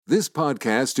This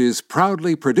podcast is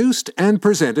proudly produced and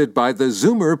presented by the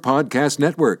Zoomer Podcast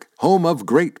Network, home of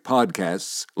great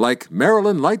podcasts like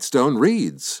Marilyn Lightstone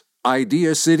Reads,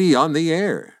 Idea City on the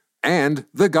Air, and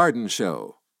The Garden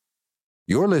Show.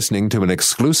 You're listening to an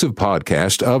exclusive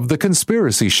podcast of The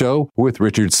Conspiracy Show with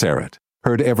Richard Serrett.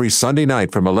 Heard every Sunday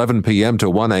night from 11 p.m. to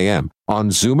 1 a.m. on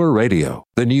Zoomer Radio,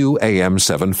 the new AM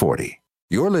 740.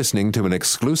 You're listening to an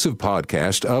exclusive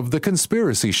podcast of The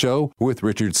Conspiracy Show with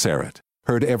Richard Serrett.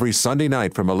 Heard every Sunday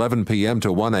night from 11 p.m.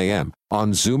 to 1 a.m.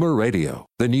 on Zoomer Radio,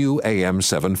 the new AM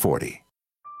 740.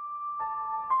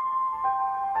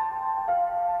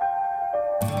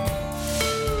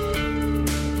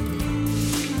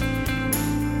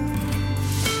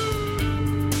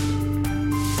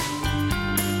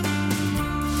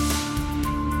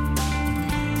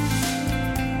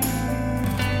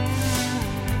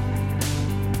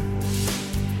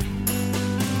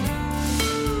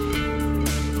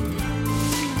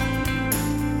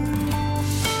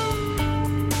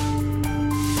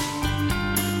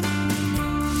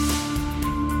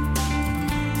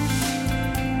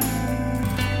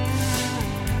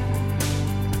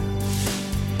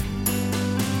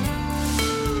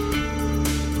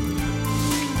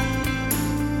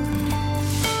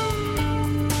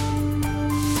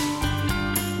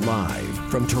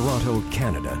 From Toronto,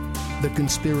 Canada, The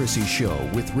Conspiracy Show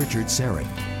with Richard Serrett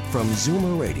from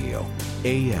Zoomer Radio,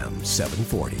 AM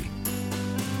 740.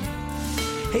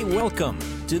 Hey, welcome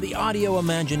to the Audio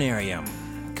Imaginarium.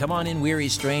 Come on in, weary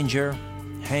stranger.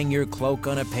 Hang your cloak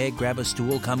on a peg, grab a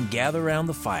stool, come gather round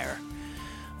the fire.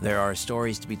 There are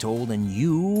stories to be told, and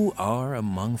you are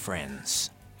among friends.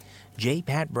 J.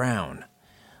 Pat Brown,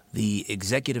 the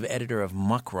executive editor of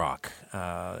Muck Rock.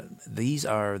 These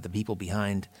are the people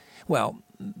behind... Well,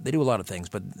 they do a lot of things,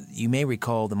 but you may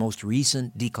recall the most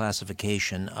recent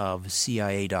declassification of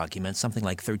CIA documents, something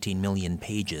like 13 million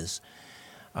pages.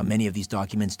 Many of these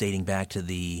documents dating back to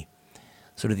the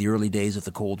early days of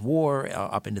the Cold War,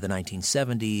 up into the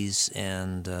 1970s,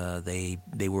 and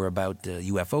they were about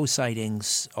UFO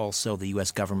sightings. Also, the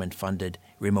U.S. government funded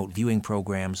remote viewing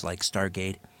programs like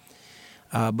Stargate.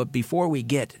 But before we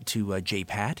get to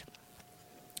J-Pat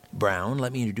Brown,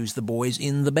 let me introduce the boys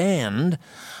in the band.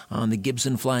 On the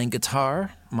Gibson flying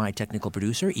guitar, my technical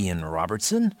producer, Ian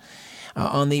Robertson.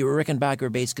 On the Rickenbacker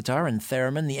bass guitar and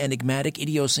theremin, the enigmatic,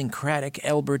 idiosyncratic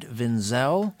Albert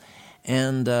Vinzel.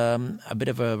 And a bit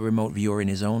of a remote viewer in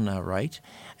his own right.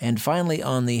 And finally,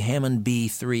 on the Hammond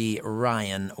B3,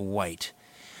 Ryan White.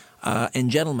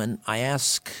 And gentlemen, I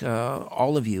ask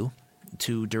all of you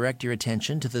to direct your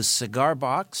attention to the cigar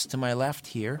box to my left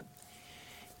here,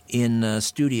 in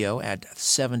studio at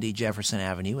 70 Jefferson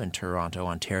Avenue in Toronto,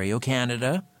 Ontario,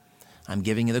 Canada. I'm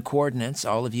giving you the coordinates.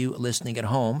 All of you listening at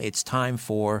home, it's time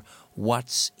for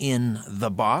What's in the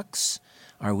Box,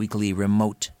 our weekly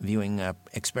remote viewing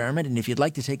experiment. And if you'd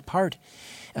like to take part,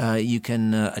 you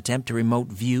can attempt to remote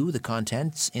view the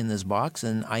contents in this box.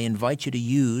 And I invite you to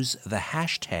use the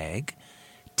hashtag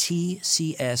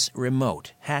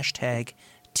TCSRemote, hashtag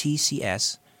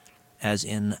TCS, as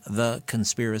in The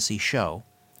Conspiracy Show.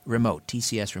 Remote,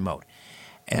 TCS Remote.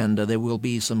 And there will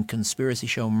be some Conspiracy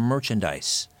Show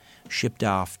merchandise shipped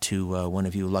off to one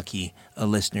of you lucky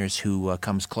listeners who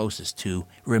comes closest to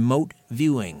remote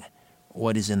viewing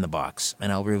what is in the box.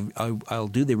 And I'll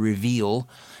do the reveal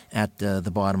at the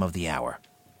bottom of the hour.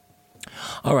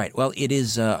 All right, well,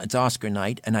 it's Oscar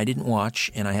night, and I didn't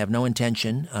watch, and I have no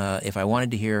intention. If I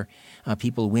wanted to hear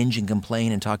people whinge and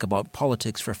complain and talk about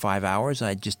politics for 5 hours,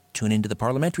 I'd just tune into the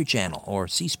Parliamentary Channel or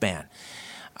C-SPAN.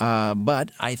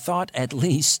 But I thought at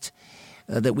least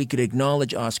that we could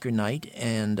acknowledge Oscar night,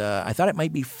 and I thought it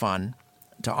might be fun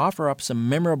to offer up some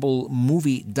memorable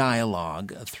movie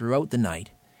dialogue throughout the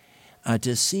night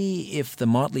to see if the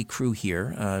motley crew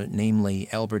here, namely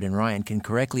Albert and Ryan, can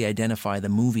correctly identify the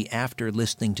movie after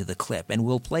listening to the clip. And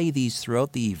we'll play these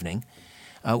throughout the evening.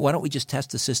 Why don't we just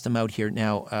test the system out here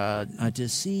now to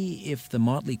see if the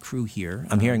motley crew here...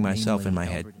 I'm hearing myself in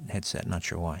my headset, not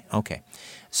sure why. Okay,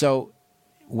 so...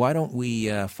 Why don't we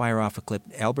fire off a clip?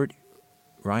 Albert,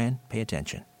 Ryan, pay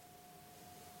attention.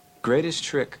 Greatest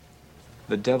trick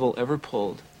the devil ever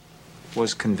pulled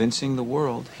was convincing the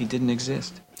world he didn't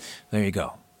exist. There you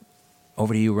go.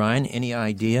 Over to you, Ryan. Any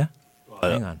idea?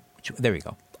 Hang on. There we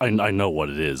go. I know what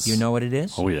it is. You know what it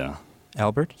is? Oh, yeah.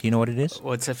 Albert, do you know what it is?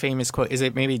 What's a famous quote? Is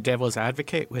it maybe Devil's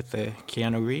Advocate with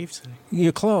Keanu Reeves?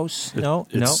 You're close.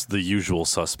 It's The Usual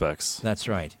Suspects. That's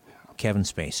right. Kevin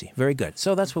Spacey. Very good.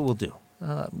 So that's what we'll do.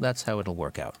 That's how it'll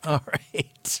work out. All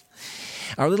right.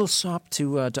 Our little sop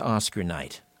to Oscar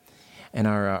night and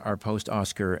our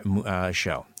post-Oscar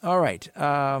show. All right.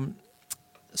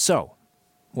 So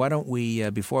why don't we,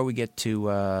 before we get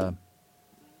to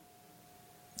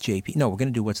JP, no, we're going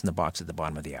to do what's in the box at the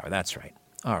bottom of the hour. That's right.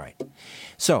 All right.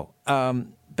 So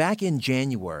back in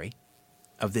January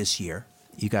of this year,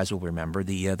 you guys will remember,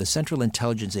 the Central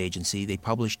Intelligence Agency, they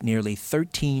published nearly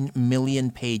 13 million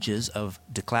pages of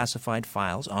declassified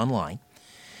files online.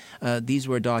 These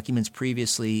were documents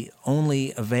previously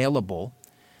only available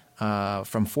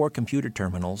from 4 computer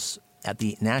terminals at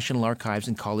the National Archives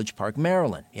in College Park,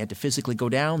 Maryland. You had to physically go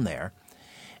down there.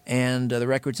 And the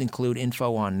records include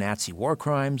info on Nazi war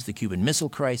crimes, the Cuban Missile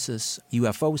Crisis,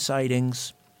 UFO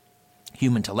sightings,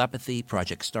 human telepathy,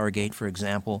 Project Stargate, for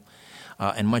example,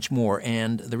 and much more.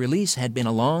 And the release had been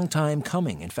a long time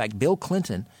coming. In fact, Bill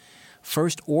Clinton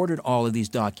first ordered all of these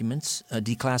documents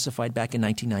declassified back in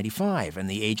 1995, and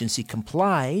the agency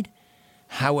complied.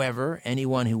 However,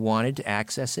 anyone who wanted to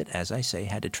access it, as I say,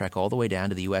 had to trek all the way down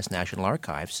to the U.S. National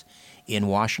Archives in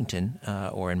Washington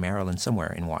or in Maryland,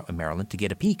 somewhere in Maryland, to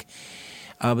get a peek.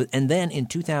 And then in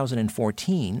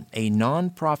 2014, a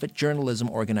nonprofit journalism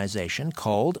organization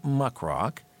called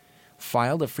Muckrock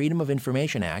filed a Freedom of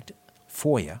Information Act,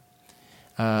 FOIA,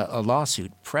 a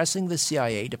lawsuit pressing the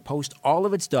CIA to post all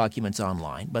of its documents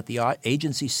online, but the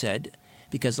agency said,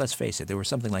 because let's face it, there were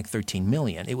something like 13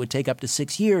 million, it would take up to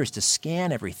 6 years to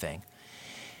scan everything.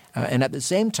 And at the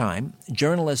same time,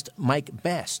 journalist Mike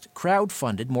Best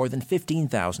crowdfunded more than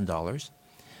 $15,000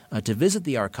 to visit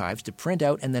the archives to print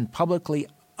out and then publicly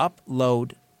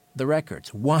upload the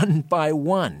records one by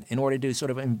one in order to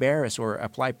sort of embarrass or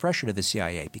apply pressure to the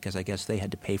CIA, because I guess they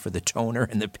had to pay for the toner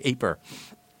and the paper.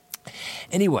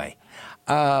 Anyway,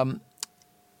 so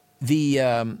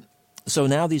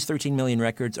now these 13 million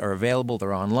records are available.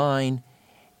 They're online.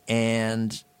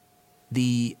 And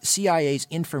the CIA's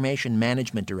Information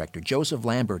Management Director, Joseph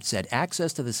Lambert, said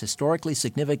access to this historically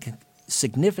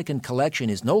significant collection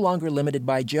is no longer limited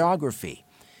by geography.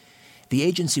 The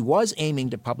agency was aiming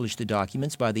to publish the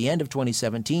documents by the end of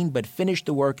 2017, but finished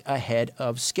the work ahead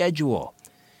of schedule.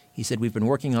 He said, we've been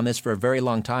working on this for a very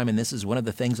long time, and this is one of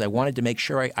the things I wanted to make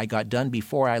sure I got done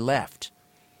before I left.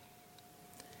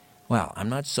 Well, I'm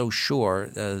not so sure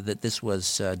that this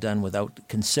was done without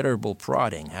considerable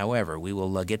prodding. However, we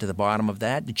will get to the bottom of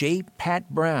that. J. Pat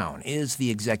Brown is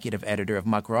the executive editor of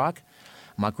Muckrock.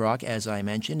 Muckrock, as I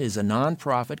mentioned, is a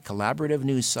nonprofit collaborative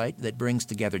news site that brings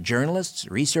together journalists,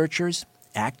 researchers,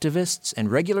 activists, and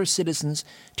regular citizens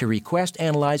to request,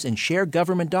 analyze, and share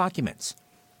government documents,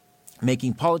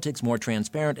 making politics more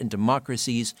transparent and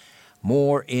democracies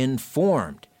more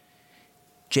informed.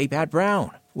 J. Pat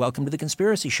Brown, welcome to The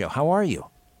Conspiracy Show. How are you?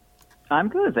 I'm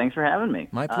good. Thanks for having me.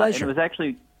 My pleasure. It was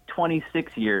actually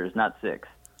 26 years, not 6.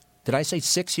 Did I say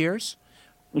 6 years?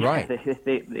 Right. they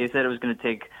said it was going to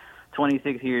take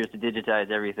 26 years to digitize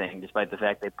everything, despite the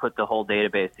fact they put the whole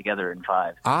database together in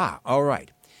 5. Ah, all right.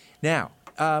 Now,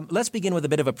 let's begin with a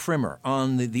bit of a primer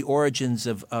on the origins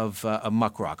of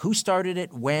Muckrock. Who started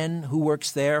it, when, who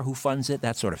works there, who funds it,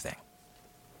 that sort of thing.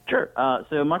 Sure.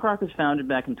 So Muckrock was founded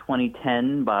back in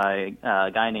 2010 by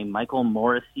a guy named Michael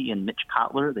Morrissey and Mitch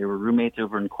Kotler. They were roommates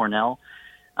over in Cornell.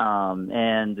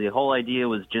 And the whole idea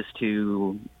was just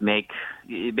to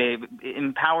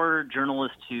empower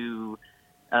journalists to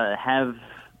have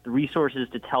the resources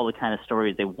to tell the kind of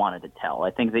stories they wanted to tell.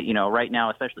 I think that, right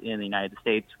now, especially in the United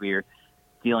States, we're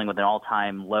dealing with an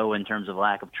all-time low in terms of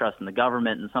lack of trust in the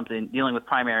government, and dealing with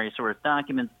primary source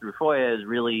documents through FOIA is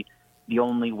really the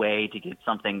only way to get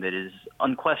something that is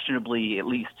unquestionably, at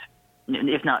least,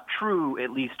 if not true, at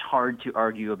least hard to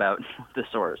argue about the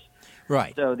source.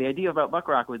 Right. So the idea about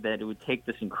Muckrock was that it would take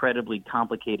this incredibly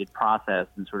complicated process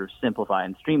and sort of simplify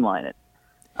and streamline it.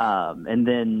 And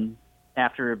then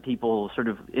after people sort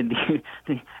of,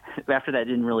 after that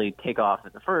didn't really take off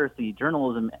at the first, the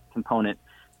journalism component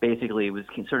basically was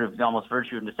sort of almost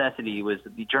virtue of necessity, was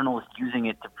the journalist using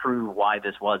it to prove why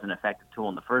this was an effective tool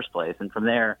in the first place. And from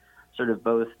there, sort of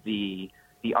both the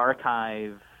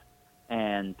archive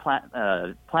and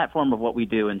platform of what we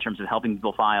do in terms of helping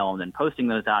people file and then posting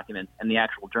those documents, and the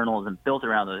actual journalism built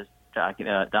around those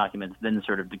documents then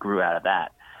sort of grew out of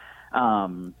that.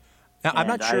 Now, I'm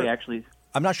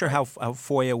not sure how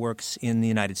FOIA works in the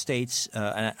United States,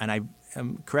 and I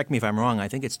correct me if I'm wrong. I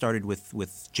think it started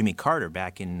with Jimmy Carter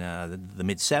back in the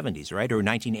mid-'70s, right, or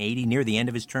 1980, near the end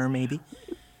of his term, maybe.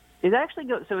 It actually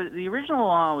goes. So the original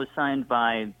law was signed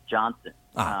by Johnson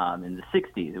in the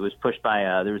 '60s. It was pushed by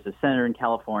there was a senator in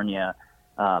California,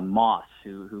 Moss,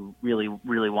 who really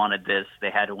wanted this. They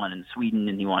had one in Sweden,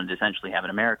 and he wanted to essentially have an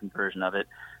American version of it.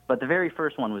 But the very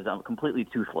first one was completely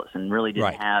toothless and really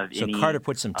didn't have any. So Carter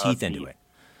put some teeth into it.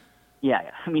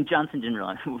 Yeah. I mean, Johnson didn't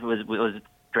realize was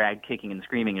drag kicking and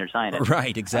screaming or sign it.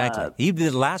 Right, exactly. He'd be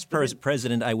the last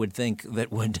president, I would think,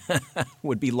 that would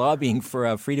would be lobbying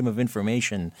for freedom of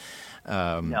information.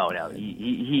 No,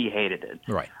 he hated it.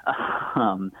 Right.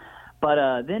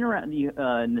 But then around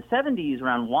in the 70s,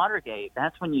 around Watergate,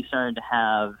 that's when you started to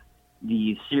have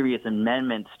the serious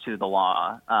amendments to the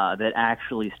law that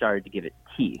actually started to give it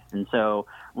teeth. And so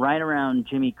right around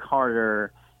Jimmy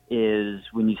Carter is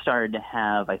when you started to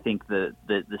have, I think, the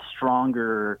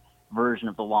stronger version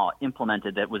of the law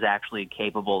implemented that was actually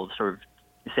capable of sort of,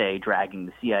 say, dragging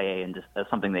the CIA into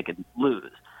something they could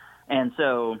lose. And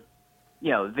so,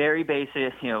 very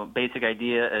basic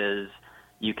idea is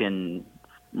you can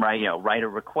write a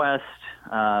request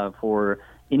for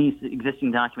any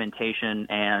existing documentation,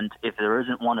 and if there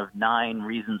isn't one of 9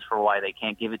 reasons for why they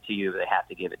can't give it to you, they have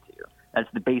to give it to you. That's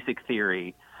the basic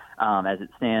theory as it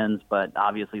stands, but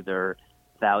obviously there are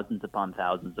thousands upon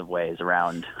thousands of ways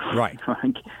around right.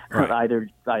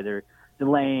 either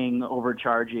delaying,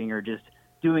 overcharging, or just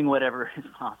doing whatever is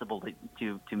possible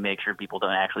to make sure people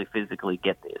don't actually physically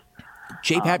get this.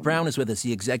 J. Pat Brown is with us,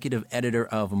 the executive editor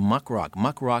of Muckrock,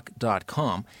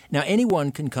 muckrock.com. Now,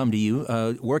 anyone can come to you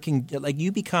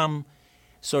you become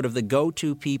sort of the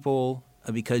go-to people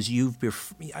because you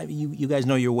guys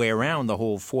know your way around the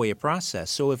whole FOIA process.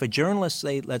 So if a journalist,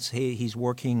 let's say he's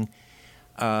working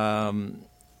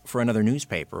for another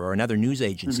newspaper or another news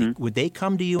agency, would they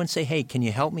come to you and say, hey, can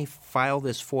you help me file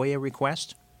this FOIA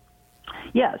request?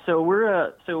 Yeah,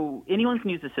 so so anyone can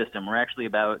use the system. We're actually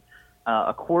about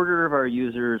a quarter of our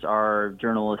users are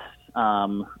journalists,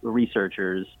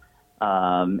 researchers,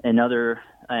 but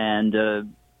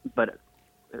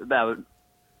about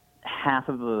half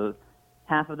of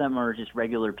them are just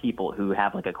regular people who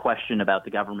have like a question about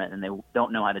the government and they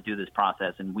don't know how to do this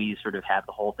process. And we sort of have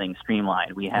the whole thing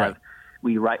streamlined. We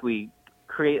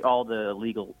create all the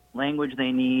legal language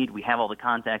they need. We have all the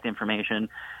contact information,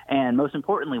 and most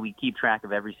importantly, we keep track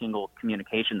of every single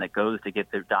communication that goes to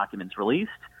get their documents released.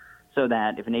 So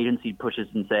that if an agency pushes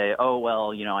and say, oh,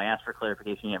 well, I asked for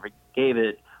clarification, you never gave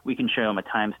it, we can show them a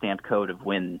timestamp code of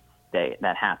when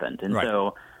that happened. And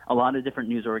so a lot of different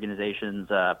news organizations,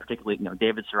 particularly,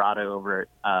 David Serrato over at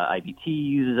IBT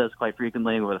uses us quite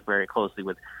frequently. We work very closely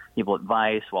with people at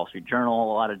Vice, Wall Street Journal,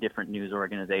 a lot of different news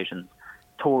organizations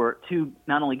to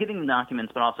not only getting the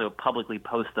documents, but also publicly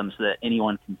post them so that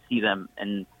anyone can see them.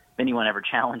 And if anyone ever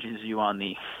challenges you on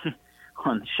the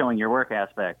on showing your work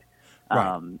aspect,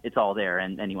 it's all there,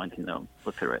 and anyone can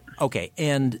look through it. Okay,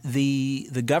 and the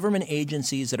government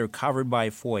agencies that are covered by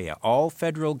FOIA, all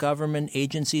federal government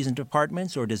agencies and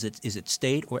departments, or is it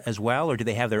state as well, or do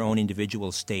they have their own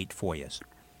individual state FOIAs?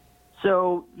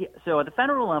 So at the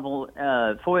federal level,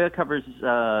 FOIA covers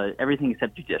everything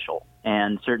except judicial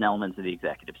and certain elements of the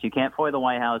executive. So you can't FOIA the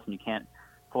White House, and you can't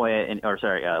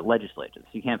FOIA legislatures.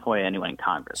 You can't FOIA anyone in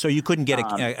Congress. So you couldn't get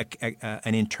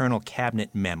an internal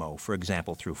cabinet memo, for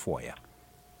example, through FOIA?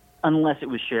 Unless it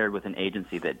was shared with an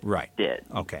agency that did.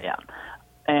 Okay. Yeah.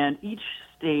 And each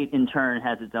state, in turn,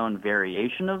 has its own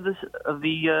variation of the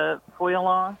FOIA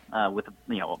law with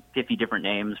 50 different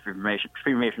names: free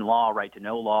information law, right to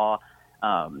know law,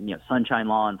 sunshine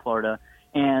law in Florida,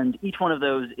 and each one of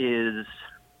those is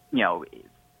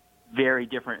very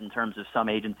different in terms of some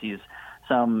agencies.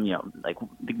 Some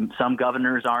some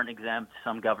governors aren't exempt,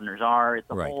 some governors are. It's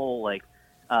a whole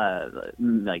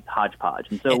hodgepodge.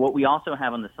 And so what we also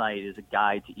have on the site is a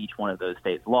guide to each one of those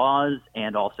states' laws,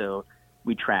 and also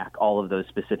we track all of those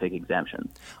specific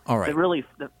exemptions. All right. But really,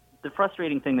 the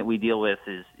frustrating thing that we deal with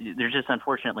is there's just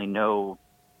unfortunately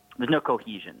there's no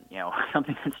cohesion.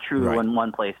 Something that's true in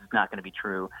one place is not going to be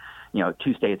true, 2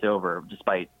 states over,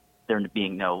 despite there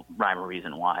being no rhyme or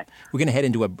reason why. We're going to head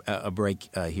into a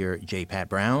break here, J. Pat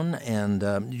Brown. And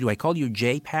do I call you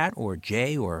J. Pat or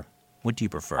J, or what do you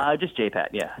prefer? Just J.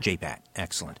 Pat, yeah. J. Pat,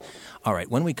 excellent. All right,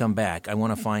 when we come back, I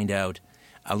want to find out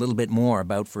a little bit more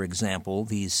about, for example,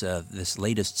 this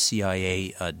latest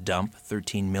CIA dump,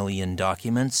 13 million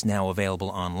documents now available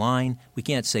online. We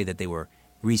can't say that they were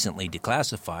recently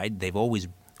declassified. They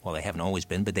haven't always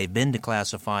been, but they've been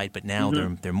declassified, but now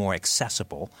they're more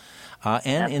accessible.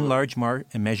 And in large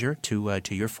measure to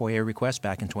your FOIA request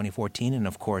back in 2014, and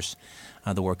of course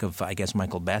the work of, I guess,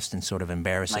 Michael Best in sort of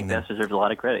embarrassing them. Mike Best deserves a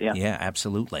lot of credit, yeah. Yeah,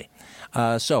 absolutely.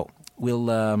 So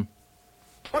we'll...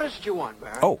 What is it you want,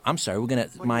 Barry? Oh, I'm sorry. We're gonna.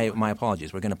 My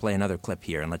apologies. We're gonna play another clip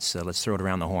here, and let's throw it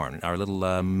around the horn. Our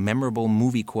little memorable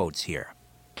movie quotes here.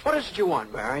 What is it you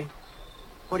want, Barry?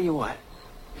 What do you want?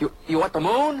 You want the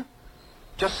moon?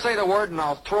 Just say the word, and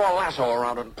I'll throw a lasso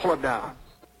around it and pull it down.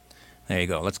 There you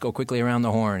go. Let's go quickly around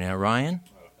the horn. Ryan?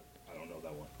 I don't know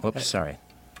that one. Whoops, sorry.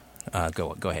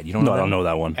 Go ahead. You don't know No, I that don't know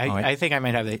that one. I think I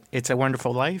might have it. It's a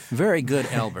Wonderful Life. Very good,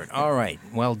 Albert. All right.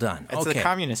 Well done. It's a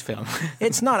communist film.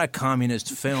 It's not a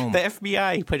communist film. The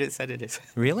FBI said it is.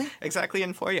 Really? Exactly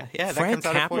in FOIA. Yeah, Frank that comes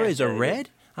out of Capra FOIA. is a red?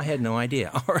 I had no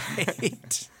idea. All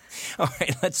right. All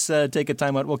right, let's take a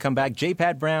time out. We'll come back. J.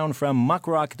 Pat Brown from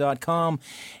muckrock.com.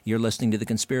 You're listening to The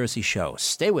Conspiracy Show.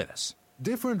 Stay with us.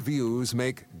 Different views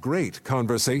make great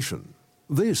conversation.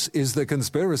 This is The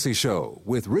Conspiracy Show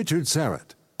with Richard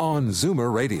Serrett on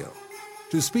Zoomer Radio.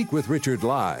 To speak with Richard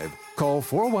live, call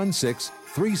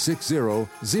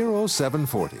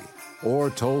 416-360-0740 or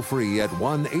toll free at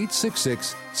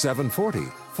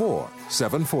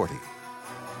 1-866-740-4740.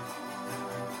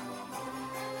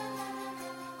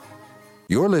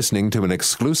 You're listening to an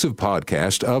exclusive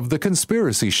podcast of The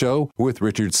Conspiracy Show with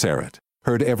Richard Serrett.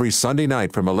 Heard every Sunday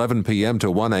night from 11 p.m. to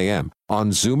 1 a.m.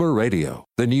 on Zoomer Radio,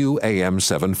 the new AM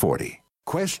 740.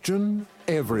 Question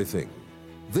everything.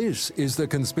 This is The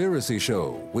Conspiracy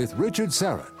Show with Richard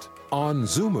Serrett on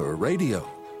Zoomer Radio.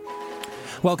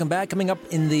 Welcome back. Coming up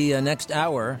in the next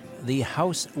hour, the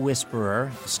House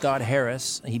Whisperer, Scott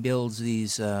Harris. He builds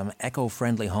these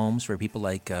eco-friendly homes for people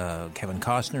like Kevin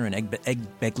Costner and Ed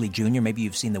Begley Jr. Maybe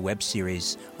you've seen the web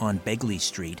series on Begley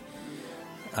Street,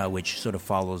 which sort of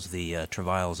follows the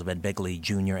travails of Ed Begley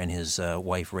Jr. and his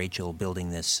wife Rachel building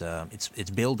this.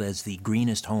 It's billed as the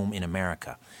greenest home in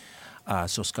America.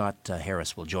 So Scott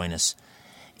Harris will join us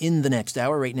in the next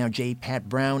hour. Right now, J. Pat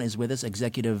Brown is with us,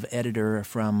 executive editor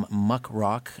from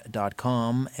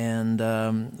muckrock.com. And,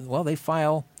 they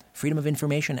file Freedom of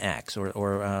Information Acts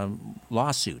or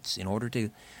lawsuits in order to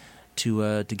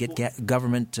get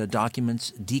government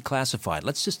documents declassified.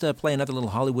 Let's just play another little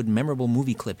Hollywood memorable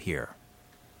movie clip here.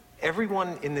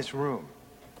 Everyone in this room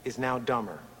is now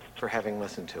dumber for having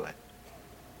listened to it.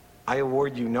 I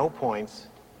award you no points,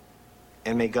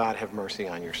 and may God have mercy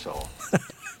on your soul.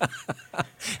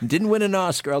 Didn't win an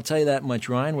Oscar, I'll tell you that much.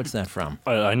 Ryan, what's that from?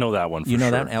 I know that one for You know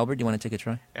sure. that? Albert, do you want to take a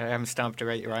try? I'm stumped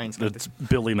right. Ryan's got It's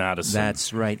Billy Madison.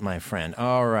 That's right, my friend.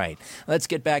 All right. Let's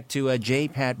get back to J.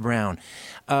 Pat Brown.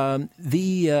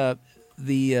 The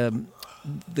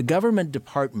government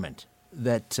department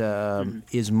that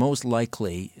is most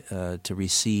likely to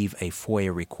receive a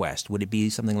FOIA request, would it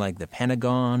be something like the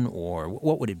Pentagon, or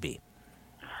what would it be?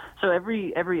 So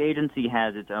every agency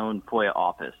has its own FOIA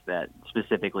office that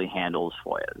specifically handles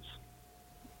FOIAs.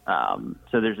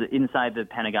 So there's inside the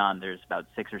Pentagon, there's about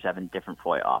 6 or 7 different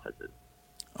FOIA offices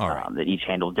that each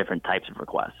handle different types of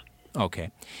requests.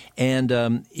 Okay, and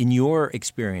in your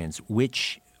experience,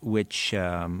 which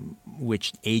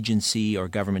agency or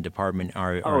government department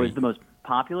are is the most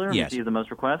popular? Yes. Receive the most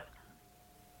requests?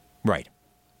 Right.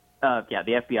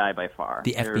 The FBI by far.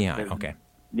 The FBI. They're, okay.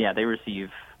 Yeah, they receive.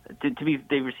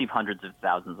 They receive hundreds of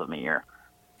thousands of them a year.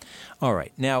 All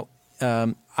right. Now,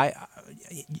 I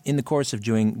in the course of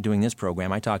doing this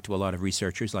program, I talked to a lot of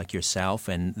researchers like yourself,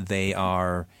 and they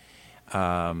are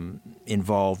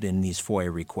involved in these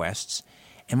FOIA requests.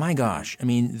 And my gosh, I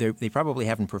mean, they probably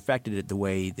haven't perfected it the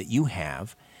way that you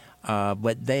have,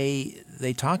 but they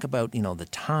talk about the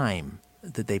time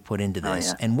that they put into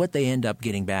this, and what they end up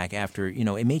getting back after,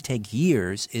 it may take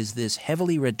years, is this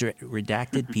heavily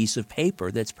redacted piece of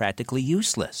paper that's practically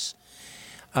useless.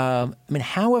 I mean,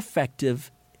 how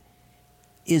effective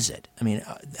is it? I mean,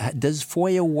 does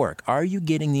FOIA work? Are you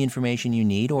getting the information you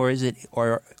need, or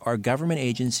are government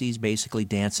agencies basically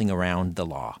dancing around the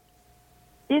law?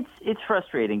 It's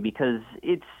frustrating because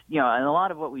it's, and a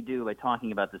lot of what we do by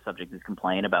talking about the subject is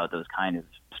complain about those kind of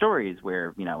stories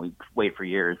where, we wait for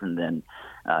years and then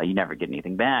you never get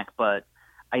anything back. But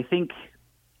I think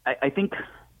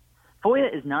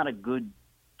FOIA is not a good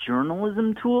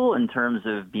journalism tool in terms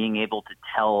of being able to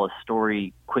tell a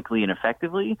story quickly and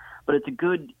effectively, but it's a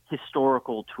good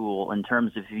historical tool in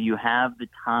terms of if you have the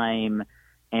time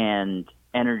and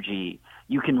energy,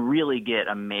 you can really get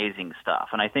amazing stuff.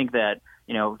 And I think that,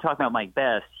 talking about Mike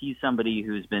Best, he's somebody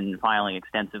who's been filing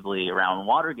extensively around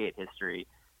Watergate history.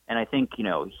 And I think,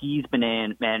 he's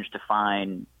managed to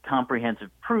find comprehensive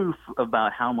proof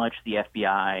about how much the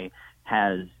FBI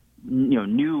has,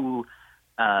 knew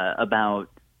about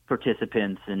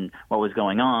participants and what was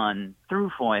going on through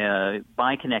FOIA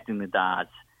by connecting the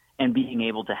dots and being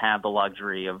able to have the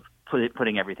luxury of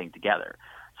putting everything together.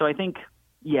 So I think,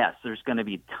 yes, there's going to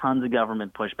be tons of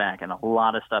government pushback and a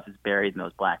lot of stuff is buried in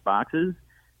those black boxes.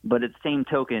 But at the same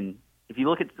token, if you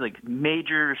look at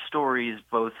major stories,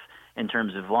 both in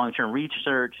terms of long-term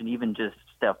research and even just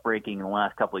stuff breaking in the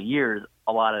last couple of years,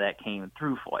 a lot of that came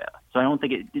through FOIA. So I don't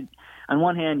think it did. On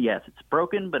one hand, yes, it's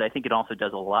broken, but I think it also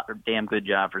does a damn good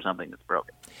job for something that's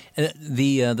broken.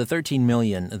 The 13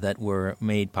 million that were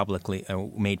made public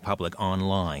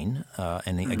online,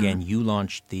 and again, you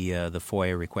launched the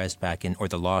FOIA request or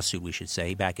the lawsuit, we should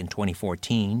say, back in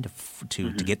 2014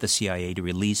 to get the CIA to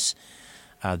release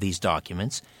these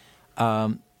documents.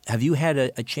 Have you had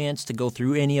a chance to go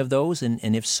through any of those?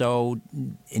 And if so,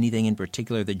 anything in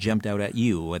particular that jumped out at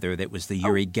you, whether that was the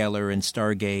Uri Geller and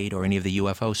Stargate or any of the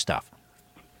UFO stuff?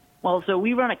 Well, so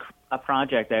we run a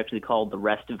project actually called The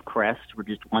Rest of CREST, where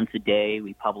just once a day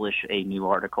we publish a new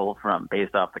article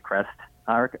based off the CREST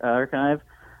archive.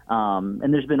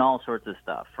 And there's been all sorts of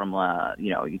stuff from,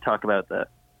 you talk about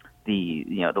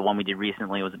the one we did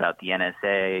recently was about the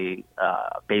NSA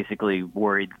basically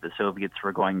worried that the Soviets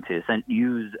were going to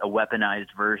use a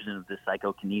weaponized version of the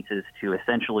psychokinesis to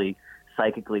essentially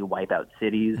psychically wipe out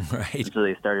cities. Right. And so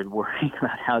they started worrying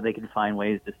about how they could find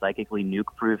ways to psychically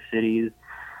nuke-proof cities.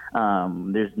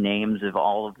 There's names of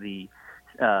all of the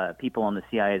people on the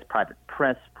CIA's private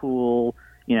press pool.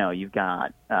 You've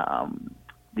got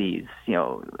these, we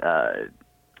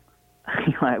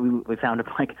found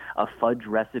a fudge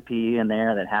recipe in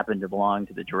there that happened to belong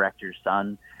to the director's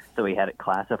son, so we had it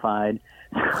classified.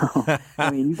 So,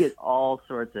 you get all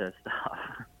sorts of stuff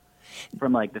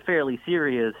from the fairly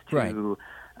serious to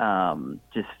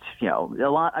just, a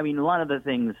lot. A lot of the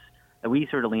things that we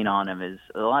sort of lean on them is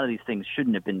a lot of these things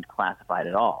shouldn't have been classified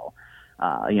at all.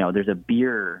 There's a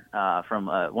beer from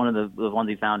one of the ones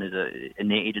we found is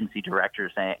an agency director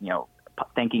saying,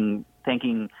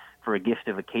 thanking for a gift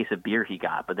of a case of beer he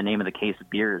got, but the name of the case of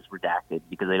beer is redacted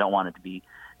because they don't want it to be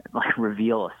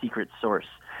reveal a secret source.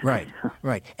 Right,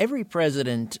 right. Every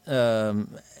president,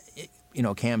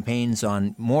 campaigns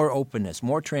on more openness,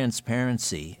 more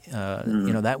transparency.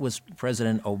 That was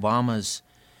President Obama's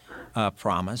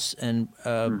promise, and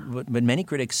but many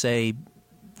critics say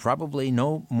probably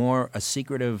no more a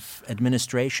secretive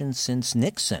administration since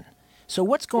Nixon. So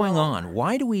what's going on?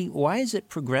 Why is it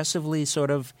progressively sort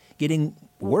of getting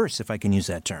worse, if I can use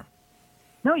that term?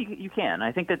 No, you can.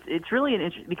 I think that it's really an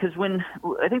interesting, because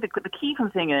I think the key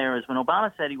thing there is when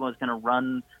Obama said he was going to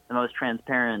run the most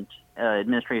transparent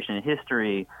administration in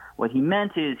history, what he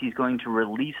meant is he's going to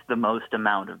release the most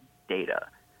amount of data.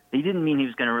 He didn't mean he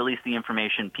was going to release the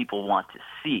information people want to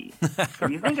see. If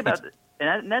you think about it,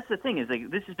 and that's the thing, is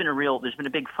this has been there's been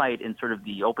a big fight in sort of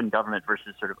the open government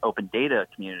versus sort of open data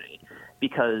community,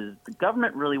 because the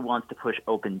government really wants to push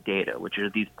open data, which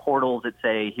are these portals that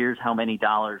say, here's how many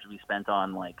dollars we spent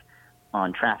on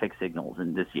traffic signals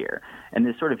in this year. And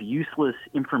this sort of useless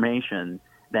information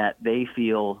that they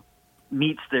feel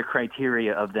meets their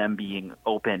criteria of them being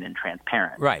open and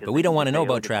transparent. Right, but we don't want to know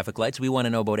about traffic lights. We want to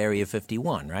know about Area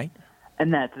 51, right?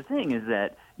 And that's the thing, is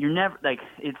that you're never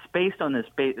it's based on this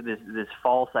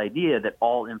false idea that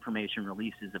all information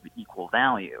released is of equal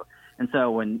value. And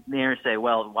so when they say,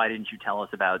 well, why didn't you tell us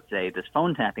about, say, this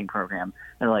phone tapping program?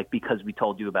 They're like, because we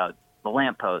told you about the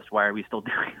lamppost. Why are we still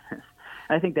doing this?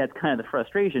 And I think that's kind of the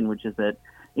frustration, which is that,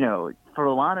 for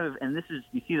a lot of, and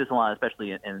you see this a lot,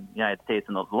 especially in the United States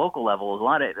and the local level, is a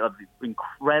lot of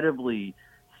incredibly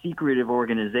secretive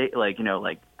organizations,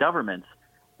 like governments,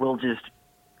 will just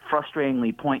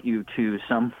frustratingly point you to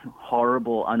some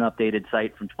horrible, unupdated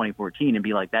site from 2014 and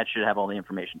be like, that should have all the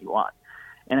information you want.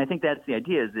 And I think that's the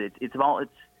idea, is that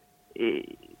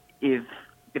if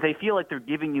they feel like they're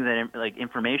giving you that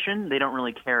information, they don't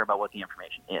really care about what the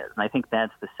information is. And I think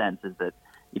that's the sense, is that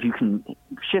if you can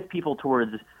shift people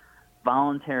towards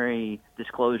voluntary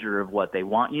disclosure of what they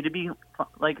want you to be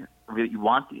you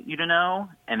want you to know,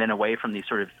 and then away from these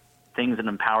sort of things that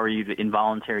empower you to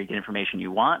involuntarily get information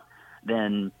you want,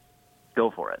 then go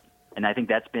for it. And I think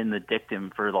that's been the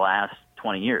dictum for the last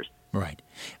 20 years. Right.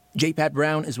 J. Pat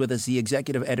Brown is with us, the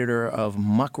executive editor of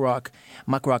muckrock.com,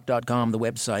 the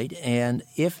website. And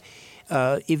if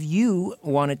you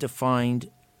wanted to find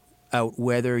out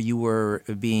whether you were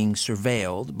being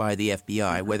surveilled by the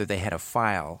FBI, whether they had a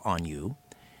file on you,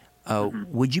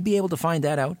 would you be able to find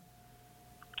that out?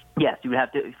 Yes, you would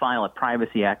have to file a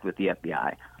Privacy Act with the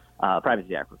FBI,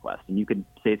 Privacy Act request, and you could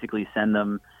basically send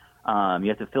them. You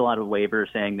have to fill out a waiver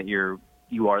saying that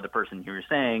you are the person you're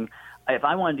saying. If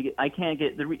I wanted to get, I can't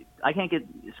get. So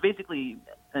basically,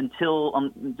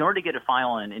 until in order to get a file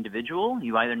on an individual,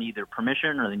 you either need their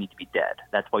permission or they need to be dead.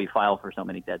 That's why you file for so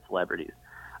many dead celebrities.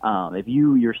 If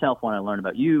you yourself want to learn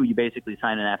about you basically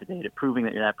sign an affidavit proving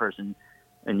that you're that person,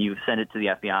 and you send it to the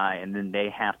FBI, and then they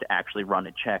have to actually run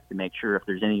a check to make sure if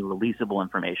there's any releasable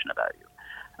information about you.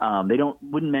 They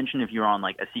wouldn't mention if you're on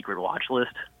a secret watch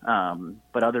list,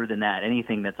 but other than that,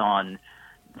 anything that's on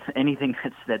anything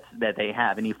that they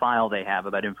have, any file they have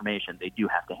about information, they do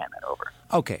have to hand that over.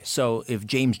 Okay, so if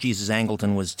James Jesus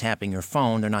Angleton was tapping your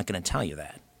phone, they're not going to tell you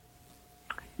that.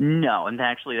 No, and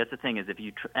actually that's the thing is if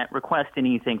you request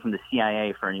anything from the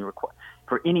CIA for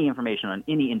any information on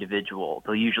any individual,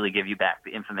 they'll usually give you back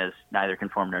the infamous neither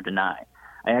confirm nor deny.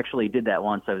 I actually did that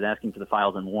once. I was asking for the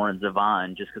files on Warren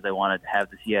Zevon just because I wanted to have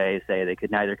the CIA say they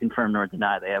could neither confirm nor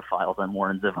deny they have files on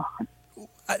Warren Zevon.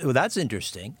 Well, that's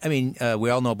interesting. I mean, we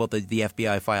all know about the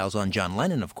FBI files on John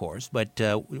Lennon, of course, but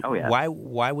why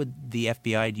would the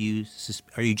FBI do you?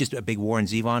 Are you just a big Warren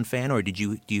Zevon fan, or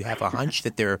do you have a hunch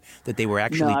that they were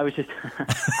actually? No, I was just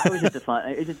a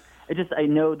fun. I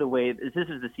know the way. This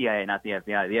is the CIA, not the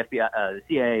FBI. The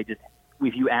CIA just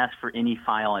if you ask for any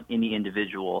file on any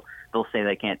individual, they'll say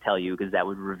they can't tell you because that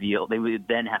would reveal. They would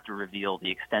then have to reveal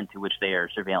the extent to which they are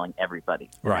surveilling everybody.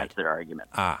 Right. That's their argument.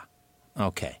 Ah,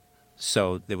 okay.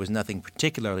 So there was nothing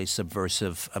particularly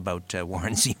subversive about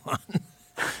Warren Zevon.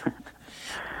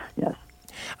 Yes.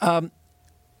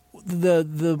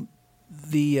 The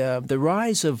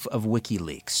rise of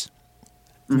WikiLeaks,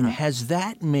 has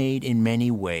that made in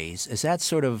many ways, has that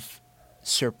sort of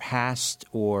surpassed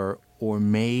or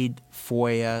made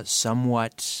FOIA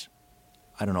somewhat,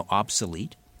 I don't know,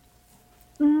 obsolete?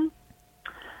 No,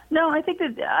 I think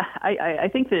that I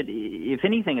think that if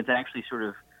anything, it's actually sort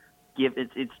of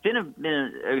it's been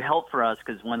a help for us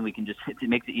because one, we can just it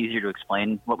makes it easier to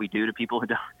explain what we do to people who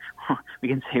don't. We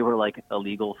can say we're like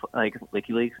illegal, like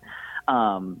WikiLeaks.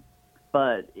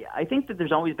 But I think that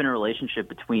there's always been a relationship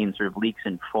between sort of leaks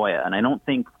and FOIA, and I don't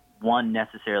think one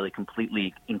necessarily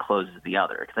completely encloses the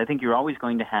other because I think you're always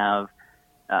going to have.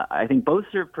 I think both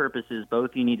serve purposes.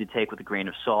 Both you need to take with a grain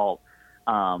of salt,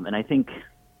 and I think.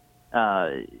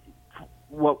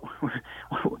 What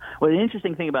the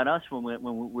interesting thing about us when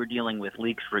we're dealing with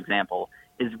leaks, for example,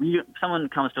 is someone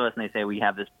comes to us and they say we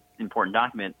have this important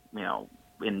document,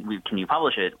 can you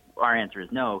publish it? Our answer is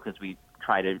no because we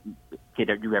try to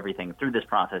do everything through this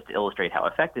process to illustrate how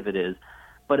effective it is.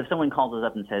 But if someone calls us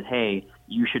up and says, "Hey,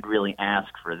 you should really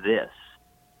ask for this,"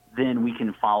 then we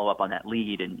can follow up on that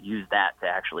lead and use that to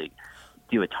actually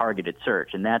do a targeted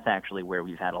search, and that's actually where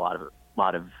we've had a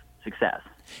lot of success.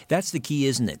 That's the key,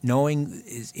 isn't it? Knowing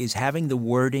is having the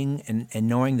wording and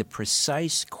knowing the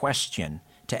precise question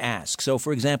to ask. So,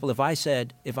 for example, if I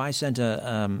sent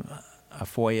a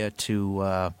FOIA to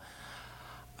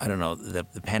I don't know the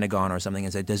Pentagon or something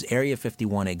and said, "Does Area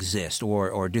 51 exist?"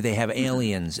 or "Do they have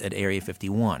aliens at Area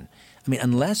 51?" I mean,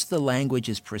 unless the language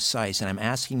is precise and I'm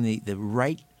asking the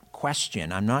right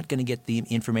question, I'm not going to get the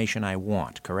information I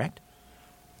want. Correct?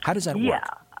 How does that work? Yeah.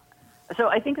 So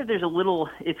I think that there's a little.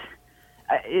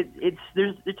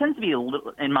 There tends to be a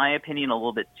little, in my opinion, a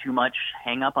little bit too much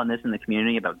hang up on this in the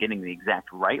community about getting the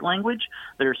exact right language.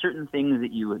 There are certain things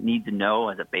that you need to know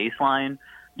as a baseline.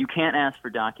 You can't ask for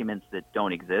documents that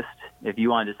don't exist. If you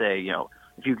wanted to say,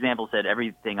 if you, example, said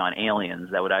everything on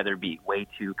aliens, that would either be way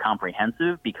too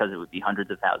comprehensive because it would be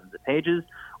hundreds of thousands of pages,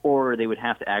 or they would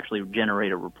have to actually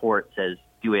generate a report that says,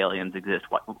 do aliens exist?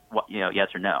 What,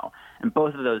 yes or no? And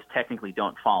both of those technically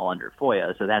don't fall under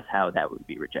FOIA, so that's how that would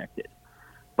be rejected.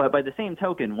 But by the same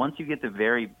token, once you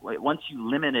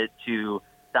limit it to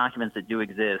documents that do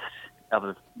exist,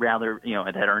 that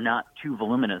are not too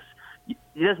voluminous, it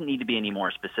doesn't need to be any more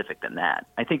specific than that.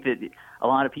 I think that a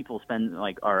lot of people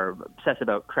are obsessed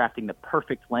about crafting the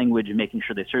perfect language and making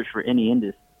sure they search for any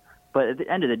industry. But at the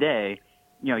end of the day,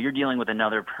 you're dealing with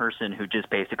another person who just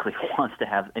basically wants to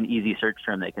have an easy search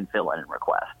term they can fill in and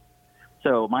request.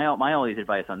 So my always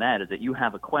advice on that is that you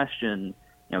have a question,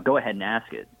 go ahead and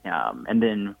ask it, and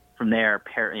then from there,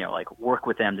 work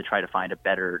with them to try to find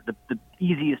the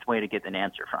easiest way to get an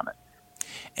answer from it.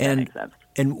 That makes sense.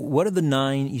 And what are the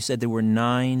 9? You said there were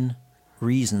 9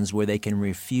 reasons where they can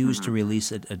refuse to release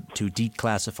to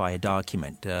declassify a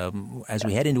document. As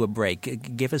we head into a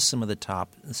break, give us some of the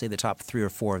top 3 or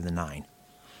 4 of the 9.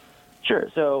 Sure.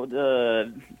 So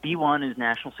the B1 is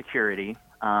national security.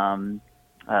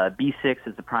 B6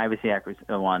 is the privacy act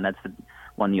one. That's the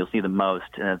one you'll see the most.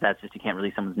 That's just you can't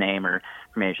release someone's name or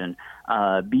information.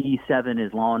 B7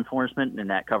 is law enforcement, and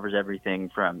that covers everything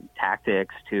from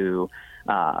tactics to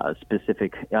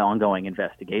specific ongoing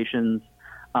investigations.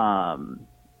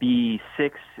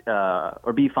 B6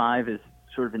 or B5 is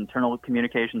sort of internal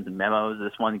communications and memos.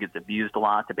 This one gets abused a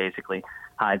lot to basically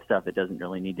hide stuff that doesn't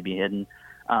really need to be hidden.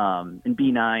 And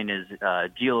B9 is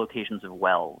geolocations of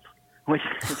wells, which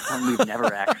is one we've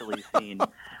never actually seen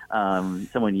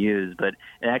someone use, but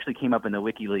it actually came up in the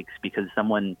WikiLeaks because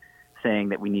someone saying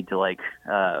that we need to it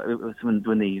was when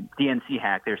the DNC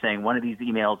hacked, they're saying one of these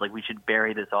emails, we should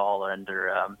bury this all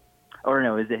under or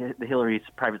no, it was the Hillary's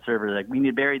private server. Like, we need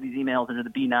to bury these emails under the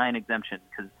B9 exemption,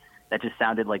 because that just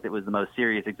sounded like it was the most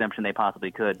serious exemption they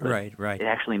possibly could. But Right. It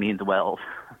actually means wells.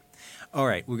 All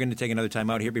right, we're going to take another time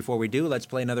out here. Before we do, let's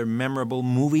play another memorable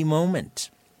movie moment.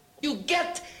 You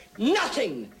get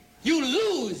nothing. You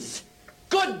lose.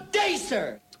 Good day,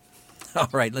 sir. All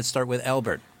right, let's start with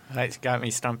Albert. It's got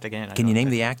me stumped again. Can you name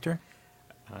the actor?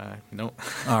 No.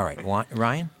 All right,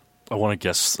 Ryan? I want to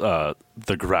guess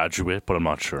The Graduate, but I'm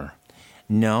not sure.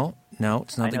 No,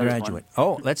 it's not I The know this Graduate.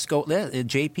 Oh, let's go.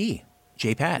 JP.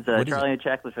 J-Pat. It's Charlie and the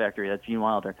Chocolate Factory. That's Gene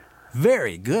Wilder.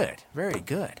 Very good.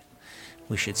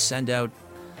 We should send out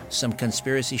some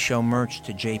Conspiracy Show merch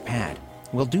to J-Pat.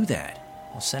 We'll do that.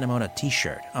 We'll send him out a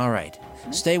T-shirt. All right.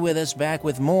 Stay with us. Back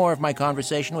with more of my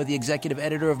conversation with the executive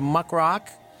editor of Muck Rock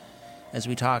as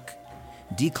we talk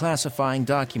declassifying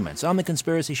documents. On the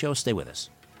Conspiracy Show, stay with us.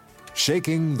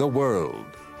 Shaking the world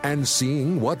and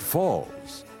seeing what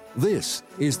falls. This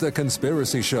is The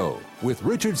Conspiracy Show with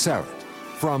Richard Sarrett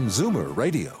from Zoomer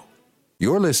Radio.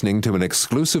 You're listening to an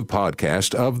exclusive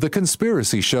podcast of The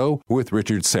Conspiracy Show with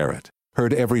Richard Sarrett.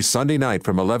 Heard every Sunday night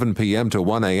from 11 p.m. to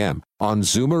 1 a.m. on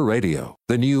Zoomer Radio,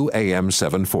 the new AM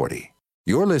 740.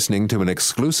 You're listening to an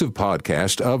exclusive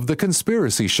podcast of The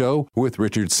Conspiracy Show with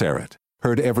Richard Sarrett.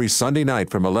 Heard every Sunday night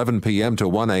from 11 p.m. to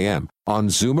 1 a.m. on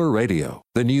Zoomer Radio,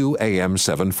 the new AM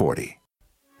 740.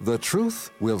 The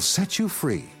truth will set you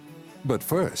free, but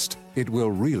first, it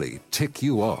will really tick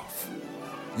you off.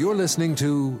 You're listening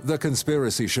to The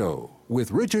Conspiracy Show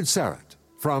with Richard Sarrett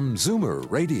from Zoomer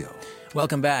Radio.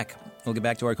 Welcome back. We'll get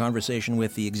back to our conversation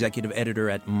with the executive editor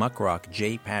at Muck Rock,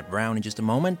 J. Pat Brown, in just a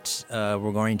moment.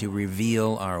 We're going to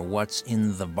reveal our What's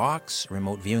in the Box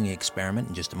remote viewing experiment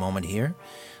in just a moment here.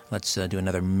 Let's do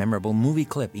another memorable movie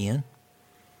clip, Ian.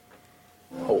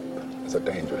 Hope is a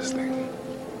dangerous thing.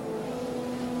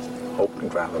 Hope can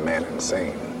drive a man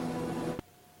insane.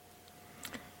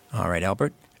 All right,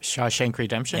 Albert. Shawshank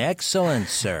Redemption. Excellent,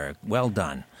 sir. Well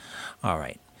done. All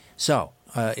right. So,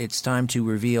 it's time to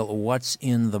reveal what's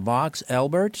in the box.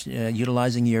 Albert,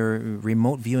 utilizing your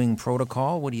remote viewing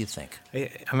protocol, what do you think?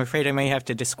 I'm afraid I may have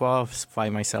to disqualify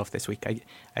myself this week.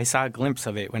 I saw a glimpse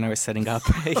of it when I was setting up.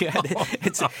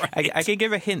 I could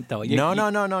give a hint, though.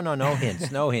 No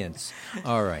hints. No hints.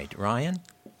 All right. Ryan?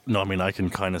 No, I mean, I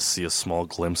can kind of see a small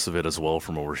glimpse of it as well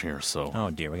from over here, so... Oh,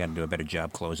 dear, we got to do a better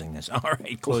job closing this. All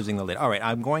right, closing the lid. All right,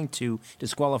 I'm going to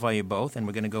disqualify you both, and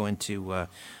we're going to go into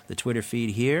the Twitter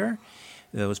feed here.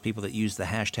 Those people that use the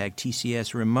hashtag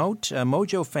TCS Remote.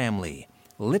 Mojo Family,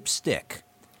 Lipstick.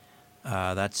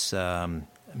 That's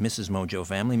Mrs. Mojo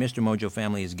Family. Mr. Mojo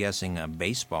Family is guessing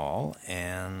baseball,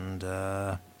 and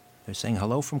they're saying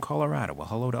hello from Colorado. Well,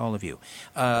 hello to all of you.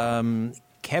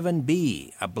 Kevin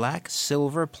B., a black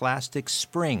silver plastic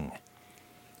spring.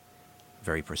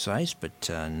 Very precise, but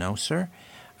no, sir.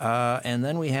 And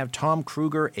then we have Tom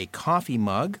Kruger, a coffee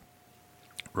mug.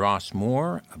 Ross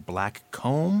Moore, a black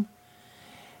comb.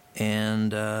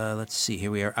 And let's see,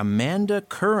 here we are. Amanda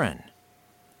Curran,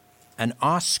 an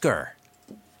Oscar.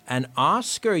 An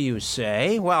Oscar, you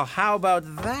say? Well, how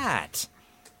about that?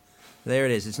 There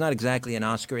it is. It's not exactly an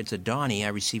Oscar. It's a Donnie. I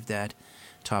received that.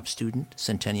 Top student,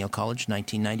 Centennial College,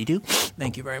 1992.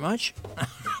 Thank you very much.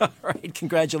 All right,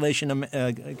 congratulations,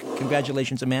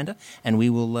 Amanda. And we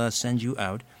will send you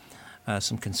out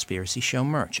some Conspiracy Show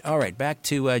merch. All right, back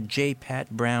to J. Pat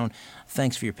Brown.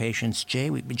 Thanks for your patience, J.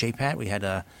 Pat. We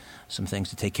had some things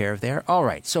to take care of there. All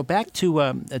right, so back to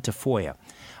FOIA.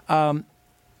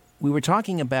 We were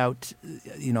talking about,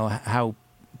 how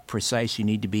precise you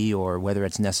need to be, or whether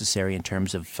it's necessary in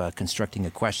terms of constructing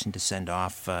a question to send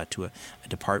off to a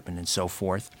department and so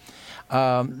forth.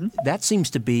 That seems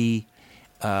to be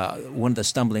one of the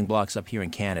stumbling blocks up here in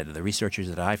Canada. The researchers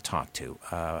that I've talked to,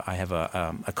 I have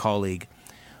a colleague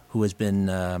who has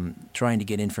been trying to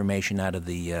get information out of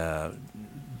the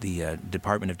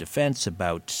Department of Defense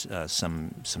about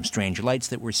some strange lights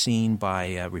that were seen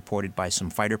reported by some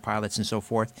fighter pilots and so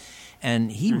forth.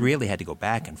 And he really had to go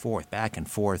back and forth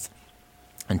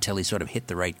until he sort of hit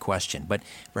the right question. But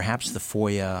perhaps the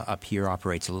FOIA up here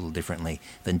operates a little differently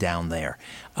than down there.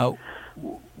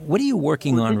 What are you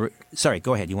working on? Sorry,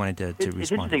 go ahead. You wanted to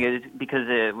respond. It's interesting because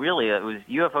it was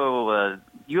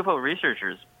UFO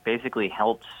researchers basically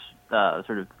helped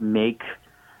sort of make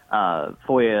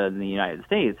FOIA in the United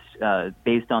States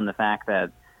based on the fact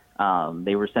that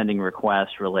they were sending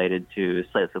requests related to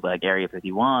sites like Area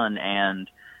 51, and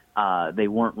they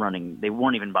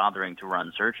weren't even bothering to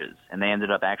run searches, and they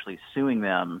ended up actually suing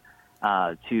them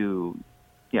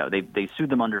they sued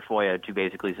them under FOIA to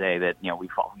basically say that we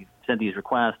sent these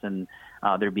requests and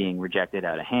they're being rejected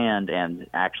out of hand, and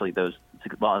actually those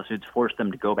lawsuits forced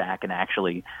them to go back and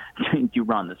actually do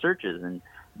run the searches. And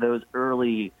those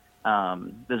early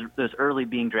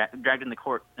being dragged in the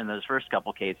court in those first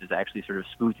couple cases actually sort of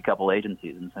spooked a couple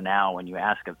agencies. And so now when you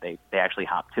ask if they actually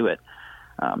hop to it.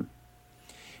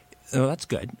 Oh, that's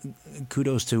good.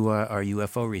 Kudos to our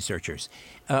UFO researchers.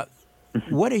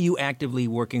 What are you actively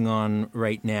working on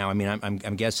right now? I mean,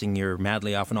 I'm guessing you're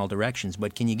madly off in all directions,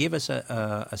 but can you give us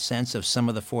a sense of some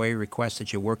of the FOIA requests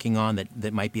that you're working on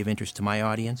that might be of interest to my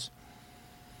audience?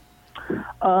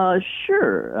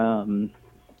 Sure.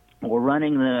 We're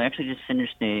running actually just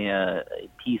finished a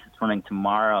piece that's running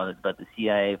tomorrow about the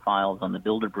CIA files on the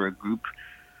Bilderberg group.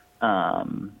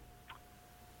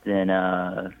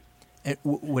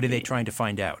 What are they trying to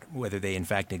find out? Whether they in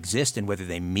fact exist and whether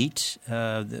they meet?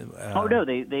 No,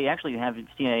 they actually have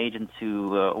CIA agents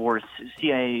or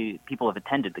CIA people have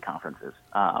attended the conferences.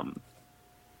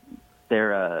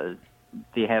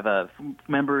 They have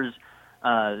members,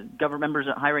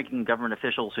 high-ranking government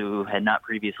officials who had not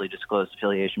previously disclosed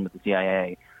affiliation with the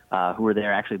CIA, who were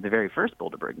there actually at the very first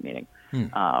Bilderberg meeting.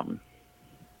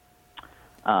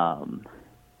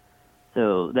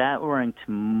 So that we're running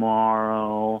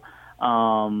tomorrow.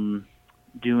 So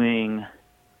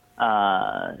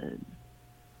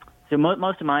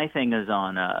most of my thing is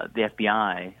on the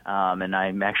FBI, and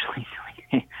I'm actually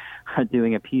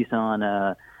doing a piece on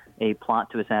a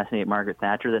plot to assassinate Margaret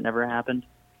Thatcher that never happened.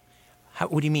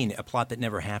 What do you mean, a plot that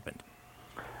never happened?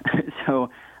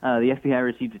 So the FBI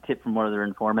received a tip from one of their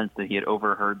informants that he had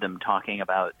overheard them talking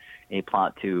about a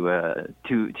plot to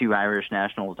two Irish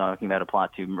nationals talking about a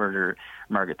plot to murder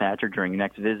Margaret Thatcher during the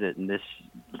next visit, and this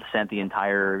sent the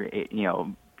entire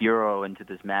bureau into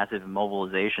this massive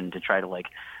mobilization to try to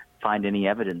find any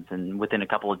evidence. And within a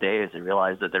couple of days, they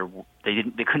realized that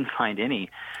they couldn't find any.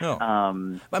 No. I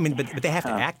mean, but they have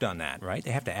to act on that, right?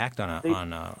 They have to act on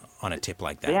a tip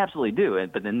like that. They absolutely do.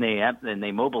 But then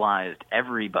they mobilized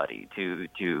everybody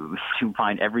to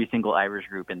find every single Irish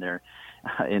group in their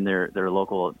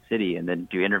local city, and then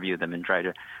to interview them and try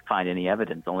to find any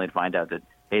evidence, only to find out that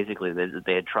basically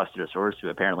they had trusted a source who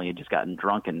apparently had just gotten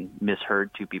drunk and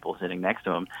misheard two people sitting next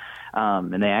to him,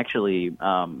 and they actually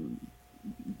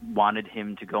wanted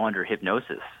him to go under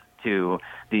hypnosis to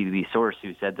the source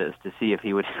who said this, to see if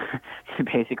he would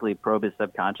basically probe his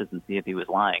subconscious and see if he was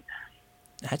lying.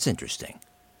 That's interesting.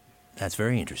 That's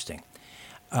very interesting.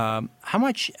 How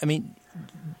much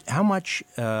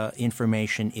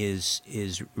information is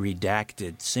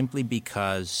redacted simply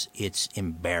because it's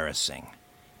embarrassing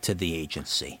to the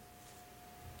agency?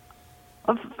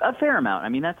 A fair amount. I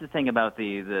mean, that's the thing about the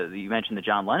you mentioned the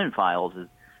John Lennon files is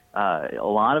a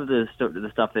lot of the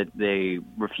stuff that they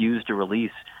refused to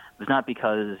release was not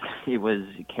because it was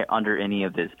under any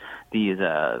of these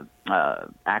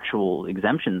actual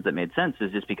exemptions that made sense.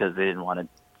 It's just because they didn't want to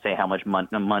say how much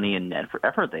money and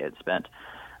effort they had spent.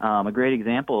 A great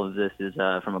example of this is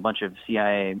from a bunch of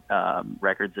CIA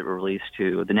records that were released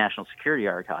to the National Security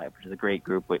Archive, which is a great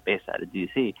group based out of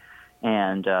D.C.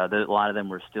 And a lot of them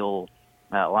were still,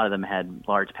 a lot of them had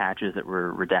large patches that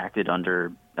were redacted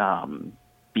under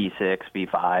B6,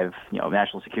 B5,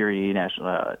 national security,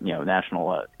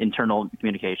 national internal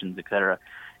communications, et cetera.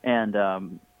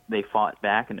 And they fought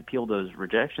back and appealed those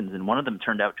rejections. And one of them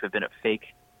turned out to have been a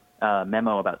fake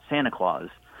memo about Santa Claus.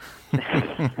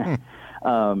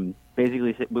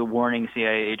 Basically warning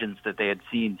CIA agents that they had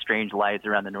seen strange lights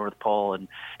around the North Pole and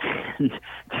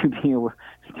to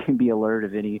be alert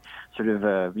of any sort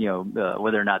of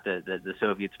whether or not the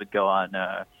Soviets would go on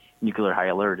nuclear high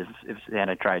alert if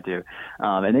Santa tried to,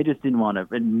 and they just didn't want to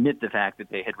admit the fact that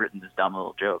they had written this dumb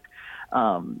little joke.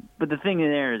 But the thing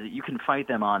there is that you can fight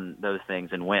them on those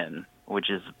things and win, which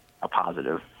is a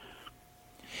positive.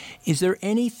 Is there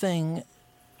anything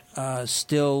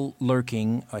still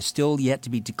lurking, still yet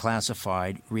to be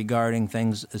declassified regarding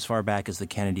things as far back as the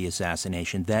Kennedy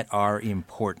assassination that are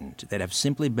important, that have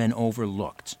simply been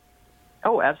overlooked?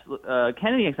 Oh, absolutely.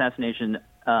 Kennedy assassination,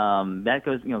 that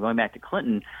goes, going back to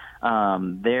Clinton. A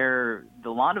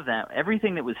lot of that,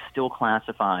 everything that was still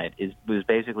classified was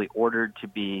basically ordered to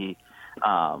be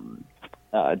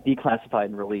declassified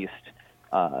and released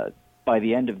by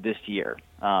the end of this year.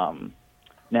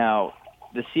 Now,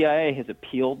 the CIA has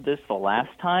appealed this the last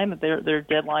time that their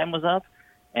deadline was up,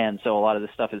 and so a lot of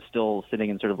this stuff is still sitting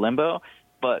in sort of limbo.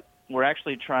 But we're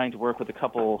actually trying to work with a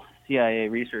couple CIA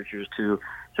researchers to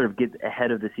sort of get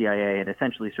ahead of the CIA and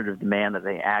essentially sort of demand that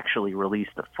they actually release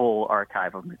the full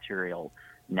archive of material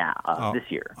now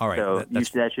this year. All right. So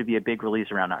that should be a big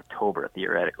release around October,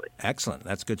 theoretically. Excellent.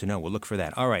 That's good to know. We'll look for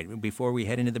that. All right. Before we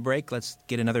head into the break, let's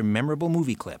get another memorable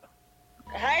movie clip.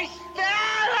 Hey, Stella!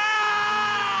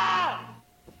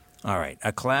 All right.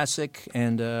 A classic.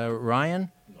 And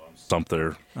Ryan? Stumped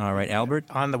there. All right. Albert?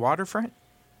 On the waterfront?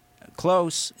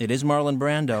 Close. It is Marlon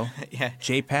Brando. Yeah.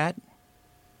 J-Pat?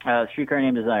 Streetcar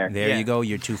Named Desire. There you go.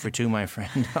 You're 2 for 2, my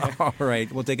friend. All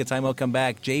right. We'll take a time. We'll come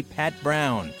back. J-Pat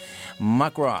Brown,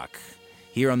 Muck Rock,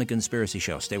 here on The Conspiracy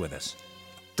Show. Stay with us.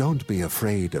 Don't be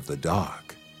afraid of the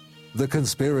dark. The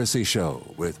Conspiracy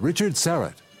Show with Richard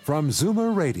Serrett from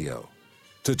Zoomer Radio.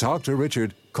 To talk to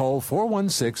Richard, call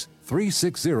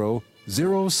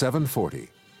 416-360-0740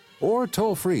 or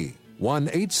toll free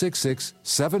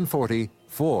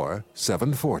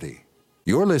 1-866-740-4740.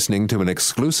 You're listening to an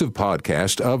exclusive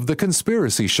podcast of The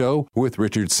Conspiracy Show with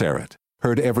Richard Serrett.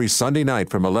 Heard every Sunday night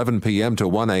from 11 p.m. to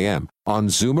 1 a.m. on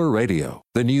Zoomer Radio,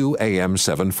 the new AM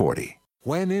 740.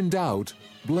 When in doubt,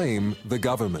 blame the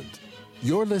government.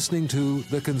 You're listening to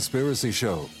The Conspiracy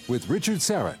Show with Richard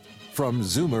Serrett from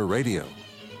Zoomer Radio.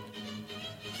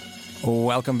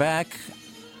 Welcome back.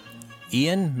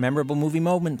 Ian, memorable movie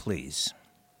moment, please.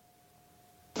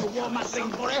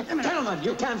 Gentlemen,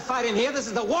 you can't fight in here. This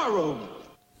is the war room.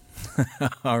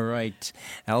 All right.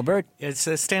 Albert? It's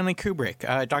Stanley Kubrick,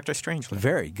 Dr. Strangelove.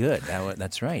 Very good.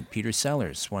 That's right. Peter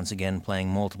Sellers, once again, playing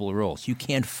multiple roles. You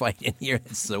can't fight in here.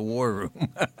 It's the war room.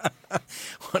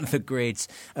 One of the greats.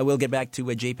 We'll get back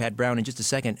to J-Pat Brown in just a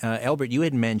second. Albert, you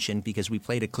had mentioned, because we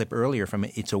played a clip earlier from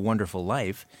It's a Wonderful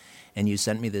Life, and you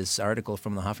sent me this article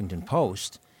from the Huffington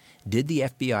Post. Did the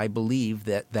FBI believe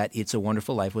that It's a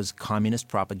Wonderful Life was communist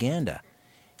propaganda?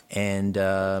 And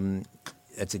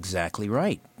that's exactly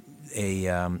right.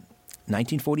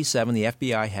 1947, the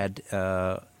FBI had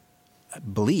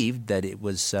believed that it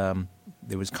was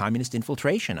there was communist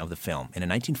infiltration of the film. In a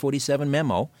 1947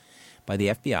 memo by the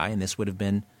FBI, and this would have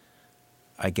been,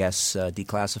 I guess,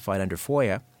 declassified under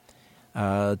FOIA,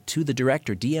 to the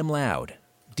director, D.M. Ladd,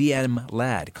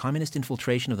 communist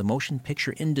infiltration of the motion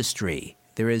picture industry.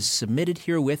 There is submitted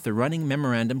herewith the running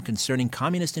memorandum concerning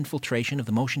communist infiltration of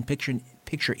the motion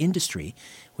picture industry,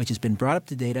 which has been brought up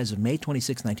to date as of May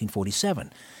 26,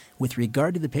 1947. With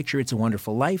regard to the picture It's a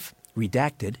Wonderful Life,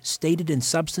 redacted, stated in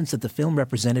substance that the film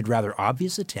represented rather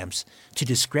obvious attempts to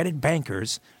discredit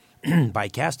bankers by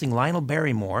casting Lionel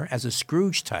Barrymore as a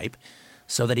Scrooge type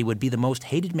so that he would be the most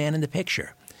hated man in the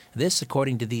picture. This,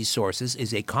 according to these sources,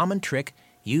 is a common trick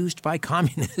used by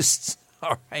communists.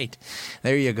 All right,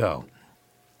 there you go.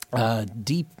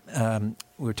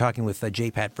 We're talking with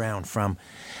J-Pat Brown from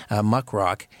Muck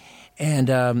Rock, and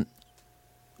I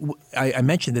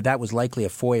mentioned that was likely a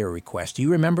FOIA request. Do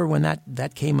you remember when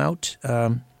that came out,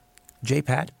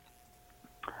 J-Pat?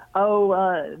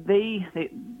 They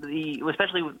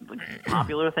especially with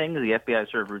popular things, the FBI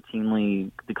sort of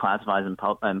routinely declassifies and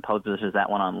publishes that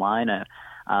one online.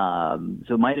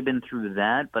 So it might have been through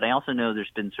that, but I also know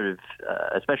there's been sort of,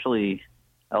 especially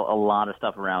a lot of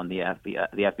stuff around the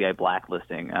FBI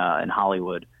blacklisting in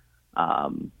Hollywood.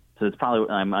 So it's probably,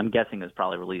 I'm guessing it's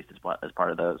probably released as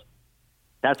part of those.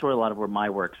 That's where a lot of my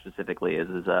work specifically is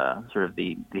sort of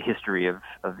the history of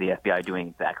the FBI doing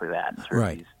exactly that, and sort of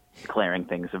these declaring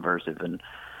things subversive and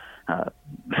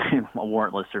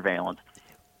warrantless surveillance.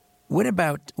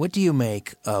 What do you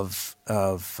make of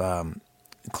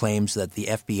claims that the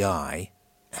FBI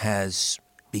has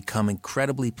become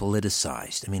incredibly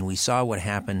politicized? I mean, we saw what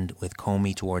happened with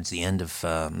Comey towards the end of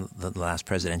the last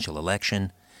presidential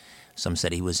election. Some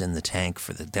said he was in the tank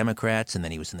for the Democrats, and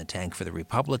then he was in the tank for the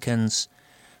Republicans.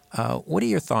 What are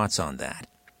your thoughts on that?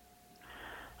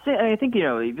 So, I think,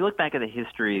 if you look back at the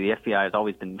history, the FBI has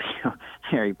always been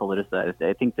very politicized.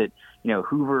 I think that, J.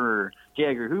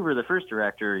 Edgar Hoover, the first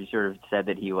director, he sort of said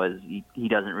that he was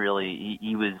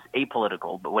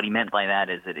apolitical, but what he meant by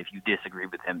that is that if you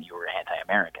disagreed with him, you were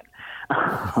anti-American.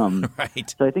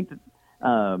 Right. So I think that,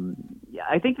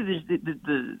 I think that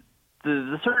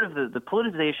the sort of the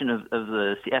politicization of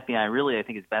the FBI really, I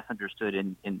think, is best understood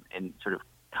in sort of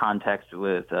context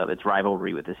with its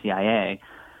rivalry with the CIA,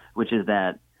 which is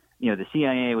that, the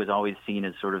CIA was always seen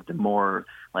as sort of the more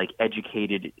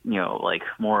educated,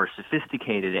 more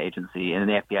sophisticated agency, and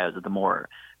the FBI was the more,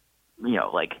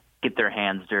 get their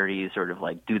hands dirty, sort of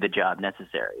do the job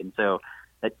necessary. And so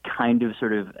that kind of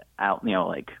sort of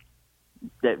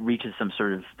that reaches some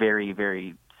sort of very,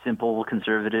 very simple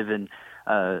conservative and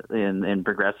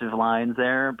progressive lines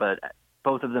there, but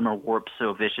both of them are warped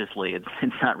so viciously. It's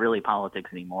not really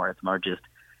politics anymore. It's more just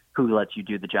who lets you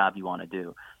do the job you want to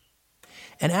do.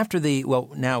 And after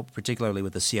now particularly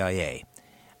with the CIA,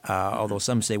 although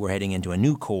some say we're heading into a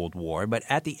new Cold War, but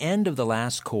at the end of the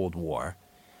last Cold War,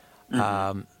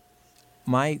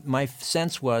 my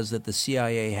sense was that the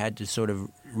CIA had to sort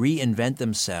of reinvent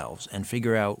themselves and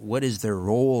figure out what is their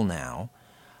role now.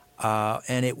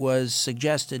 And it was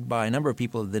suggested by a number of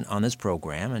people on this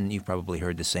program, and you've probably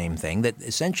heard the same thing, that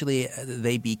essentially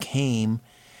they became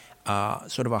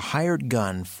sort of a hired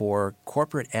gun for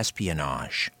corporate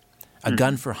espionage, a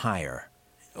gun for hire.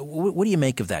 What do you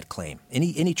make of that claim?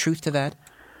 Any truth to that?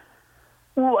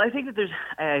 Well, I think that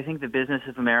I think the business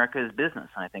of America is business.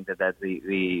 And I think that that's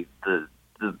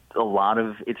a lot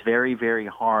of, it's very, very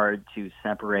hard to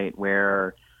separate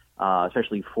where,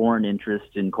 especially foreign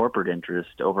interest and corporate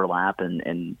interest overlap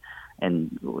and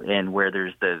where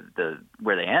there's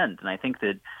where they end. And I think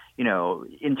that,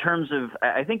 in terms of,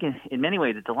 I think in many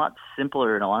ways it's a lot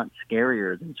simpler and a lot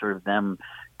scarier than sort of them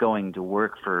going to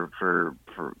work for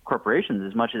corporations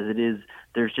as much as it is.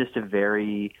 There's just a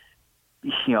very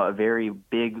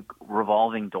big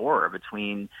revolving door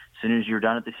between, as soon as you're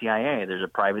done at the CIA, there's a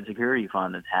private security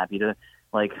fund that's happy to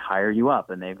hire you up,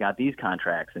 and they've got these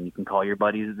contracts, and you can call your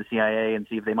buddies at the CIA and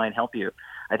see if they might help you.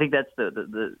 I think that's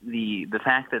the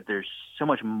fact that there's so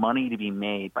much money to be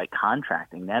made by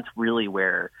contracting. That's really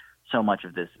where so much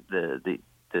of this the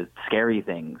scary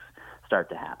things start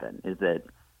to happen. Is that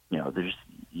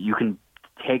you can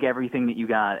take everything that you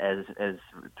got as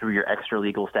through your extra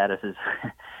legal statuses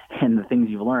and the things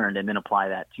you've learned, and then apply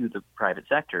that to the private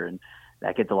sector, and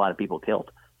that gets a lot of people killed.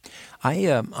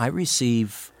 I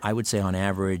receive, I would say on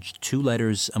average, 2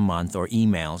 letters a month or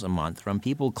emails a month from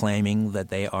people claiming that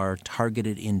they are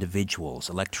targeted individuals,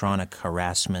 electronic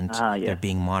harassment, Yes. They're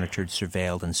being monitored,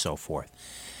 surveilled, and so forth.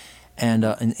 And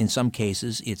in some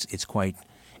cases, it's quite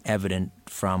evident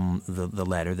from the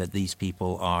letter that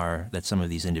that some of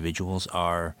these individuals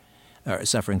are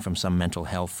suffering from some mental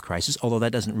health crisis, although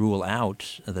that doesn't rule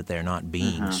out that they're not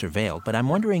being surveilled. But I'm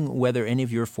wondering whether any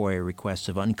of your FOIA requests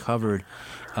have uncovered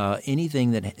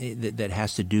anything that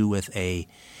has to do with a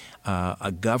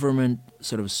government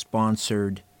sort of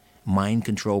sponsored mind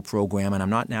control program. And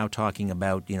I'm not now talking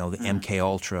about the MK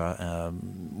Ultra,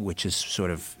 which is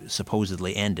sort of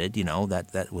supposedly ended.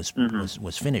 That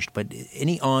was finished. But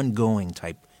any ongoing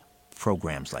type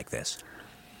programs like this.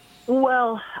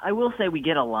 Well, I will say we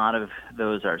get a lot of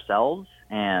those ourselves,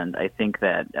 and I think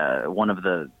that one of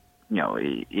the,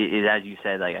 as you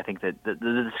said, I think that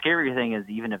the scary thing is,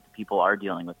 even if people are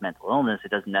dealing with mental illness,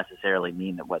 it doesn't necessarily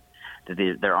mean that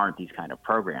there aren't these kind of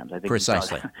programs. I think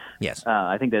precisely. Yes.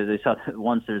 I think that they saw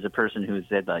once there's a person who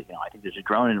said, I think there's a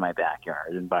drone in my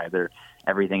backyard, and by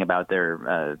everything about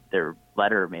their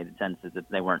letter made sense that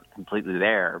they weren't completely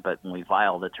there. But when we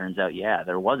filed, it turns out,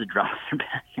 there was a drone in their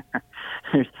backyard.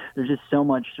 There's just so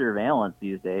much surveillance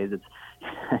these days. It's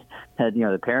that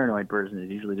the paranoid person is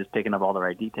usually just picking up all the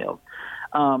right details.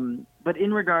 But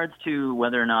in regards to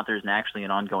whether or not there's actually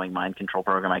an ongoing mind control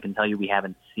program, I can tell you we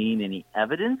haven't seen any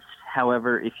evidence.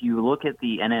 However, if you look at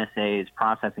the NSA's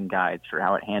processing guides for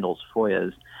how it handles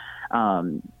FOIAs,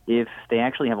 if they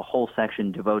actually have a whole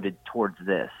section devoted towards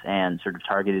this and sort of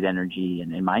targeted energy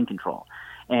and mind control,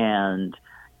 and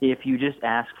if you just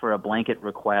ask for a blanket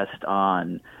request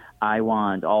on, I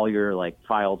want all your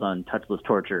files on touchless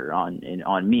torture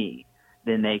on me,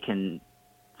 then they can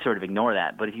sort of ignore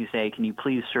that. But if you say, can you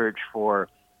please search for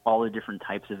all the different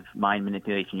types of mind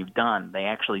manipulation you've done, they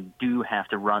actually do have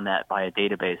to run that by a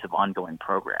database of ongoing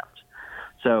programs.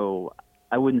 So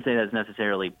I wouldn't say that's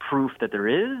necessarily proof that there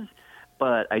is,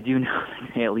 but I do know that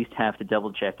they at least have to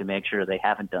double check to make sure they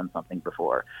haven't done something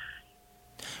before.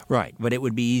 Right, but it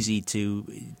would be easy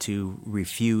to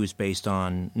refuse based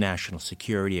on national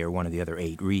security or one of the other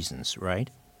 8 reasons, right?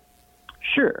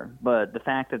 Sure, but the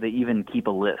fact that they even keep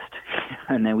a list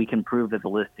and then we can prove that the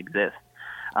list exists,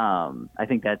 I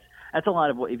think that's a lot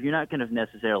of what, if you're not going to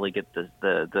necessarily get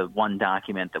the one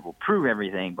document that will prove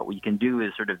everything, but what you can do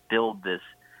is sort of build this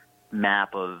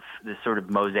map of this sort of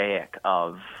mosaic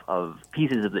of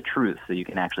pieces of the truth, so you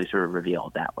can actually sort of reveal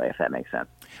it that way, if that makes sense.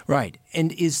 Right.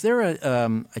 And is there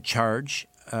a charge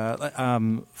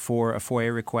for a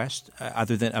FOIA request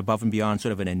other than above and beyond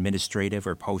sort of an administrative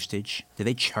or postage? Do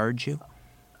they charge you?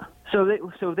 So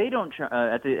they don't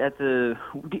at the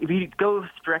if you go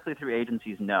directly through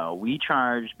agencies, no. We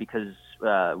charge because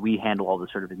we handle all the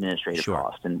sort of administrative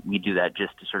costs, and we do that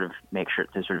just to sort of make sure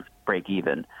to sort of break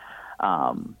even.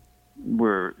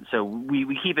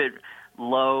 We keep it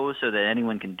low so that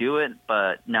anyone can do it,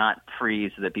 but not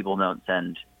free so that people don't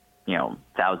send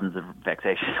thousands of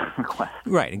vexatious requests.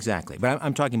 Right, exactly. But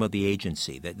I'm talking about the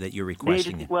agency that you're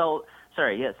requesting.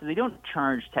 So they don't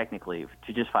charge technically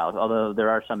to just file, although there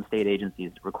are some state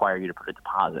agencies that require you to put a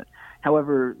deposit.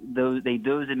 However, those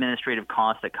administrative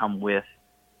costs that come with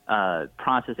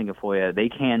processing a FOIA, they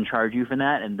can charge you for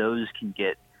that, and those can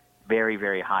get very,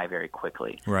 very high very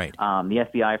quickly. Right. The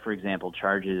FBI, for example,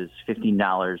 charges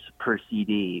 $15 per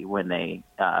CD when they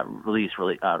release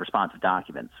responsive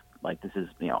documents. Like this is,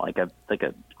 like a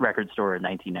record store in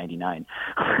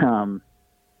 1999.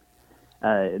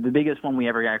 The biggest one we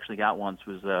ever actually got once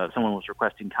was someone was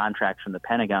requesting contracts from the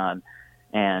Pentagon,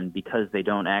 and because they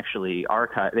don't actually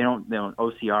archive, they don't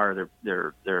OCR,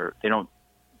 they don't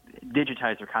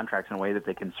digitize their contracts in a way that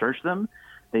they can search them.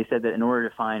 They said that in order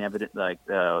to find evidence, like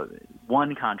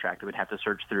one contract, it would have to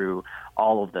search through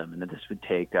all of them, and that this would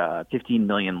take 15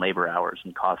 million labor hours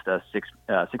and cost us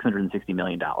 $660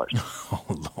 million. Oh,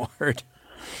 Lord.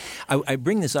 I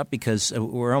bring this up because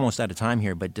we're almost out of time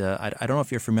here, but I don't know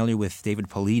if you're familiar with David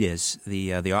Politis,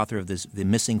 the author of the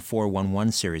Missing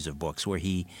 411 series of books, where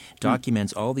he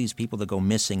documents all these people that go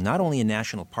missing, not only in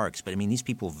national parks, but, these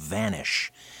people vanish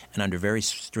and under very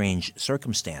strange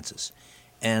circumstances.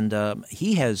 And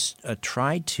he has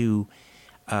tried to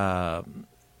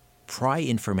pry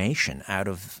information out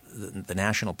of the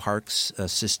national parks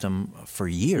system for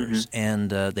years,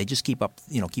 and they just keep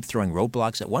throwing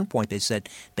roadblocks. At one point, they said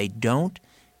they don't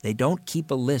keep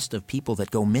a list of people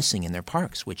that go missing in their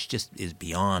parks, which just is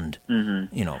beyond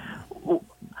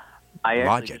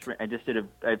logic. I just did a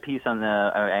piece on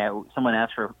someone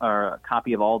asked for a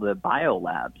copy of all the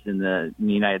biolabs in the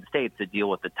United States that deal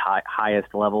with the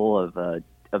highest level of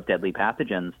deadly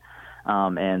pathogens.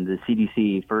 And the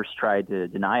CDC first tried to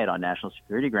deny it on national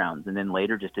security grounds, and then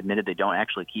later just admitted they don't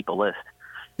actually keep a list.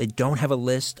 They don't have a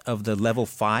list of the level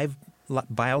 5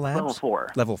 biolabs? Level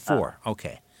 4. Level 4,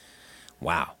 okay.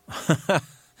 Wow.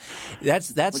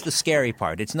 That's the scary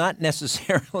part. It's not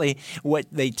necessarily what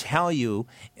they tell you.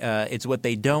 It's what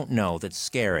they don't know that's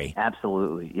scary.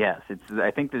 Absolutely, yes.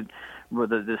 I think that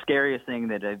the scariest thing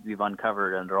that we've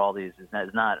uncovered under all these is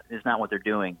not what they're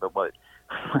doing, but what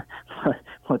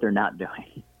they're not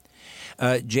doing.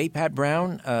 J. Pat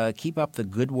Brown, keep up the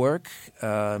good work.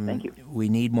 Thank you. We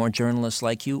need more journalists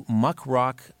like you.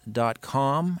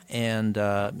 Muckrock.com. And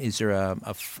is there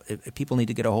people need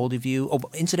to get a hold of you? Oh,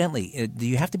 incidentally, do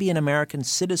you have to be an American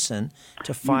citizen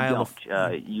to file?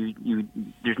 You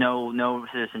don't. There's no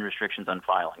citizen restrictions on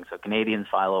filing, so Canadians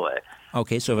file away.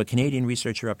 Okay, so if a Canadian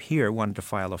researcher up here wanted to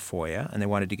file a FOIA and they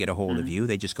wanted to get a hold of you,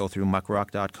 they just go through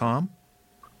muckrock.com?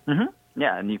 Mm-hmm.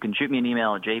 Yeah, and you can shoot me an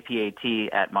email at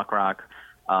jpat@muckrock,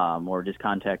 or just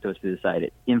contact us through the site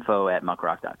at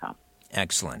info@muckrock.com.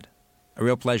 Excellent. A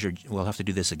real pleasure. We'll have to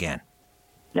do this again.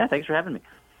 Yeah, thanks for having me.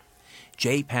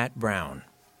 J. Pat Brown,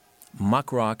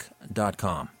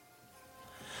 muckrock.com.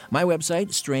 My website,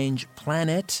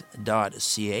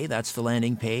 strangeplanet.ca. That's the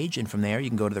landing page, and from there you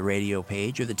can go to the radio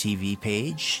page or the TV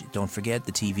page. Don't forget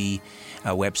the TV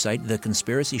website,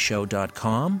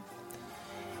 theconspiracyshow.com.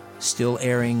 Still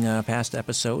airing past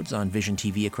episodes on Vision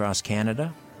TV across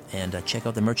Canada. And check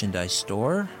out the merchandise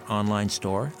store, online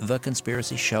store,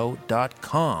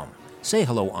 theconspiracyshow.com. Say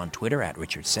hello on Twitter at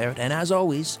Richard Serrett. And as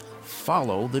always,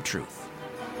 follow the truth.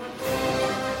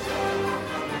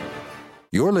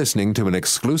 You're listening to an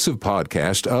exclusive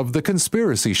podcast of The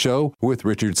Conspiracy Show with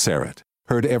Richard Serrett.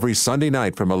 Heard every Sunday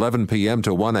night from 11 p.m.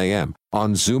 to 1 a.m.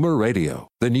 on Zoomer Radio,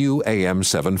 the new AM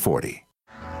 740.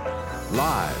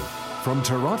 Live from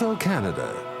Toronto,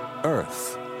 Canada,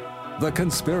 Earth, The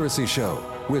Conspiracy Show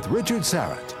with Richard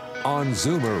Serrett on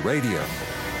Zoomer Radio.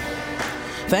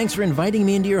 Thanks for inviting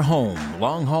me into your home.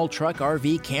 Long-haul truck,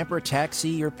 RV, camper, taxi,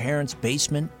 your parents'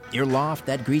 basement, your loft,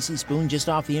 that greasy spoon just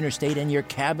off the interstate, and your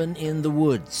cabin in the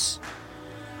woods.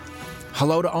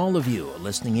 Hello to all of you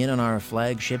listening in on our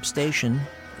flagship station,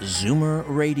 Zoomer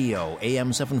Radio,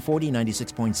 AM 740,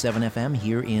 96.7 FM,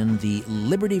 here in the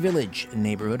Liberty Village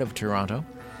neighborhood of Toronto.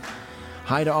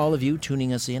 Hi to all of you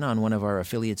tuning us in on one of our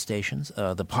affiliate stations.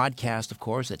 The podcast, of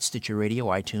course, at Stitcher Radio,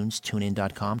 iTunes,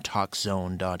 TuneIn.com,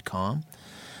 TalkZone.com.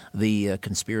 The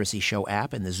Conspiracy Show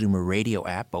app and the Zoomer Radio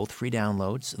app, both free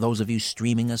downloads. Those of you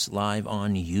streaming us live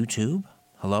on YouTube,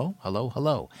 hello, hello,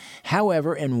 hello.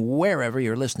 However and wherever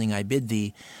you're listening, I bid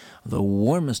thee the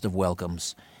warmest of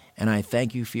welcomes, and I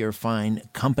thank you for your fine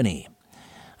company.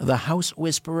 The House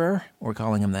Whisperer, we're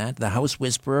calling him that, the House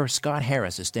Whisperer, Scott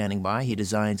Harris, is standing by. He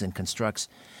designs and constructs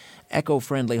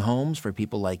eco-friendly homes for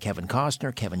people like Kevin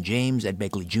Costner, Kevin James, Ed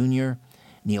Begley Jr.,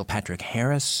 Neil Patrick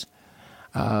Harris.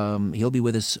 He'll be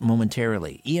with us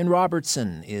momentarily. Ian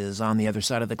Robertson is on the other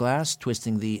side of the glass,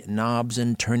 twisting the knobs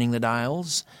and turning the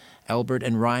dials. Albert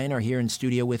and Ryan are here in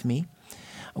studio with me.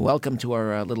 Welcome to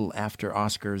our little after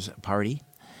Oscars party.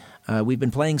 We've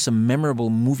been playing some memorable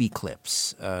movie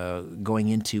clips going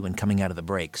into and coming out of the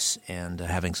breaks and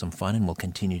having some fun, and we'll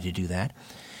continue to do that.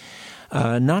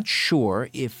 Not sure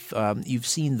if you've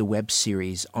seen the web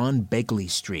series On Begley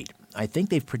Street. I think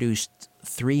they've produced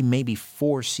 3, maybe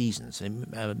 4 seasons.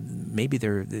 Maybe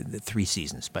they're 3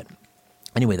 seasons. But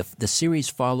anyway, the series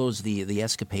follows the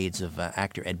escapades of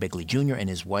actor Ed Begley Jr. and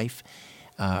his wife,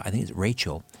 I think it's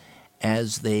Rachel,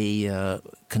 as they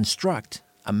construct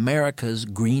America's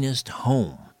greenest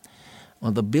home.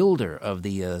 Well, the builder of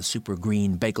the super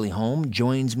green Begley home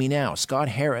joins me now. Scott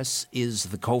Harris is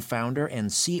the co-founder and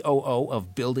COO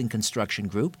of Building Construction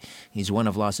Group. He's one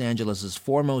of Los Angeles'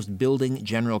 foremost building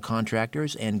general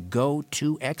contractors and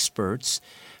go-to experts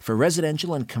for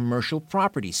residential and commercial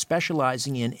property,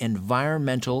 specializing in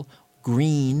environmental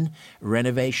green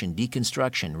renovation,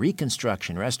 deconstruction,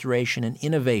 reconstruction, restoration, and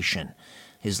innovation.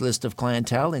 His list of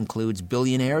clientele includes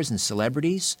billionaires and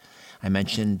celebrities. I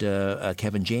mentioned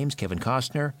Kevin James, Kevin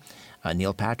Costner,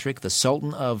 Neil Patrick, the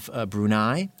Sultan of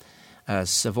Brunei,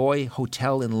 Savoy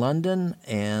Hotel in London,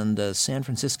 and San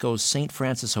Francisco's St.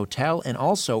 Francis Hotel, and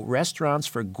also restaurants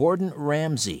for Gordon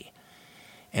Ramsay.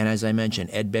 And as I mentioned,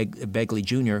 Ed Begley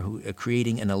Jr., who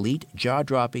creating an elite,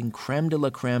 jaw-dropping, creme de la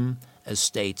creme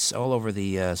estates all over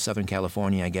the Southern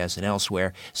California, I guess, and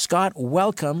elsewhere. Scott,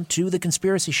 welcome to The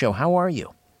Conspiracy Show. How are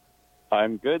you?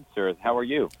 I'm good, sir. How are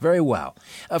you? Very well.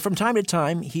 From time to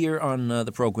time here on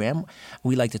the program,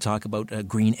 we like to talk about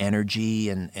green energy.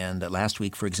 And last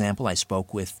week, for example, I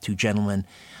spoke with 2 gentlemen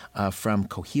from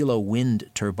Cohilo Wind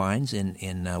Turbines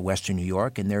in western New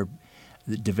York, and they're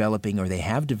developing, or they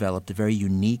have developed, a very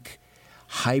unique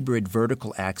hybrid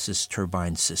vertical axis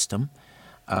turbine system.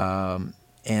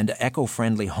 And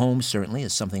eco-friendly homes certainly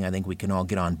is something I think we can all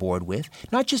get on board with,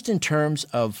 not just in terms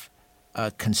of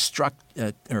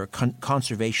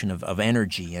conservation of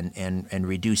energy and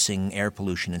reducing air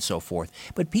pollution and so forth.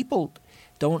 But people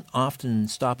don't often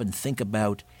stop and think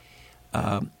about,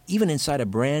 even inside a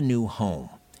brand new home,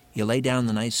 you lay down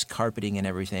the nice carpeting and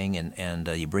everything, and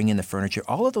you bring in the furniture.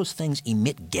 All of those things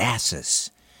emit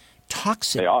gases,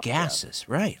 toxic gases,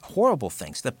 right? Horrible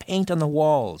things. The paint on the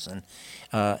walls and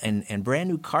brand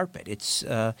new carpet. It's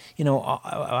I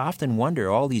often wonder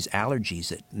all these allergies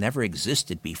that never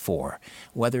existed before,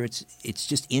 whether it's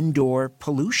just indoor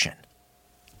pollution.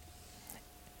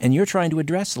 And you're trying to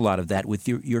address a lot of that with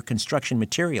your construction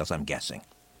materials, I'm guessing.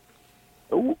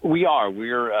 We are.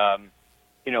 We're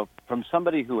from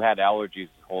somebody who had allergies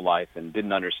his whole life and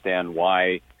didn't understand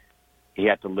why he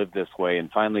had to live this way, and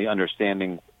finally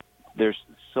understanding there's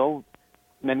so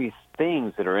many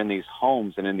things that are in these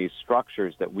homes and in these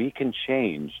structures that we can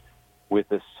change with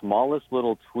the smallest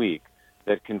little tweak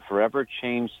that can forever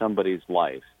change somebody's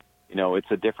life.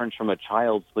 It's a difference from a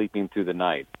child sleeping through the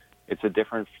night. It's a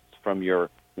difference from your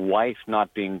wife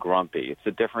not being grumpy. It's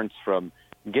a difference from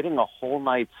getting a whole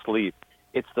night's sleep.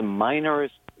 It's the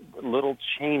minorest little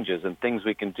changes and things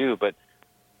we can do. But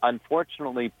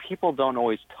unfortunately, people don't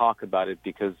always talk about it,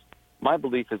 because my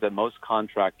belief is that most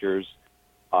contractors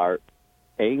are,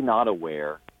 A, not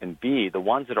aware, and B, the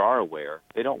ones that are aware,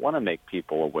 they don't want to make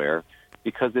people aware,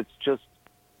 because it's just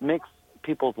makes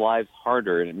people's lives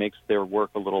harder and it makes their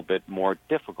work a little bit more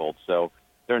difficult. So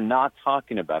they're not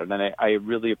talking about it. And I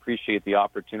really appreciate the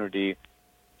opportunity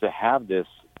to have this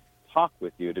talk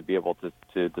with you, to be able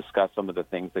to discuss some of the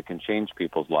things that can change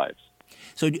people's lives.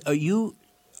 So are you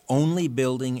only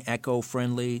building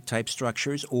eco-friendly type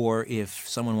structures, or if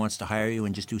someone wants to hire you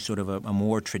and just do sort of a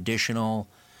more traditional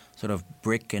sort of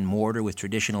brick and mortar with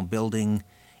traditional building,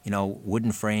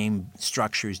 wooden frame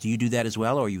structures, do you do that as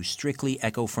well, or are you strictly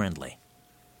eco-friendly?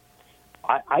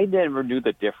 I never knew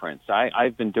the difference.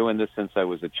 I've been doing this since I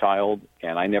was a child,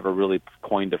 and I never really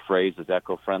coined a phrase as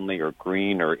eco-friendly or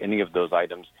green or any of those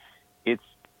items.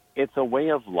 It's a way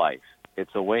of life.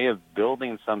 It's a way of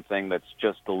building something that's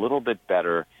just a little bit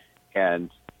better. And,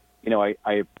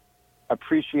 I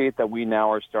appreciate that we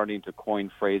now are starting to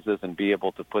coin phrases and be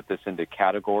able to put this into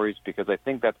categories, because I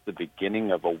think that's the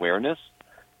beginning of awareness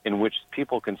in which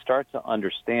people can start to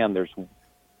understand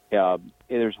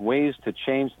there's ways to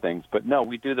change things. But no,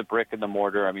 we do the brick and the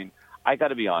mortar. I mean, I got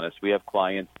to be honest. We have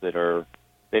clients that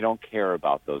they don't care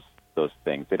about those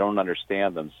things. They don't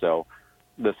understand them. So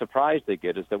the surprise they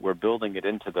get is that we're building it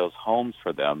into those homes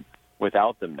for them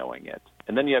without them knowing it.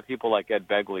 And then you have people like Ed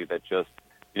Begley that just,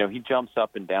 he jumps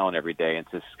up and down every day and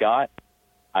says, Scott,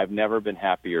 I've never been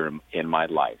happier in my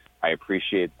life. I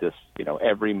appreciate this,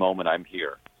 every moment I'm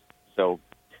here. So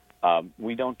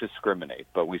we don't discriminate,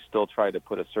 but we still try to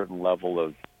put a certain level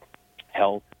of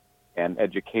health and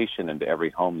education into every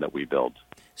home that we build.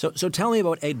 So tell me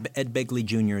about Ed Begley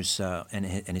Jr.'s and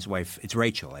his wife. It's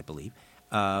Rachel, I believe.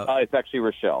 It's actually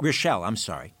Rochelle. Rochelle, I'm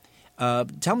sorry.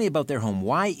 Tell me about their home.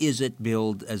 Why is it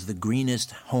billed as the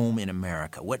greenest home in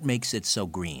America? What makes it so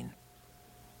green?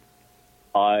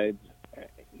 It's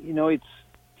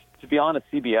to be honest,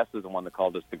 CBS is the one that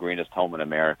called us the greenest home in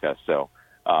America. So,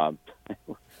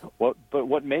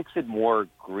 what makes it more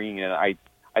green? And I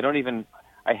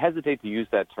hesitate to use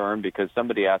that term because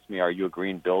somebody asked me, "Are you a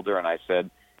green builder?" And I said,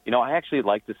 I actually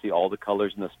like to see all the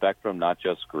colors in the spectrum, not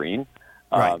just green.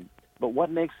 Right. But what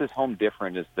makes this home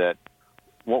different is that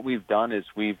what we've done is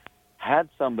we've had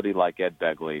somebody like Ed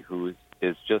Begley, who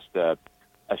is just a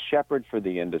shepherd for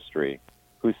the industry,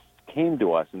 who came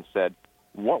to us and said,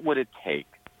 what would it take?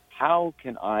 How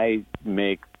can I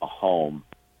make a home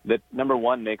that, number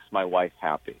one, makes my wife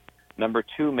happy, number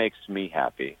two, makes me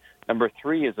happy, number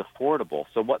three, is affordable?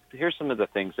 So here's some of the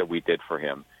things that we did for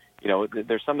him.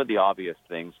 There's some of the obvious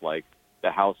things, like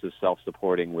the house is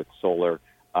self-supporting with solar.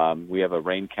 We have a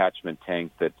rain catchment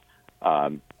tank that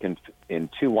can, in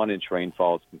 2 1-inch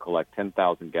rainfalls, can collect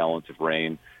 10,000 gallons of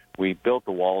rain. We built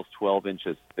the walls 12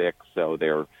 inches thick, so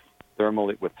they're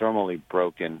thermally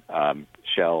broken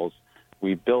shells.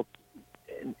 We built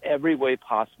in every way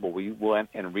possible. We went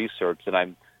and researched,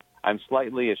 and I'm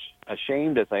slightly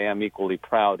ashamed, as I am equally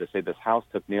proud, to say this house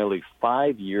took nearly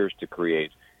 5 years to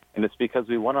create, and it's because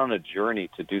we went on a journey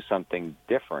to do something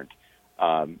different.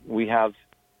 We have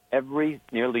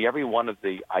nearly every one of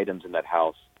the items in that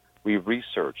house we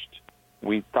researched.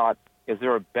 We thought, is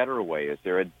there a better way? Is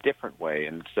there a different way?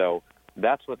 And so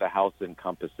that's what the house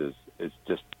encompasses, is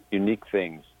just unique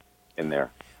things in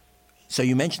there. So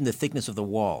you mentioned the thickness of the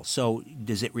wall. So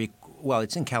does it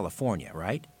it's in California,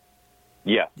 right?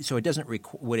 Yeah. So it doesn't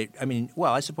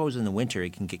I suppose in the winter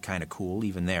it can get kind of cool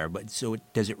even there, but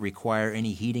does it require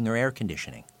any heating or air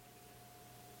conditioning?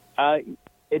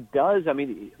 It does. I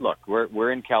mean, look,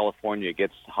 we're in California. It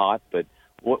gets hot, but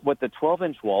what the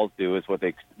 12-inch walls do is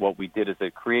what we did is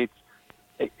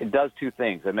it does two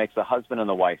things. It makes the husband and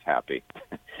the wife happy.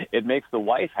 It makes the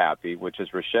wife happy, which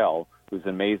is Rochelle, who's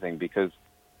amazing, because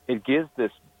it gives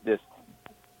this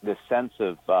sense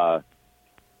of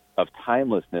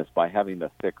timelessness by having the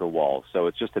thicker walls. So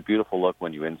it's just a beautiful look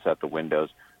when you inset the windows.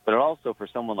 But it also, for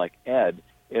someone like Ed,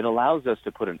 it allows us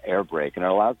to put an air brake, and it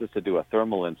allows us to do a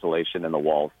thermal insulation in the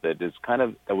walls that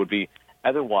would be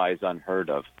otherwise unheard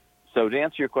of. So to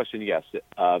answer your question, yes.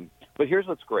 But here's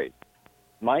what's great.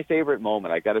 My favorite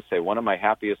moment, I got to say, one of my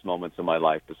happiest moments in my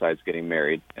life, besides getting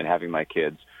married and having my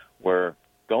kids, were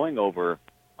going over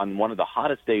on one of the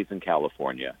hottest days in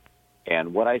California.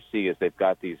 And what I see is they've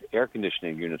got these air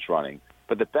conditioning units running.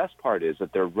 But the best part is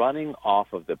that they're running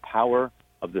off of the power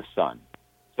of the sun.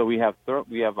 So we have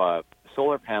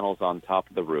solar panels on top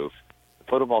of the roof.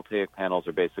 The photovoltaic panels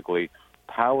are basically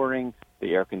powering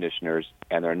the air conditioners,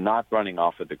 and they're not running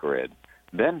off of the grid.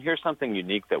 Then here's something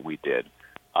unique that we did.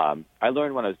 I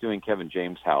learned when I was doing Kevin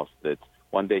James' house that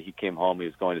one day he came home, he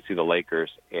was going to see the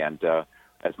Lakers, and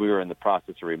as we were in the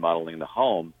process of remodeling the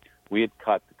home, we had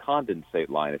cut the condensate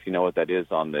line, if you know what that is,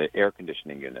 on the air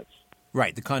conditioning units.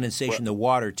 Right, the condensation, the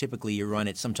water, typically you run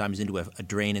it sometimes into a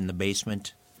drain in the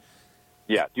basement.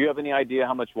 Yeah. Do you have any idea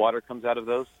how much water comes out of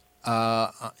those?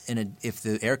 If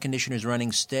the air conditioner is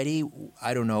running steady,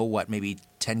 I don't know, maybe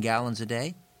 10 gallons a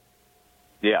day?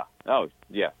 Yeah. Oh,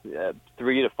 yeah.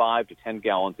 3 to 5 to 10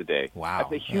 gallons a day. Wow.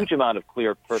 That's a huge amount of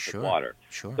clear, perfect water.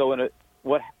 Sure. So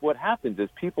what happens is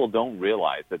people don't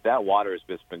realize that water has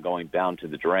just been going down to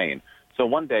the drain. So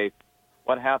one day,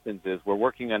 what happens is we're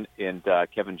working in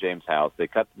Kevin James' house. We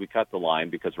cut the line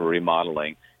because we're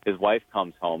remodeling. His wife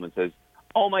comes home and says,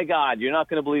 "Oh, my God, you're not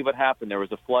going to believe what happened. There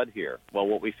was a flood here." Well,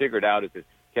 what we figured out is that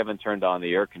Kevin turned on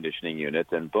the air conditioning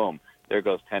units, and boom, there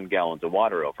goes 10 gallons of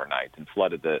water overnight and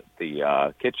flooded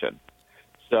the kitchen.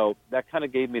 So that kind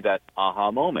of gave me that aha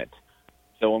moment.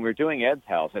 So when we were doing Ed's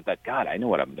house, I thought, God, I know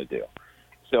what I'm going to do.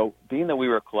 So being that we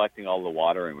were collecting all the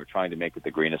water and we're trying to make it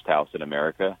the greenest house in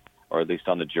America, or at least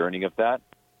on the journey of that,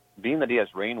 being that he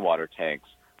has rainwater tanks,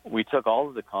 we took all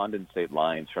of the condensate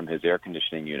lines from his air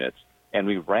conditioning units and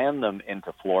we ran them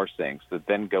into floor sinks that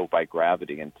then go by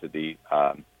gravity into the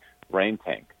rain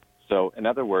tank. So in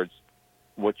other words,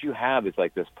 what you have is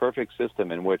like this perfect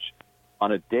system in which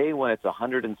on a day when it's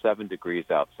 107 degrees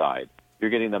outside, you're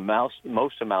getting the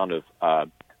most amount of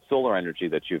solar energy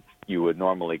that you would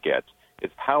normally get.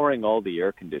 It's powering all the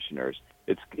air conditioners.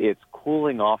 It's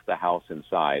cooling off the house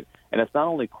inside. And it's not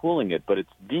only cooling it, but it's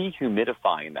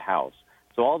dehumidifying the house.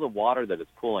 So all the water that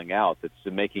it's pulling out that's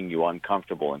making you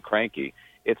uncomfortable and cranky,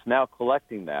 it's now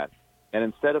collecting that. And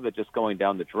instead of it just going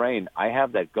down the drain, I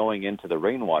have that going into the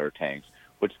rainwater tanks,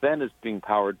 which then is being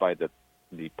powered by the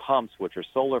pumps, which are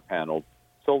solar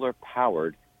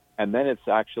powered, and then it's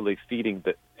actually feeding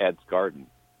Ed's garden.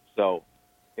 So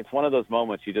it's one of those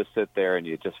moments you just sit there and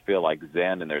you just feel like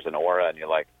zen, and there's an aura, and you're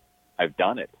like, I've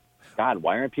done it. God,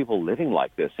 why aren't people living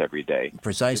like this every day?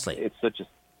 Precisely. It's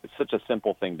such a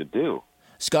simple thing to do.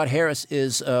 Scott Harris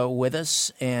is with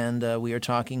us, and we are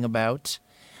talking about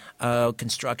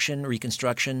construction,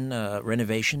 reconstruction,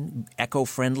 renovation,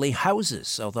 eco-friendly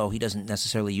houses, although he doesn't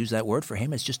necessarily use that word. For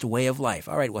him, it's just a way of life.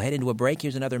 All right, we'll head into a break.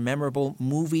 Here's another memorable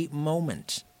movie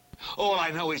moment. All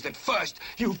I know is that first,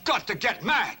 you've got to get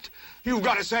mad. You've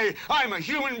got to say, I'm a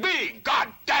human being. God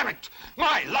damn it.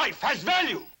 My life has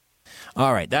value.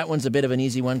 All right, that one's a bit of an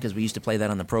easy one because we used to play that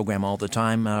on the program all the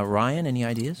time. Ryan, any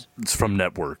ideas? It's from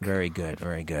Network. Very good,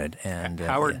 very good. And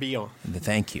Howard Beale.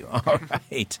 Thank you. All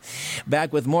right.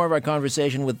 Back with more of our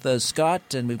conversation with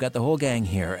Scott, and we've got the whole gang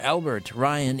here. Albert,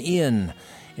 Ryan, Ian.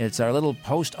 It's our little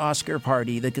post-Oscar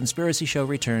party. The Conspiracy Show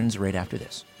returns right after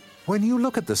this. When you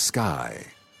look at the sky,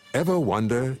 ever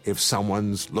wonder if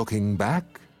someone's looking back?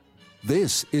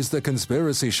 This is The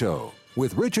Conspiracy Show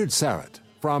with Richard Sarrett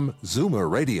from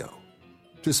Zoomer Radio.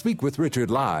 To speak with Richard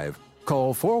live,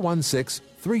 call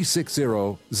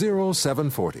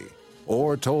 416-360-0740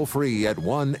 or toll free at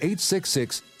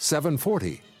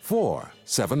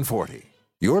 1-866-740-4740.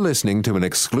 You're listening to an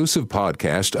exclusive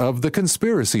podcast of The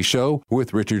Conspiracy Show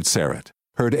with Richard Sarrett.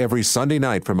 Heard every Sunday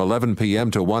night from 11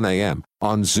 p.m. to 1 a.m.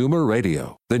 on Zoomer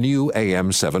Radio, the new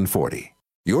AM 740.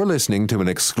 You're listening to an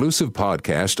exclusive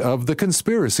podcast of The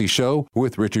Conspiracy Show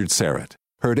with Richard Sarrett.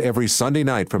 Heard every Sunday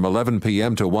night from 11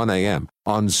 p.m. to 1 a.m.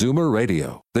 on Zoomer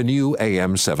Radio, the new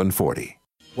AM 740.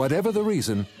 Whatever the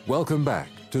reason, welcome back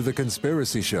to The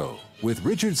Conspiracy Show with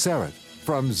Richard Sarrett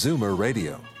from Zoomer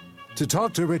Radio. To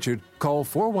talk to Richard, call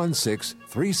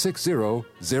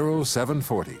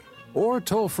 416-360-0740 or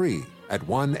toll free at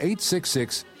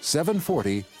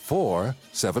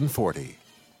 1-866-740-4740.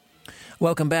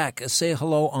 Welcome back. Say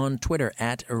hello on Twitter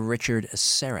at Richard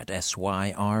Sarrett,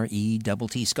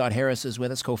 S-Y-R-E-T-T. Scott Harris is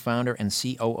with us, co-founder and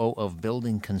COO of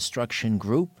Building Construction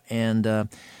Group. And a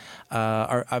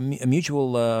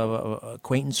mutual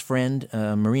acquaintance friend,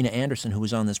 Marina Anderson, who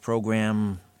was on this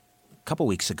program a couple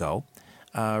weeks ago,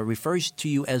 refers to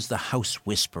you as the House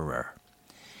Whisperer.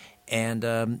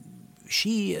 And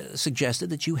she suggested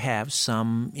that you have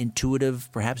some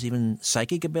intuitive, perhaps even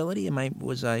psychic ability.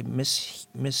 Was I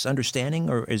misunderstanding,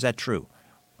 or is that true?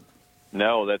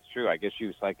 No, that's true. I guess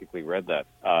you psychically read that.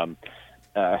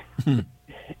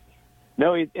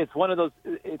 No, it's one of those.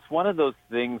 It's one of those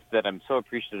things that I'm so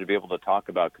appreciative to be able to talk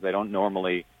about because I don't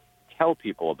normally tell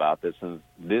people about this, and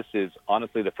this is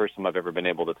honestly the first time I've ever been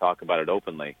able to talk about it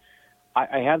openly.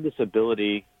 I have this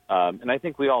ability, and I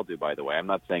think we all do. By the way, I'm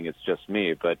not saying it's just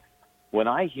me, but when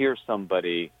I hear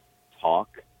somebody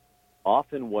talk,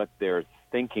 often what they're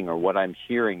thinking or what I'm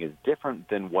hearing is different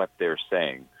than what they're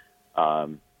saying.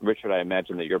 Richard, I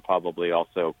imagine that you're probably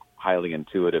also highly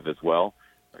intuitive as well,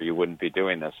 or you wouldn't be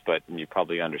doing this, but you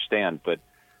probably understand. But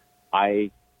I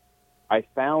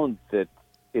found that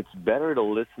it's better to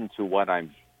listen to what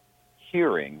I'm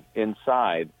hearing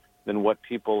inside than what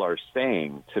people are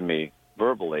saying to me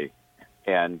verbally.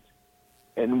 And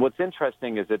what's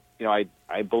interesting is that,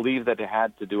 I believe that it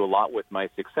had to do a lot with my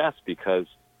success because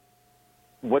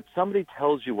what somebody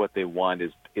tells you what they want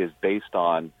is based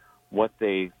on what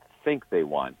they think they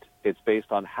want. It's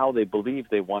based on how they believe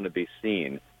they want to be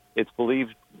seen. It's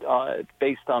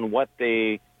based on what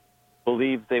they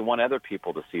believe they want other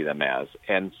people to see them as.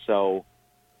 And so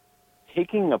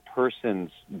taking a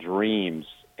person's dreams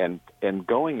and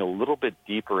going a little bit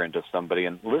deeper into somebody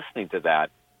and listening to that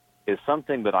is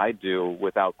something that I do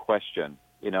without question,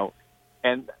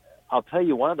 And I'll tell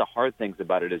you, one of the hard things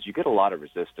about it is you get a lot of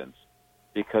resistance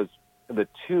because the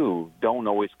two don't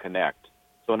always connect.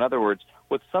 So in other words,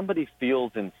 what somebody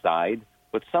feels inside,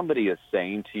 what somebody is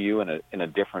saying to you in a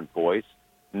different voice,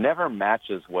 never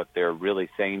matches what they're really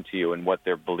saying to you and what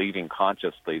they're believing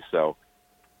consciously. So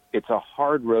it's a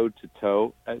hard road to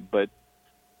toe, but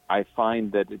I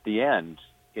find that at the end,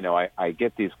 I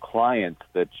get these clients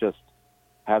that just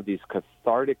have these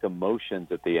cathartic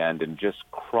emotions at the end and just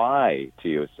cry to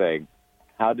you saying,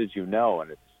 how did you know?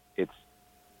 And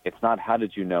it's not how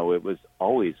did you know, it was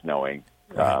always knowing.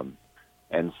 Right.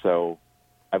 And so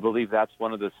I believe that's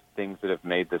one of the things that have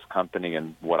made this company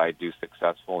and what I do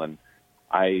successful. And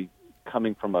I,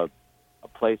 coming from a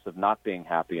place of not being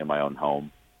happy in my own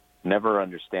home, never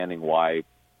understanding why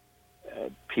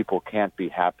people can't be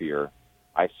happier,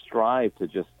 I strive to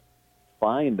just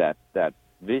find that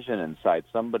vision inside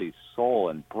somebody's soul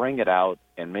and bring it out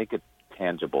and make it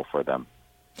tangible for them.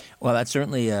 Well, that's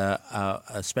certainly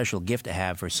a special gift to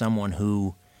have for someone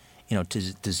who,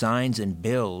 designs and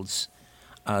builds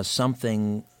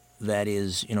something that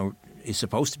is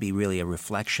supposed to be really a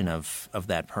reflection of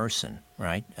that person,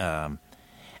 right?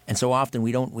 And so often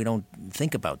we don't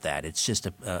think about that. It's just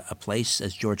a place,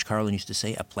 as George Carlin used to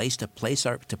say, a place to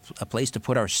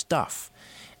put our stuff.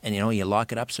 And you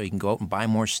lock it up so you can go out and buy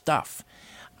more stuff.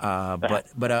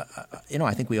 But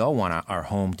I think we all want our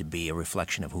home to be a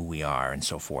reflection of who we are and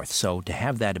so forth. So to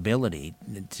have that ability,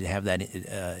 to have that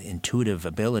intuitive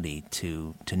ability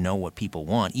to know what people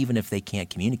want, even if they can't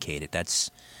communicate it,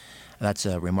 that's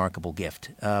a remarkable gift.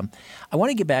 I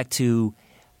want to get back to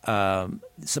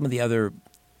some of the other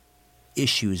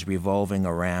issues revolving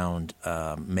around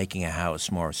making a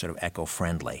house more sort of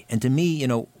eco-friendly. And to me,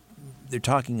 they're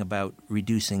talking about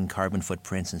reducing carbon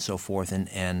footprints and so forth,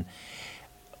 and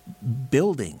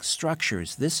building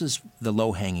structures. This is the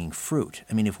low-hanging fruit.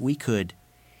 I mean, if we could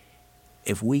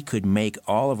make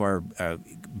all of our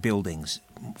buildings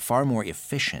far more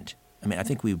efficient, I mean, I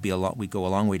think we'd go a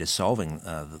long way to solving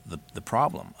the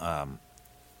problem.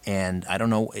 And I don't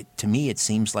know. To me, it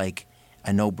seems like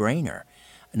a no-brainer.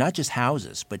 Not just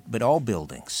houses, but all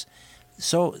buildings.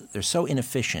 So they're so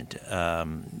inefficient. I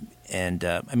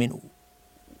mean,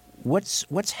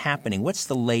 what's happening? What's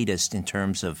the latest in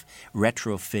terms of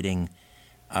retrofitting,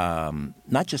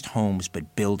 not just homes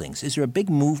but buildings? Is there a big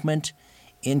movement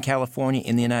in California,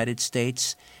 in the United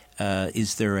States?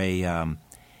 Is there I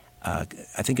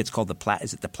think it's called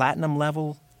the platinum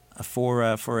level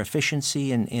for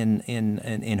efficiency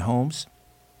in homes?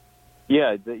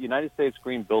 Yeah, the United States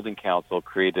Green Building Council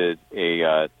created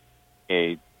a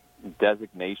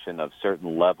designation of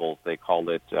certain levels. They call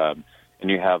it, and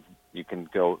you can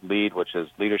go LEED, which is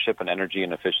Leadership in Energy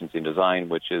and Efficiency and Design,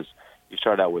 which is you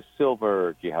start out with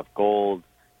silver, you have gold,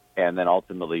 and then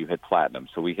ultimately you hit platinum.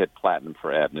 So we hit platinum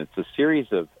for Ed, and it's a series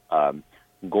of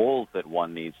goals that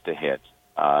one needs to hit.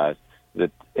 That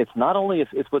it's not only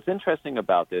it's what's interesting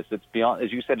about this. It's beyond,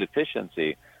 as you said,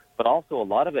 efficiency. But also a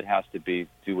lot of it has to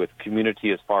do with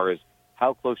community as far as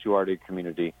how close you are to your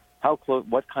community,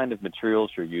 what kind of materials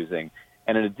you're using.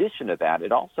 And in addition to that,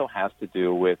 it also has to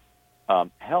do with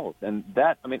health. And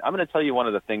that, I mean, I'm going to tell you one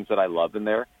of the things that I love in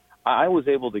there.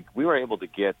 We were able to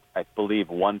get, I believe,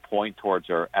 1 point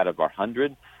out of our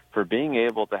 100 for being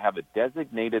able to have a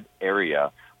designated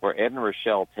area where Ed and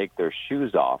Rochelle take their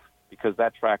shoes off because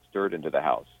that tracks dirt into the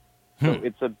house. So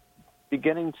it's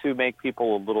beginning to make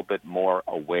people a little bit more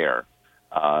aware.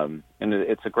 And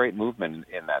it's a great movement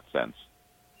in that sense.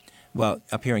 Well,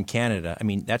 up here in Canada, I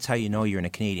mean, that's how you know you're in a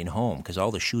Canadian home, because all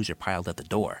the shoes are piled at the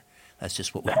door. That's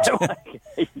just what we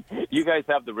do. You guys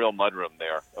have the real mudroom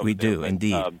there. We do,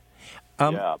 indeed.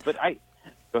 Yeah, but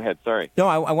go ahead, sorry. No,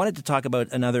 I wanted to talk about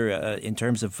another in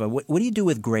terms of what do you do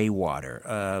with gray water?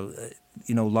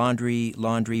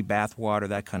 Laundry, bath water,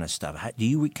 that kind of stuff.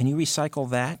 Can you recycle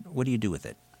that? What do you do with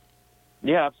it?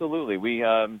 Yeah, absolutely. We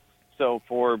so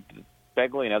for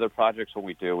Begley and other projects, what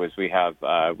we do is we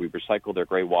recycle their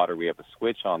gray water. We have a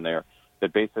switch on there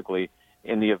that basically,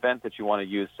 in the event that you want to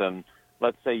use some,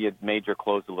 let's say you made your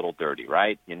clothes a little dirty,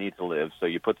 right? You need to live, so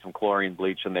you put some chlorine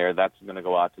bleach in there. That's going to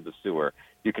go out to the sewer.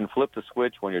 You can flip the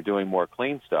switch when you're doing more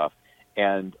clean stuff.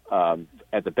 And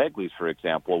at the Begleys, for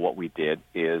example, what we did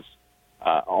is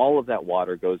all of that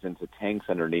water goes into tanks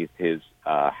underneath his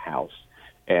house,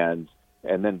 and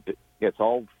then it's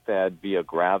all fed via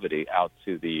gravity out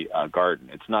to the garden.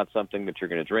 It's not something that you're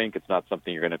going to drink. It's not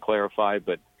something you're going to clarify.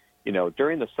 But,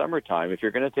 during the summertime, if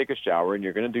you're going to take a shower and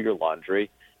you're going to do your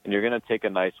laundry and you're going to take a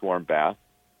nice warm bath,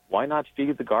 why not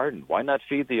feed the garden? Why not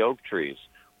feed the oak trees?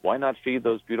 Why not feed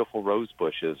those beautiful rose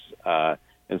bushes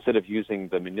instead of using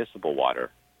the municipal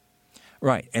water?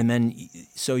 Right. And then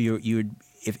so you'd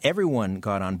if everyone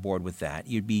got on board with that,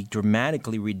 you'd be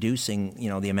dramatically reducing,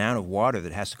 the amount of water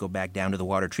that has to go back down to the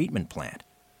water treatment plant.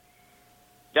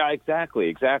 Yeah,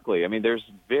 exactly. I mean, there's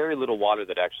very little water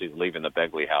that actually is leaving the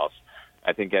Begley house.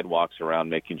 I think Ed walks around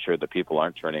making sure that people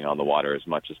aren't turning on the water as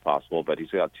much as possible, but he's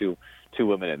got two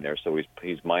women in there, so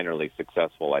he's minorly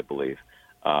successful, I believe.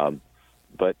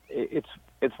 But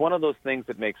it's one of those things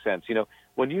that makes sense.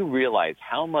 When you realize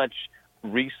how much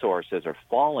resources are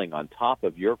falling on top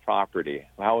of your property,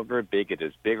 however big it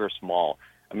is, big or small.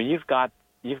 I mean, you've got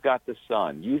the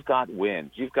sun, you've got wind,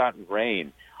 you've got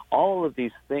rain. All of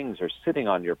these things are sitting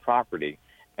on your property,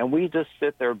 and we just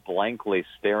sit there blankly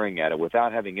staring at it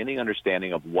without having any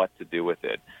understanding of what to do with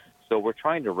it. So we're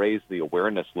trying to raise the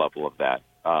awareness level of that.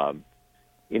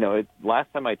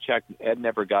 Last time I checked, Ed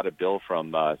never got a bill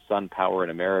from Sun Power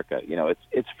in America.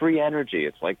 It's free energy.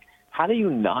 It's like, how do you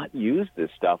not use this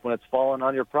stuff when it's falling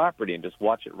on your property and just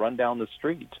watch it run down the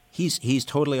street? He's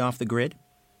totally off the grid?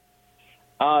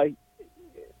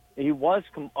 He was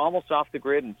almost off the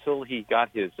grid until he got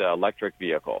his electric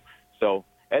vehicle. So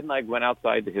Ed and I went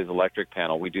outside to his electric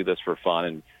panel. We do this for fun,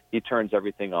 and He turns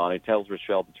everything on. He tells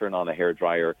Rochelle to turn on the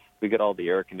hairdryer. We get all the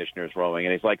air conditioners rolling,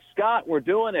 and he's like, Scott, we're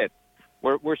doing it.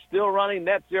 We're still running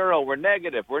net zero. We're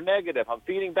negative. I'm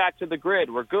feeding back to the grid.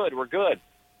 We're good.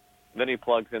 Then he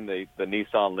plugs in the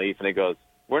Nissan Leaf, and he goes,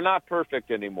 we're not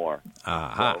perfect anymore.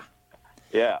 Aha. So,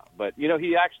 yeah, but,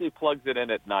 he actually plugs it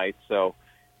in at night, so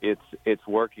it's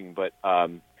working. But,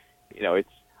 it's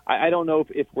I don't know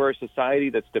if we're a society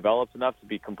that's developed enough to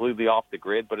be completely off the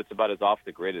grid, but it's about as off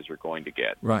the grid as you're going to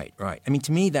get. Right. I mean,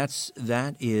 to me,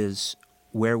 that is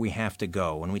where we have to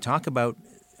go. When we talk about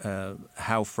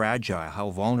how fragile, how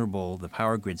vulnerable the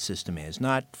power grid system is,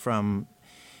 not from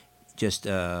just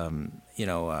an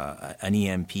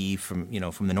EMP from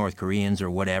the North Koreans or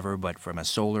whatever, but from a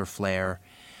solar flare,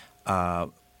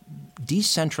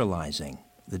 decentralizing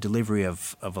the delivery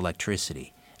of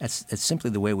electricity. That's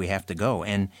simply the way we have to go.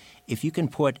 And if you can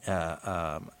put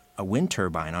a wind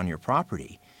turbine on your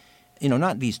property,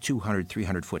 not these 200,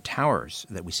 300-foot towers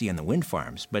that we see on the wind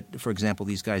farms, but, for example,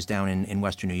 these guys down in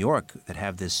western New York that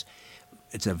have this,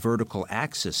 it's a vertical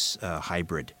axis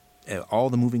hybrid.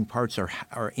 All the moving parts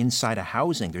are inside a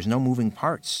housing. There's no moving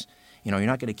parts. You're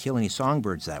not going to kill any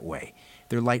songbirds that way.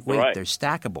 They're lightweight. Right. They're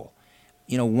stackable.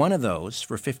 One of those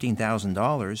for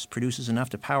 $15,000 produces enough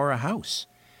to power a house.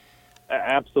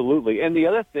 Absolutely. And the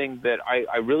other thing that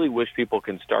I really wish people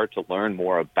can start to learn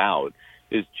more about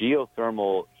is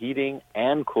geothermal heating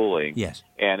and cooling. Yes.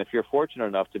 And if you're fortunate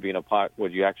enough to be in a pot where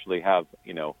you actually have,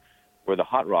 where the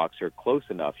hot rocks are close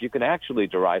enough, you can actually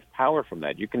derive power from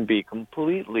that. You can be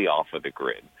completely off of the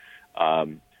grid.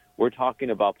 We're talking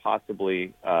about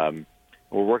possibly, we're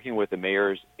working with the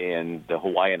mayors in the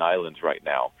Hawaiian Islands right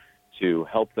now to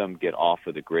help them get off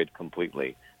of the grid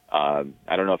completely. I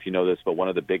don't know if you know this, but one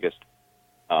of the biggest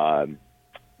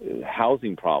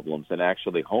housing problems and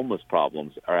actually homeless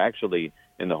problems are actually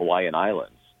in the Hawaiian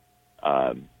Islands.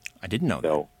 I didn't know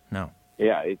that. No.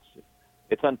 Yeah,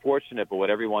 it's unfortunate, but what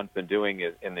everyone's been doing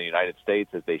in the United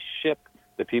States is they ship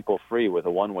the people free with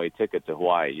a one-way ticket to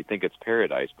Hawaii. You think it's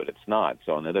paradise, but it's not.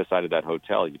 So on the other side of that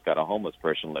hotel, you've got a homeless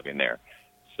person living there.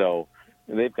 So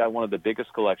they've got one of the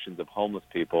biggest collections of homeless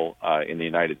people in the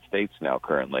United States now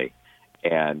currently.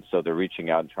 And so they're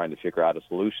reaching out and trying to figure out a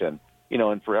solution.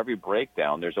 And for every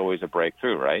breakdown, there's always a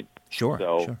breakthrough, right? Sure.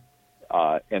 So,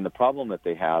 and the problem that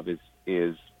they have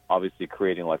is obviously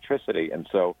creating electricity. And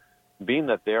so being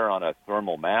that they're on a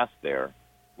thermal mass there,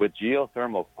 with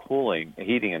geothermal cooling,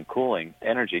 heating and cooling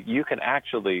energy, you can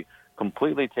actually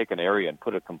completely take an area and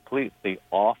put it completely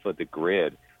off of the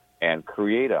grid and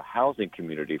create a housing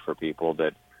community for people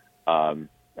that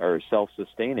are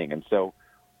self-sustaining. And so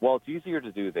while it's easier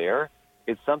to do there,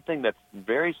 it's something that's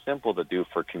very simple to do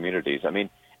for communities. I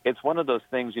mean, it's one of those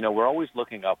things, we're always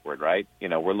looking upward, right?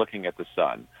 We're looking at the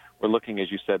sun. We're looking,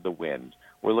 as you said, the wind.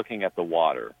 We're looking at the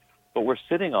water. But we're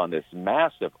sitting on this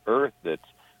massive earth that's,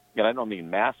 and I don't mean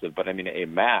massive, but I mean a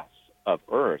mass of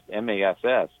earth,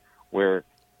 MASS, where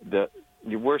the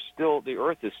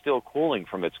earth is still cooling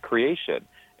from its creation.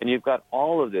 And you've got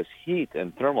all of this heat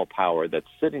and thermal power that's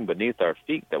sitting beneath our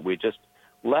feet that we just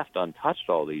left untouched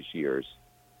all these years.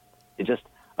 Just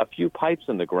a few pipes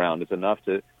in the ground is enough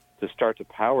to start to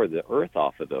power the earth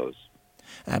off of those.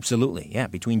 Absolutely, yeah.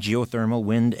 Between geothermal,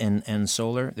 wind, and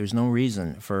solar, there's no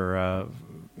reason for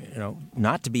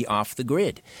not to be off the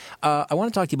grid. I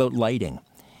want to talk to you about lighting.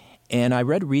 And I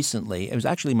read recently, it was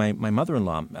actually my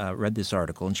mother-in-law read this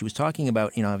article, and she was talking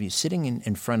about, if you're sitting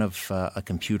in front of a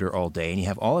computer all day and you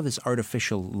have all of this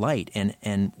artificial light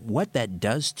and what that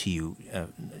does to you,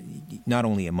 not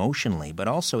only emotionally, but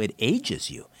also it ages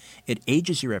you. It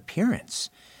ages your appearance,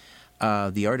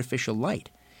 the artificial light.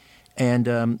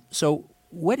 And so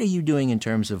what are you doing in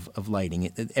terms of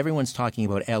lighting? Everyone's talking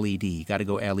about LED. You got to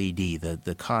go LED.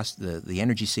 The cost, the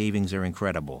energy savings are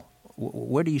incredible.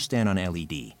 Where do you stand on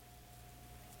LED?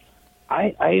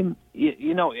 LED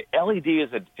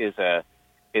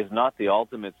is not the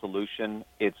ultimate solution.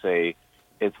 It's like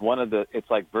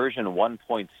version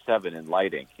 1.7 in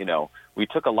lighting. We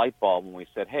took a light bulb and we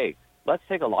said, hey, let's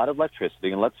take a lot of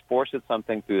electricity and let's force it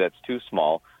something through that's too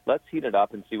small. Let's heat it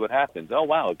up and see what happens. Oh,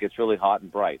 wow, it gets really hot and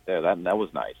bright. There, that was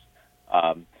nice.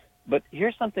 But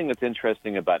here's something that's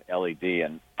interesting about LED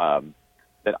and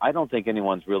that I don't think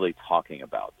anyone's really talking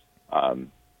about.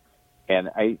 And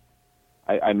I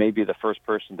may be the first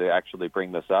person to actually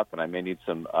bring this up, and I may need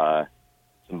some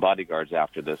bodyguards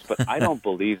after this, but I don't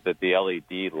believe that the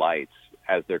LED lights,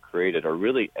 as they're created, are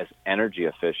really as energy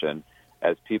efficient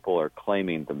as people are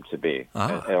claiming them to be,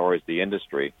 or as the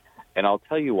industry. And I'll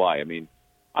tell you why. I mean,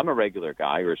 I'm a regular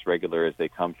guy, or as regular as they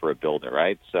come for a builder,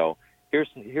 right? So here's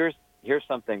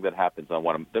something that happens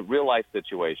on the real-life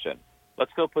situation.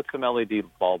 Let's go put some LED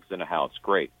bulbs in a house.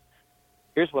 Great.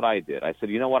 here's what I did. I said,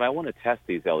 you know what? I want to test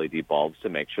these LED bulbs to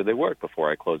make sure they work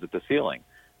before I close at the ceiling.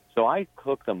 So I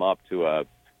hooked them up to a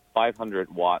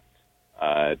 500-watt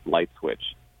light switch.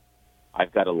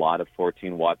 I've got a lot of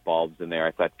 14-watt bulbs in there.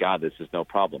 I thought, God, this is no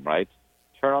problem, right?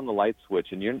 Turn on the light switch,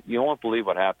 and you won't believe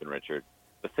what happened, Richard.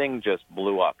 The thing just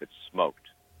blew up. It smoked.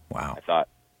 Wow. I thought,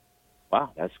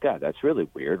 wow, that's really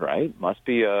weird, right? Must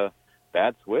be a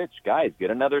bad switch. Guys,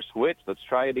 get another switch. Let's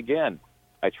try it again.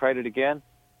 I tried it again.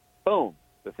 Boom,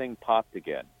 the thing popped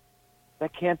again.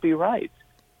 That can't be right.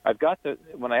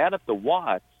 When I add up the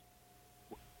watts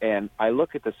and I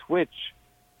look at the switch,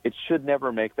 it should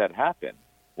never make that happen.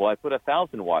 Well, I put a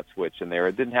 1,000-watt switch in there.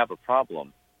 It didn't have a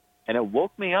problem. And it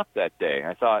woke me up that day.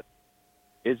 I thought,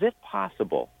 is it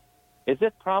possible? Is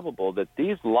it probable that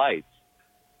these lights,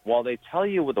 while they tell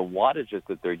you with the wattages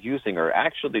that they're using, are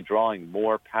actually drawing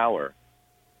more power?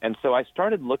 And so I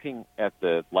started looking at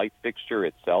the light fixture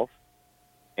itself.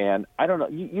 And I don't know,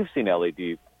 you've seen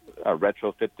LED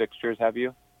retrofit fixtures, have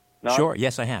you? No? Sure,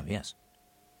 yes, I have, yes.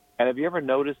 And have you ever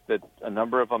noticed that a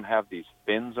number of them have these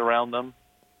fins around them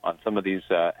on some of these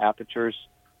apertures?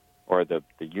 Or the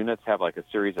units have like a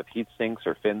series of heat sinks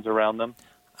or fins around them?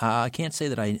 I can't say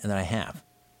that I have.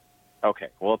 Okay.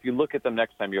 Well, if you look at them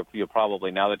next time, you'll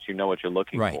probably, now that you know what you're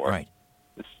looking for. Right.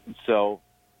 So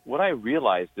what I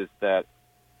realized is that,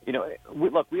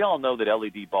 we all know that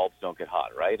LED bulbs don't get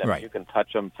hot, right? I mean, you can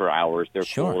touch them for hours. They're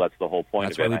cool. That's the whole point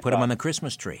of it. That's why we put them on the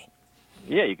Christmas tree.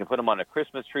 Yeah, you can put them on a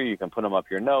Christmas tree. You can put them up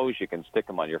your nose. You can stick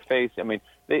them on your face. I mean,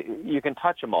 you can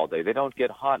touch them all day. They don't get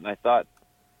hot. And I thought,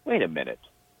 wait a minute.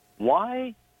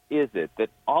 Why is it that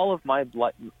all of my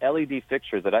LED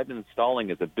fixtures that I've been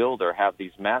installing as a builder have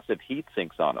these massive heat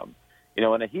sinks on them?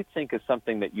 And a heat sink is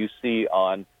something that you see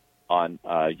on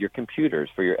your computers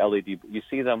for your LED. You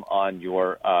see them on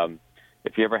your,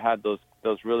 if you ever had those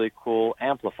really cool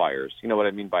amplifiers. You know what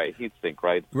I mean by a heat sink,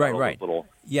 right? Right.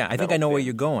 Yeah, I think I know where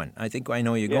you're going.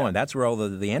 Going. That's where all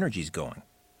the energy's going.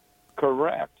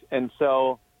 Correct. And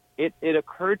so it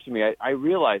occurred to me, I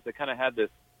realized I kind of had this,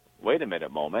 wait a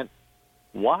minute moment.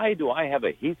 Why do I have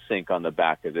a heat sink on the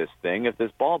back of this thing if this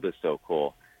bulb is so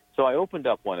cool? So I opened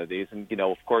up one of these, and,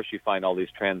 of course, you find all these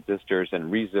transistors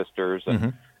and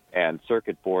resistors and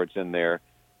circuit boards in there.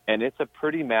 And it's a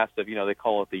pretty massive, they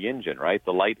call it the engine, right?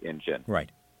 The light engine. Right.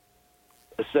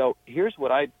 So here's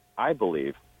what I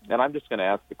believe, and I'm just going to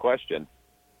ask the question.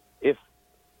 If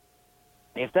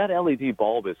that LED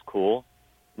bulb is cool,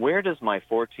 where does my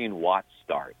 14 watts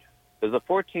start? Does the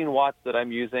 14 watts that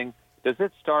I'm using, does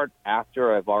it start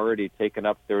after I've already taken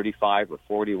up 35 or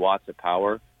 40 watts of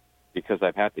power because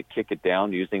I've had to kick it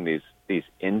down using these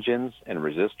engines and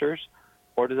resistors?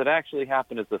 Or does it actually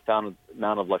happen as the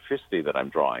amount of electricity that I'm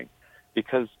drawing?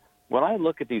 Because when I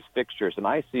look at these fixtures and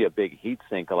I see a big heat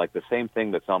sink, like the same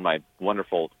thing that's on my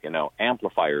wonderful,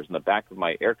 amplifiers in the back of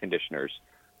my air conditioners,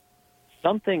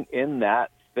 something in that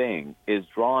thing is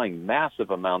drawing massive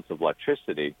amounts of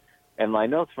electricity. And I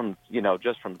know from,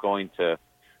 just from going to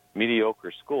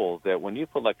mediocre schools that when you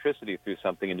put electricity through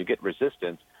something and you get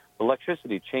resistance, the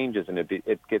electricity changes and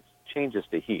it changes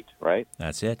to heat, right?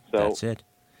 That's it.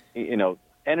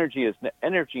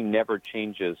 Energy never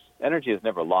changes. Energy is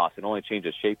never lost. It only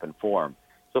changes shape and form.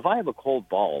 So if I have a cold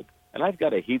bulb and I've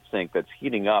got a heat sink that's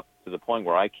heating up to the point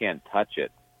where I can't touch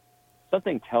it,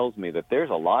 something tells me that there's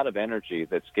a lot of energy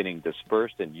that's getting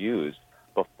dispersed and used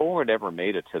before it ever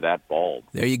made it to that bulb.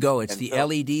 There you go. It's the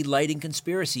LED lighting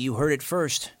conspiracy. You heard it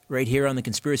first right here on The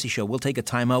Conspiracy Show. We'll take a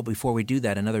time out before we do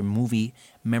that. Another movie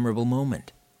memorable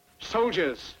moment.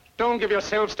 Soldiers, don't give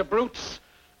yourselves to brutes.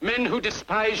 Men who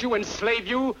despise you, enslave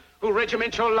you, who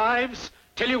regiment your lives,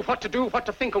 tell you what to do, what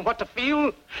to think, and what to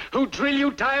feel, who drill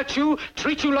you, diet you,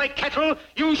 treat you like cattle,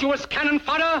 use you as cannon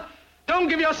fodder. Don't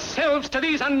give yourselves to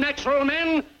these unnatural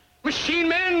men, machine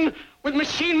men with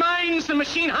machine minds and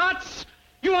machine hearts.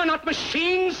 You are not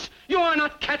machines. You are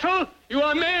not cattle. You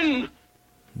are men.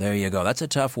 There you go. That's a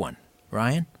tough one.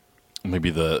 Ryan? Maybe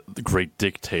the great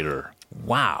dictator.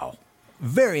 Wow.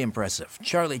 Very impressive.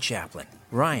 Charlie Chaplin.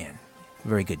 Ryan.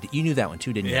 Very good. You knew that one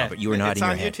too, didn't you? But you were nodding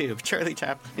your head. It's on YouTube. Charlie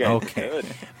Chaplin. Yeah, okay.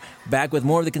 Back with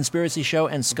more of The Conspiracy Show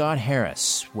and Scott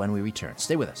Harris when we return.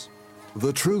 Stay with us.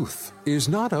 The truth is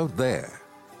not out there.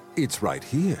 It's right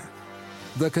here.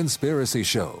 The Conspiracy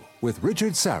Show with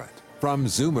Richard Sarrett from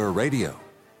Zoomer Radio.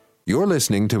 You're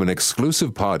listening to an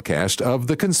exclusive podcast of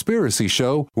The Conspiracy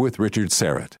Show with Richard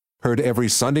Sarrett. Heard every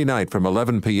Sunday night from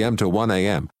 11 p.m. to 1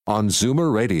 a.m. on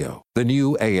Zoomer Radio, the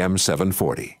new AM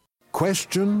 740.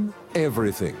 Question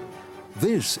everything.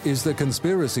 This is The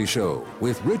Conspiracy Show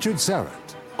with Richard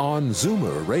Sarrett on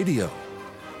Zoomer Radio.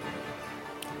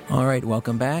 All right,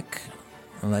 welcome back.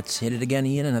 Let's hit it again,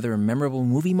 Ian. Another memorable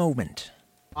movie moment.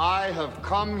 I have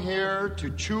come here to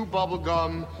chew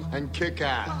bubblegum and kick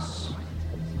ass.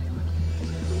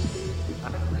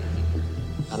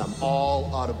 And I'm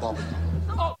all out of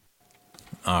bubblegum.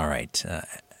 All right.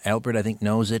 Albert, I think,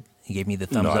 knows it. He gave me the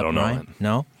thumbs up. I don't know it.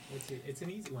 No? It's an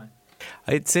easy one.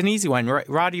 It's an easy one.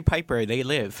 Roddy Piper, They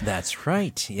Live. That's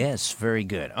right. Yes, very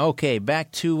good. Okay, back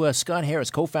to Scott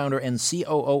Harris, co-founder and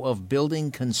COO of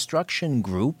Building Construction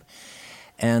Group.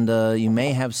 And you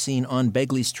may have seen On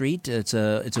Begley Street. It's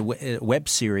a web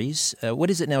series. What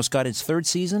is it now, Scott? It's third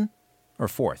season or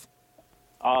fourth?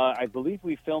 I believe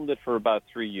we filmed it for about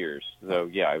 3 years. So,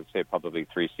 yeah, I would say probably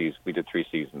 3 seasons. We did 3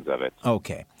 seasons of it.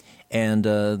 Okay. And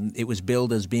it was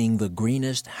billed as being the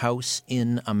greenest house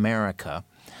in America.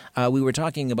 We were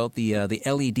talking about the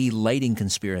LED lighting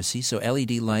conspiracy. So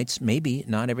LED lights, maybe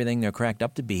not everything they're cracked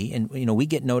up to be. And, we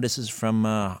get notices from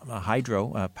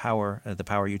Hydro Power, the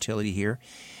power utility here,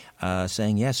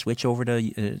 saying, yes, switch over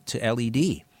to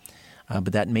LED.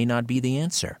 But that may not be the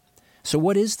answer. So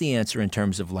what is the answer in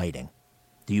terms of lighting,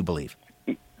 do you believe?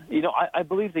 I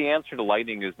believe the answer to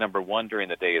lighting is, number one, during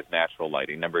the day is natural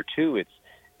lighting. Number two, it's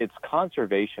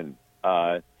conservation.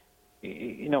 Well,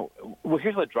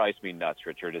 here's what drives me nuts,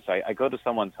 Richard, is I go to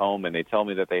someone's home and they tell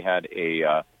me that they had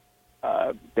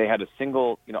a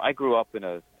single, I grew up in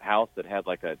a house that had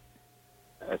like a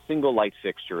single light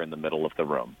fixture in the middle of the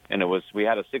room. And we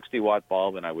had a 60-watt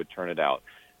bulb and I would turn it out.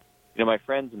 My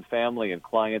friends and family and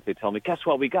clients, they tell me, guess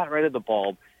what? We got rid of the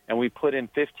bulb and we put in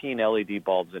 15 LED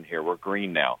bulbs in here. We're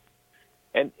green now.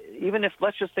 And even if,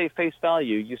 let's just say face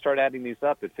value, you start adding these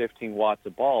up at 15 watts a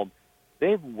bulb,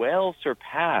 they've well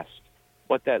surpassed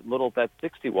what that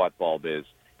 60-watt bulb is.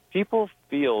 People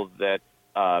feel that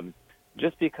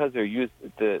just because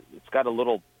it's got a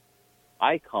little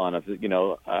icon of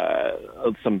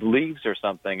some leaves or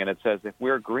something, and it says if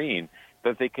we're green,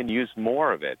 that they can use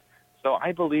more of it. So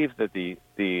I believe that the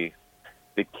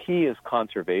key is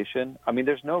conservation. I mean,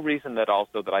 there's no reason that I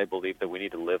believe that we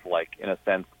need to live in a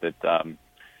sense that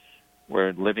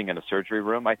we're living in a surgery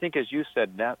room. I think, as you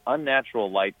said, unnatural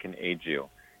light can age you.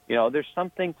 There's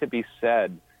something to be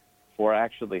said for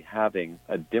actually having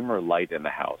a dimmer light in the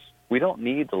house. We don't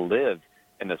need to live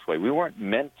in this way. We weren't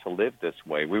meant to live this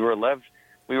way. We've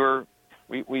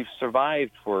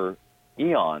survived for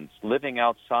eons living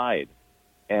outside,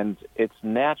 and it's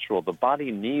natural. The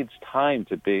body needs time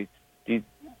to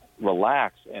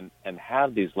relax and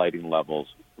have these lighting levels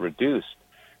reduced.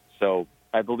 So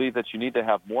I believe that you need to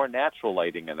have more natural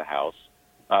lighting in the house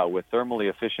with thermally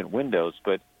efficient windows,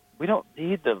 but we don't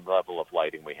need the level of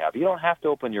lighting we have. You don't have to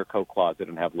open your coat closet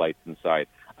and have lights inside.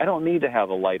 I don't need to have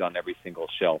a light on every single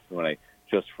shelf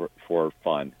just for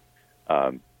fun.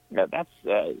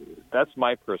 That's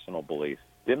my personal belief.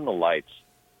 Dim the lights.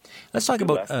 Let's talk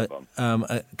about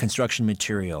construction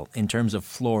material in terms of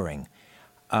flooring.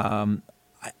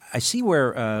 I see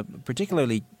where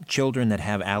particularly children that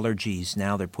have allergies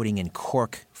now they're putting in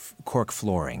cork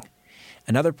flooring.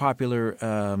 Another popular,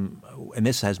 and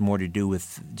this has more to do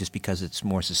with just because it's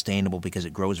more sustainable because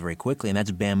it grows very quickly, and that's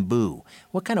bamboo.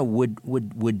 What kind of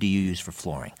wood do you use for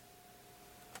flooring?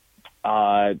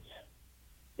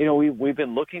 We've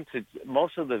been looking to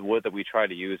most of the wood that we try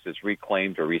to use is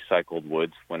reclaimed or recycled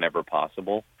woods whenever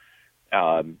possible.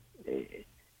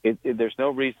 There's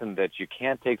no reason that you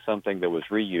can't take something that was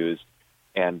reused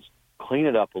and clean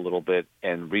it up a little bit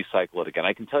and recycle it again.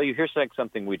 I can tell you, here's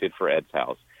something we did for Ed's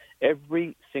house.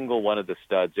 Every single one of the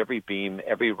studs, every beam,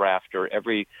 every rafter,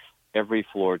 every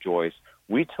floor joist,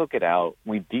 we took it out,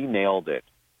 we denailed it.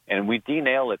 And we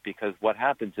denail it because what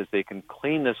happens is they can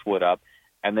clean this wood up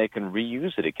and they can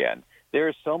reuse it again. There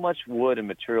is so much wood and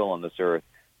material on this earth,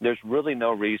 there's really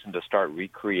no reason to start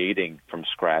recreating from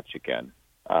scratch again.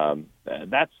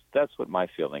 That's what my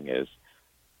feeling is.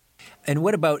 And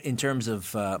what about in terms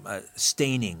of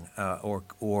staining or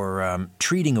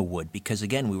treating a wood? Because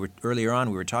again, earlier on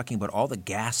we were talking about all the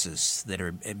gases that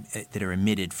are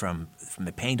emitted from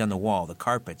the paint on the wall, the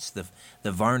carpets,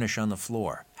 the varnish on the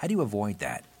floor. How do you avoid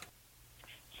that?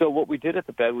 So what we did at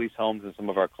the Begley's homes and some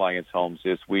of our clients' homes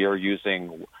is we are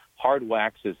using hard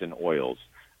waxes and oils.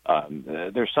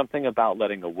 There's something about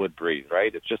letting a wood breathe,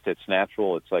 right? It's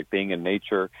natural. It's like being in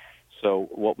nature. So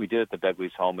what we did at the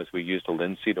Begley's home is we used a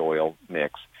linseed oil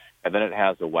mix, and then it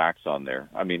has a wax on there.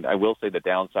 I mean, I will say the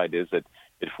downside is that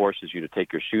it forces you to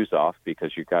take your shoes off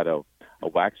because you've got a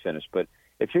wax finish. But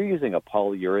if you're using a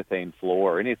polyurethane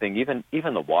floor or anything,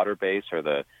 even the water base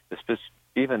or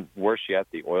even worse yet,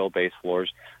 the oil-based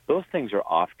floors, those things are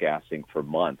off-gassing for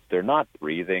months. They're not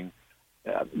breathing.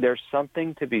 There's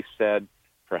something to be said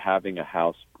for having a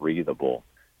house breathable.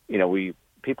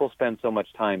 People spend so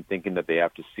much time thinking that they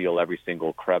have to seal every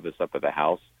single crevice up of the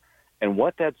house, And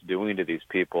what that's doing to these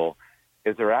people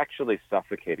is they're actually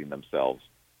suffocating themselves.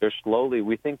 They're slowly,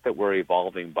 we think that we're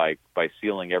evolving by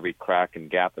sealing every crack and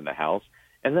gap in the house.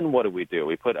 And then what do?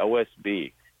 We put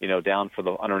OSB, down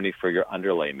for underneath for your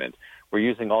underlayment. We're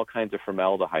using all kinds of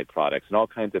formaldehyde products and all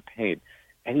kinds of paint.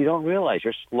 And you don't realize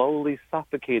you're slowly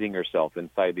suffocating yourself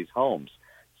inside these homes.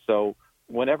 So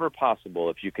whenever possible,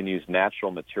 if you can use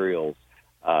natural materials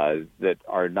that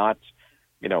are not,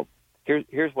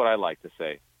 here's what I like to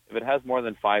say. If it has more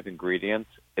than 5 ingredients,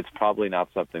 it's probably not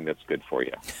something that's good for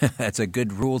you. That's a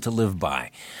good rule to live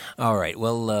by. All right,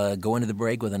 we'll go into the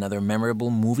break with another memorable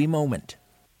movie moment.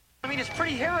 I mean, it's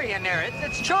pretty hairy in there.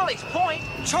 It's Charlie's point.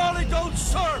 Charlie, don't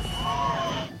surf!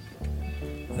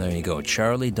 There you go.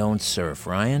 Charlie, don't surf.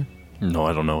 Ryan? No,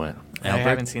 I don't know it. I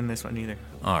haven't seen this one either.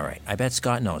 All right. I bet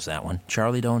Scott knows that one.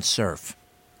 Charlie, don't surf.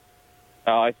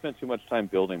 I spent too much time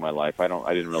building my life. I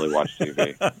didn't really watch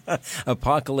TV.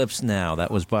 Apocalypse Now.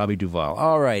 That was Bobby Duvall.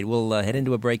 All right, we'll head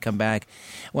into a break, come back.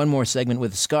 One more segment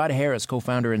with Scott Harris,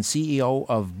 co-founder and CEO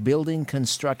of Building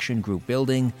Construction Group,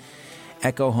 building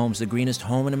Echo Homes, the greenest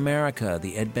home in America,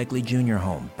 the Ed Begley Jr.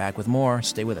 home. Back with more.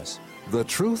 Stay with us. The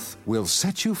truth will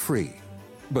set you free.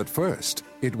 But first,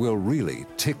 it will really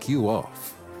tick you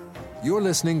off. You're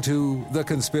listening to The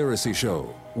Conspiracy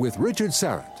Show with Richard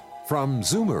Serrett from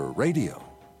Zoomer Radio.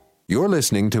 You're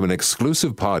listening to an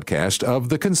exclusive podcast of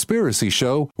The Conspiracy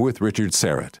Show with Richard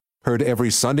Serrett. Heard every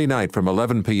Sunday night from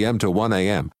 11 p.m. to 1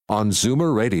 a.m. on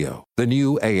Zoomer Radio, the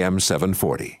new AM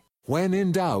 740. When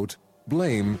in doubt,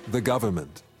 blame the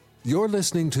government. You're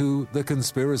listening to The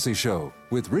Conspiracy Show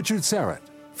with Richard Serrett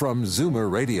from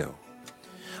Zoomer Radio.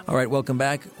 All right, welcome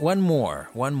back. One more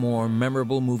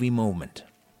memorable movie moment.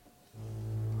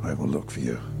 I will look for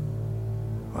you.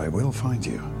 I will find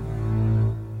you.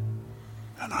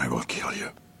 And I will kill you.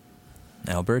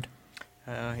 Albert?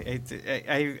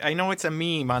 I know it's a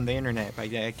meme on the internet,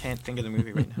 but I can't think of the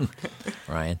movie right now.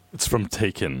 Ryan? It's from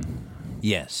Taken.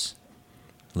 Yes.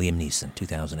 Liam Neeson,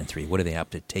 2003. What are they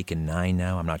up to? Taken 9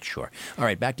 now? I'm not sure. All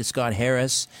right, back to Scott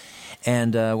Harris.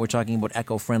 And we're talking about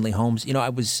eco-friendly homes. I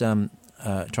was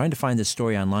trying to find this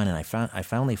story online, and I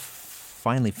finally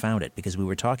found it because we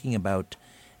were talking about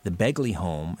the Begley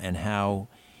home and how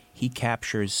he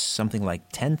captures something like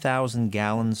 10,000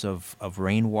 gallons of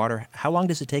rainwater. How long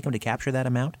does it take him to capture that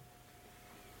amount?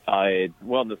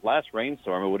 Well, in this last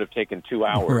rainstorm, it would have taken 2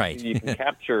 hours. Right. You can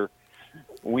capture.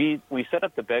 We set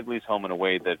up the Begley's home in a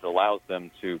way that allows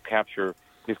them to capture.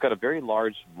 He's got a very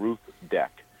large roof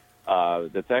deck.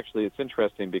 It's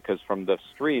interesting because from the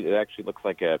street, it actually looks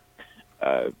like a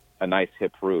nice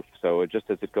hip roof. So just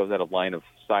as it goes out of line of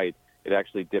sight, it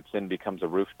actually dips in, becomes a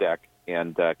roof deck,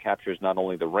 and captures not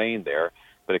only the rain there,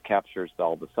 but it captures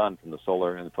all the sun from the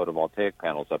solar and the photovoltaic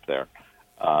panels up there.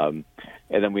 And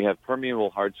then we have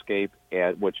permeable hardscape,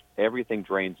 which everything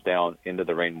drains down into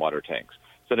the rainwater tanks.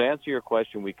 So to answer your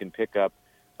question, we can pick up,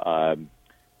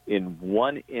 in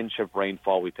 1 inch of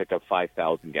rainfall, we pick up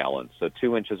 5,000 gallons. So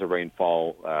 2 inches of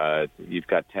rainfall, you've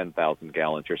got 10,000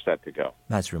 gallons. You're set to go.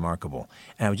 That's remarkable.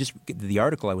 And the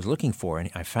article I was looking for, and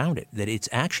I found it, that it's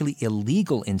actually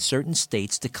illegal in certain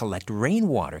states to collect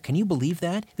rainwater. Can you believe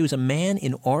that? There was a man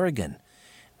in Oregon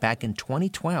back in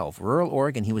 2012, rural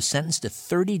Oregon. He was sentenced to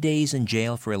 30 days in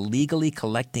jail for illegally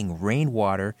collecting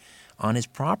rainwater on his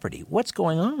property. What's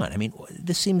going on? I mean,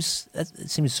 it seems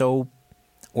so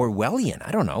Orwellian.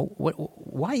 I don't know.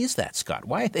 Why is that, Scott?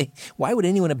 Why would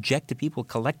anyone object to people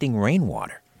collecting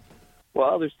rainwater?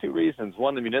 Well, there's 2 reasons.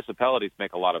 One, the municipalities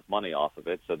make a lot of money off of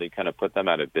it, so they kind of put them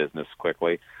out of business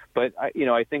quickly. But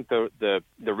I think the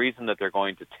reason that they're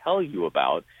going to tell you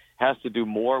about has to do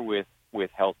more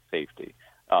with health safety.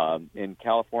 In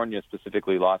California,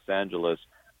 specifically Los Angeles,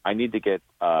 I need to get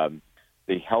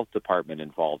the health department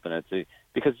involved, and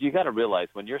because you got to realize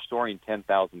when you're storing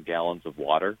 10,000 gallons of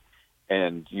water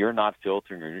and you're not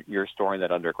filtering, or you're storing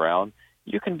that underground,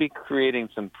 you can be creating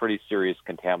some pretty serious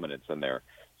contaminants in there.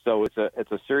 So it's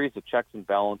a series of checks and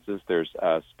balances. There's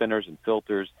spinners and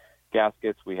filters,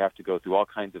 gaskets. We have to go through all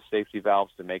kinds of safety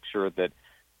valves to make sure that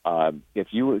if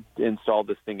you install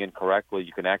this thing incorrectly,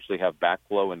 you can actually have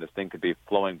backflow, and this thing could be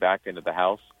flowing back into the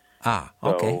house.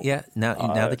 Okay, yeah. Now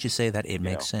that you say that, it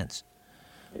makes sense.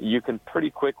 You can pretty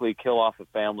quickly kill off a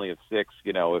family of 6,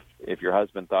 if your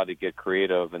husband thought he'd get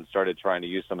creative and started trying to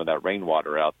use some of that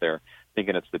rainwater out there,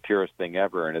 thinking it's the purest thing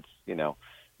ever, and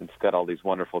it's got all these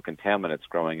wonderful contaminants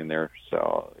growing in there.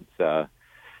 So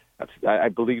I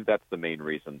believe that's the main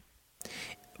reason.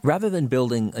 Rather than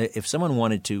building, if someone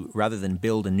wanted to, rather than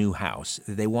build a new house,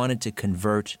 they wanted to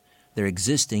convert their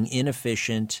existing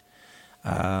inefficient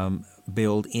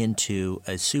build into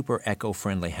a super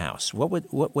eco-friendly house, what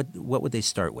would they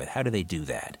start with? How do they do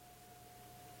that?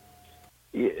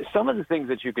 Some of the things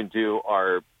that you can do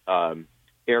are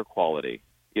air quality.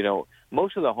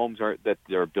 Most of the homes that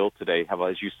are built today have,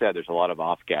 as you said, there's a lot of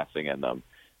off-gassing in them.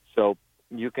 So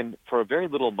you can, for very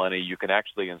little money, you can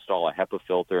actually install a HEPA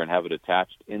filter and have it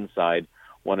attached inside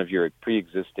one of your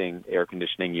pre-existing air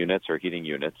conditioning units or heating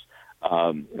units.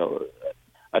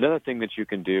 Another thing that you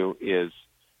can do is,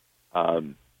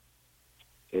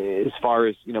 as far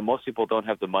as, most people don't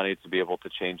have the money to be able to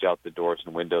change out the doors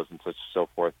and windows and so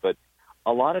forth, but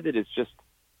a lot of it is just,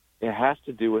 it has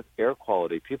to do with air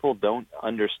quality. People don't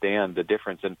understand the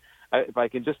difference. And if I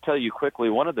can just tell you quickly,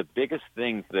 one of the biggest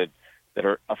things that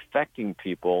are affecting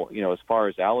people, as far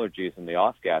as allergies and the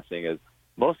off-gassing is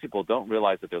most people don't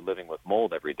realize that they're living with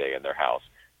mold every day in their house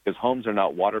because homes are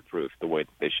not waterproof the way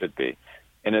that they should be.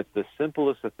 And it's the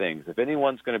simplest of things. If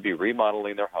anyone's going to be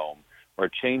remodeling their home or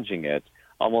changing it,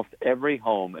 almost every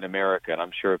home in America, and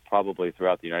I'm sure probably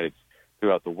throughout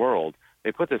the world,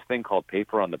 they put this thing called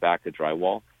paper on the back of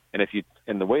drywall. And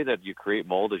the way that you create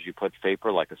mold is you put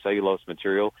paper, like a cellulose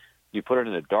material, you put it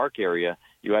in a dark area,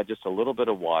 you add just a little bit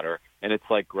of water, and it's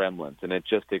like Gremlins, and it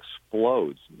just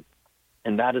explodes.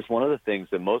 And that is one of the things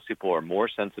that most people are more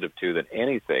sensitive to than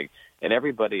anything, and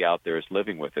everybody out there is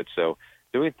living with it. So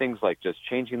doing things like just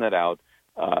changing that out.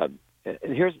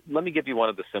 Let me give you one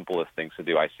of the simplest things to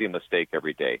do. I see a mistake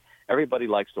every day. Everybody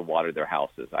likes to water their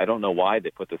houses. I don't know why.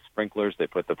 They put the sprinklers, they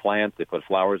put the plants, they put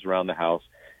flowers around the house,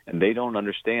 and they don't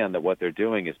understand that what they're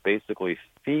doing is basically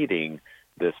feeding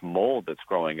this mold that's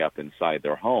growing up inside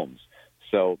their homes.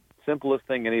 So simplest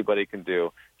thing anybody can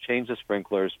do, change the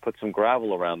sprinklers, put some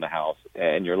gravel around the house,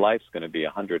 and your life's going to be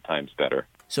 100 times better.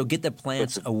 So get the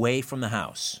plants away from the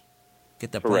house.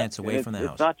 Get the plants away from the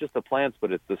house. It's not just the plants,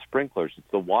 but it's the sprinklers.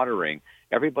 It's the watering.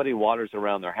 Everybody waters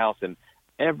around their house, and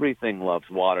everything loves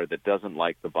water that doesn't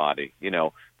like the body.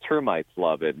 Termites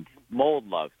love it. Mold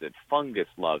loves it. Fungus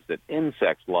loves it.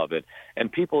 Insects love it.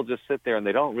 And people just sit there and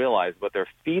they don't realize, but they're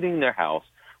feeding their house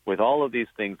with all of these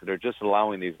things that are just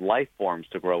allowing these life forms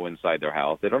to grow inside their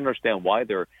house. They don't understand why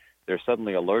they're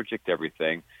suddenly allergic to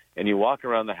everything. And you walk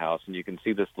around the house and you can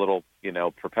see this little,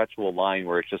 perpetual line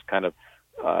where it's just kind of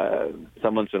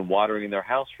someone's been watering their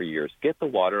house for years. Get the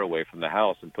water away from the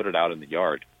house and put it out in the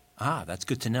yard. Ah, that's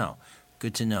good to know.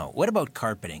 Good to know. What about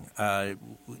carpeting?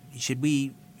 Should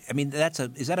we? I mean,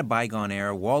 is that a bygone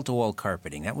era? Wall-to-wall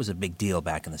carpeting, that was a big deal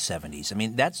back in the 70s. I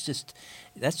mean, that's just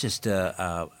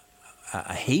a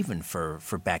haven for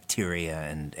bacteria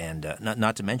and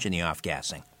not to mention the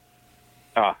off-gassing.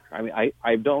 I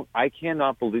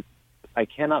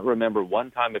cannot remember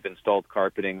one time I've installed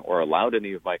carpeting or allowed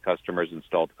any of my customers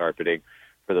installed carpeting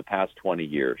for the past 20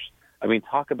 years. I mean,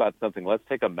 talk about something. Let's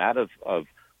take a mat of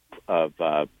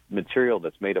material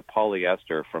that's made of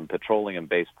polyester from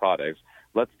petroleum-based products.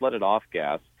 Let's let it off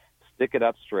gas, stick it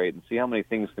up straight, and see how many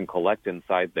things can collect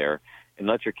inside there. And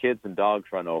let your kids and dogs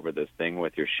run over this thing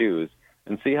with your shoes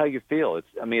and see how you feel.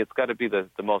 It's got to be the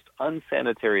most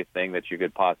unsanitary thing that you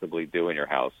could possibly do in your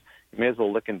house. You may as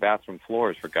well lick in bathroom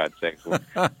floors, for God's sakes, when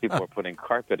people are putting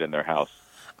carpet in their house.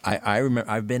 I remember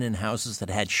I've been in houses that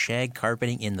had shag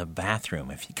carpeting in the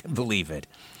bathroom, if you can believe it.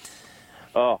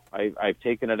 Oh, I've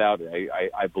taken it out.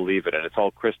 I believe it, and it's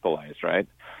all crystallized, right?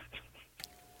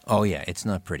 Oh, yeah, it's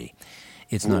not pretty.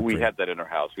 It's not We pretty. have that in our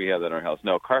house.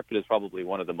 No, carpet is probably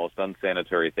one of the most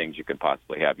unsanitary things you could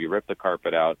possibly have. You rip the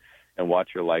carpet out and watch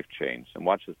your life change, and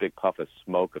watch this big puff of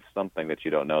smoke of something that you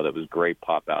don't know that was great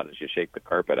pop out as you shake the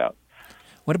carpet out.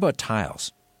 What about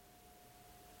tiles?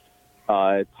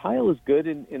 Tile is good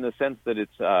in the sense that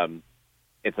it's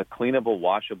a cleanable,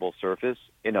 washable surface.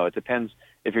 It depends.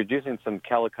 If you're using some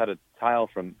Calicut tile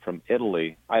from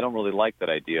Italy, I don't really like that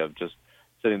idea of just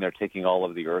sitting there taking all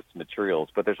of the Earth's materials.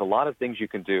 But there's a lot of things you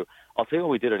can do. I'll tell you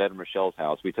what we did at Ed and Michelle's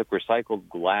house. We took recycled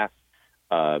glass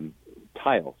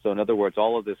tile. So in other words,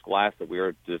 all of this glass that we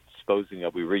were disposing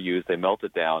of, we reused, they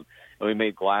melted down, and we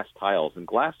made glass tiles. And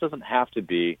glass doesn't have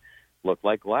to look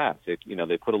like glass. They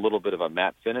put a little bit of a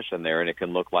matte finish in there, and it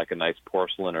can look like a nice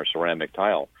porcelain or ceramic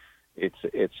tile.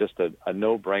 It's just a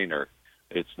no-brainer.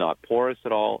 It's not porous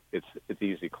at all. It's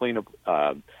easy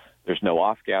cleanable. There's no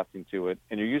off-gassing to it,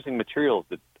 and you're using materials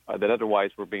that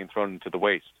otherwise were being thrown into the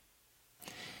waste.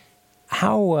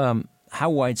 How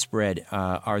widespread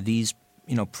are these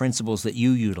principles that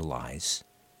you utilize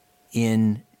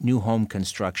in new home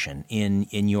construction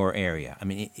in your area? I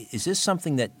mean, is this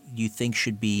something that you think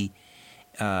should be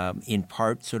in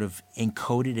part sort of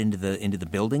encoded into the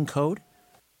building code?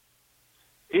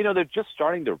 They're just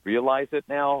starting to realize it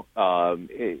now,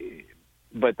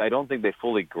 but I don't think they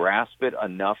fully grasp it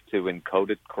enough to encode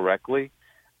it correctly.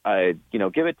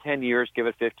 Give it 10 years, give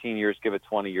it 15 years, give it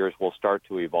 20 years, we'll start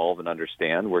to evolve and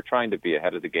understand. We're trying to be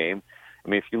ahead of the game. I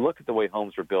mean, if you look at the way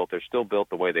homes were built, they're still built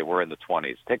the way they were in the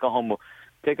 20s. Take a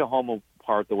home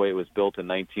apart the way it was built in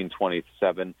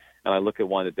 1927, and I look at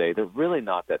one today, they're really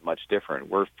not that much different.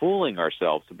 We're fooling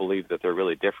ourselves to believe that they're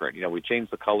really different. You know, we change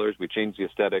the colors, we change the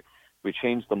aesthetic, we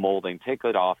change the molding, take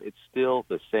it off. It's still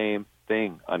the same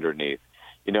thing underneath.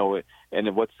 You know,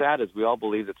 and what's sad is we all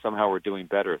believe that somehow we're doing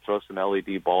better. Throw some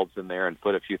LED bulbs in there and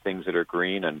put a few things that are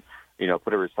green and, you know,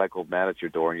 put a recycled mat at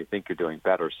your door and you think you're doing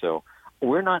better. So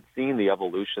we're not seeing the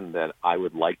evolution that I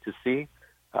would like to see.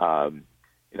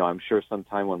 You know, I'm sure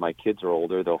sometime when my kids are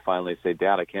older, they'll finally say,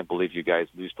 Dad, I can't believe you guys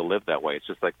used to live that way. It's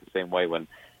just like the same way when,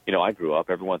 you know, I grew up,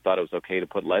 everyone thought it was okay to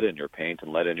put lead in your paint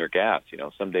and lead in your gas. You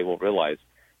know, someday we'll realize,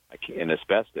 in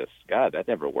asbestos, God, that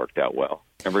never worked out well.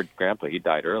 Remember Grandpa, he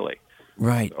died early.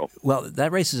 Right. So. Well,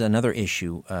 that raises another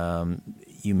issue.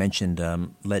 You mentioned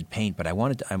lead paint, but I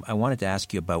wanted to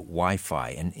ask you about Wi-Fi.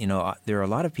 And you know, there are a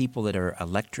lot of people that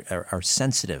are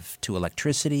sensitive to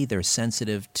electricity. They're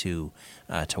sensitive to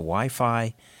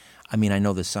Wi-Fi. I mean, I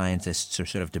know the scientists are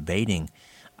sort of debating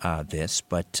this,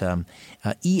 but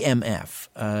EMF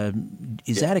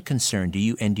is that a concern? Do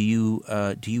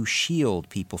you shield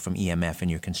people from EMF in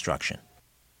your construction?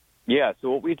 Yeah, so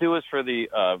what we do is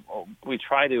we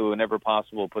try to, whenever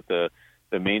possible, put the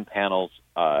main panels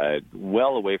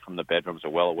well away from the bedrooms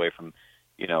or well away from,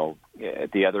 you know,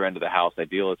 at the other end of the house.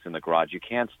 Ideal it's in the garage. You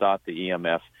can't stop the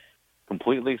EMF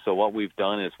completely, so what we've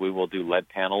done is we will do LED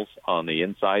panels on the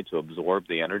inside to absorb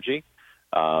the energy.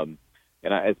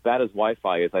 And as bad as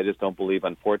Wi-Fi is, I just don't believe,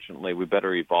 unfortunately, we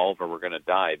better evolve or we're going to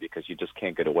die because you just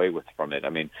can't get away from it. I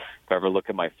mean, if I ever look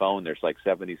at my phone, there's like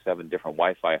 77 different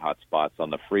Wi-Fi hotspots on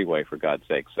the freeway, for God's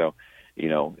sake. So, you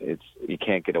know, you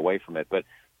can't get away from it. But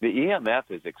the EMF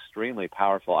is extremely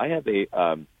powerful. I have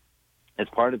as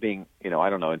part of being, you know,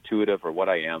 I don't know, intuitive or what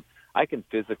I am, I can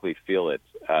physically feel it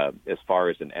as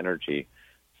far as an energy.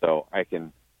 So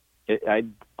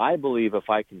I believe if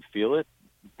I can feel it,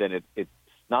 then it's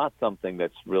not something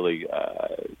that's really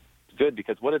good,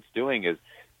 because what it's doing is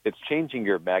it's changing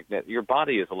your magnet. Your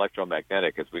body is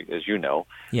electromagnetic, as you know.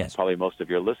 Yes. Probably most of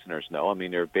your listeners know. I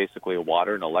mean, they're basically a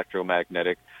water and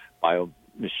electromagnetic bio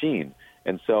machine.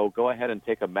 And so go ahead and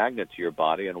take a magnet to your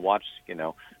body and watch, you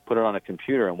know, put it on a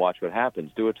computer and watch what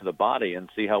happens. Do it to the body and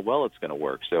see how well it's going to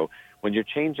work. So when you're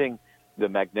changing the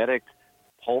magnetic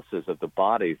pulses of the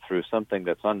body through something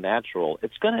that's unnatural,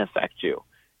 it's going to affect you.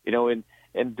 You know,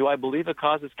 and do I believe it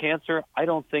causes cancer? I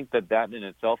don't think that in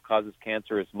itself causes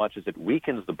cancer as much as it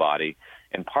weakens the body,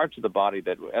 and parts of the body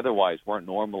that otherwise weren't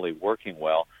normally working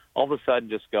well, all of a sudden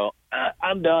just go,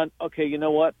 I'm done. Okay, you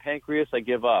know what? Pancreas, I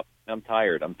give up. I'm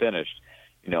tired. I'm finished.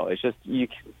 You know, it's just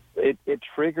it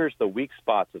triggers the weak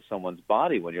spots of someone's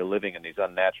body when you're living in these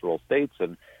unnatural states.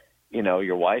 And, you know,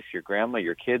 your wife, your grandma,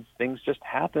 your kids, things just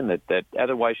happen that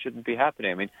otherwise shouldn't be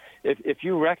happening. I mean, if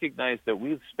you recognize that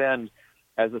we spend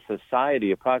as a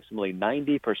society approximately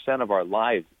 90% of our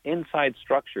lives inside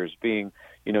structures, being,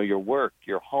 you know, your work,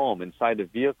 your home, inside a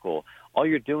vehicle, all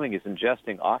you're doing is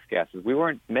ingesting off gases. We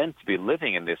weren't meant to be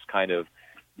living in this kind of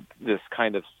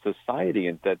society,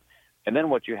 and then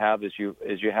what you have is you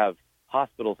have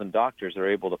hospitals and doctors that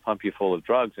are able to pump you full of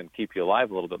drugs and keep you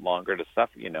alive a little bit longer to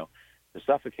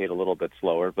suffocate a little bit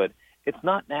slower. But it's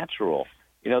not natural.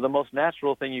 You know, the most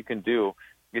natural thing you can do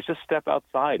is just step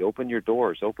outside, open your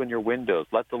doors, open your windows,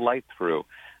 let the light through,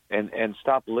 and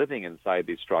stop living inside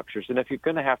these structures. And if you're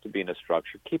going to have to be in a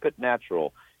structure, keep it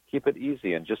natural, keep it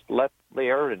easy, and just let the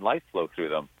air and light flow through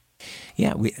them.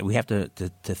 Yeah, we have to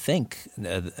think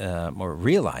or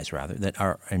realize rather that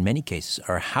in many cases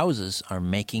our houses are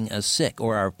making us sick,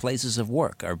 or our places of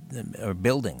work, our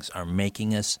buildings are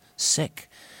making us sick,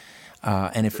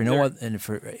 and for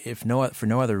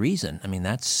no other reason. I mean,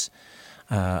 that's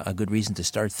a good reason to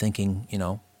start thinking, you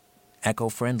know,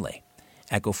 eco-friendly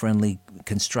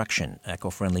construction,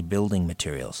 eco-friendly building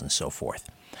materials, and so forth.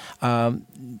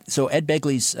 So Ed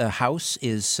Begley's house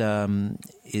is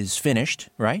finished,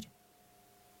 right?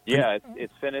 Yeah,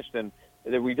 it's finished, and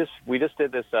we just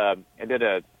did this. I did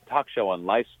a talk show on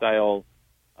Lifestyle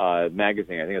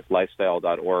magazine. I think it's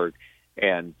lifestyle.org,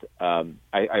 and I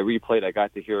replayed. I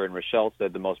got to hear, and Rochelle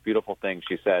said the most beautiful thing.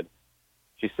 She said,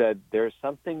 there's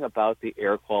something about the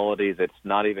air quality that's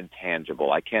not even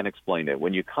tangible. I can't explain it.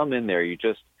 When you come in there, you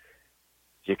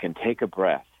can take a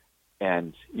breath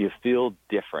and you feel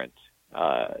different.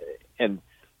 And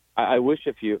I wish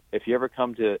if you ever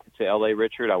come to LA,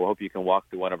 Richard, I hope you can walk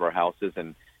through one of our houses,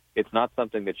 and it's not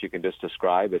something that you can just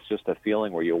describe. It's just a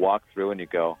feeling where you walk through and you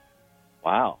go,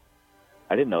 wow,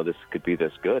 I didn't know this could be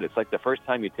this good. It's like the first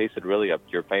time you tasted really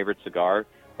your favorite cigar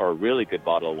or a really good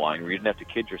bottle of wine where you didn't have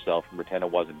to kid yourself and pretend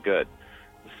it wasn't good.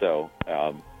 So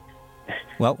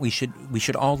Well, we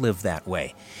should all live that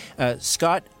way.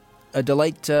 Scott, a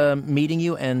delight meeting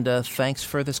you, and thanks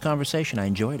for this conversation. I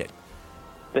enjoyed it.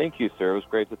 Thank you, sir. It was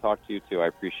great to talk to you, too. I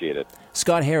appreciate it.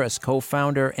 Scott Harris,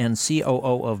 co-founder and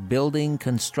COO of Building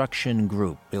Construction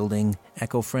Group, building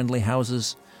eco-friendly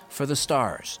houses for the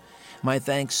stars. My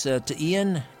thanks to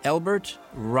Ian, Albert,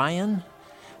 Ryan.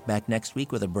 Back next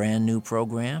week with a brand new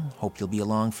program. Hope you'll be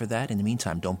along for that. In the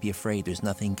meantime, don't be afraid. There's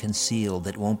nothing concealed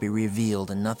that won't be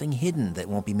revealed and nothing hidden that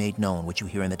won't be made known. What you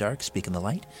hear in the dark, speak in the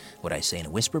light. What I say in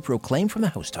a whisper, proclaim from the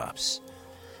housetops.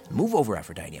 Move over,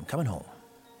 Aphrodite. I'm coming home.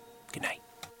 Good night.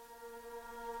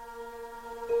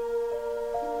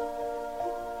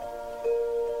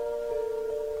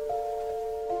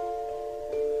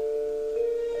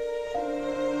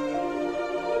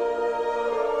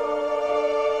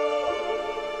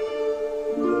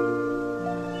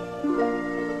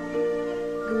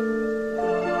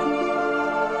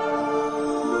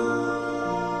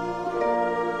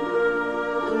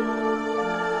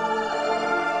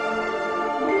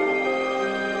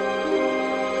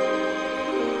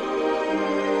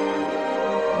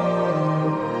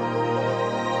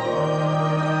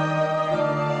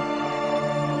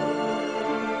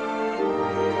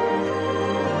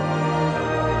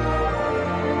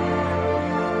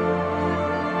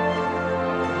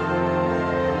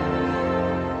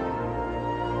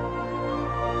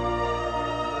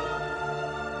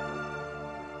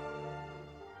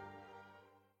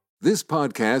 This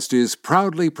podcast is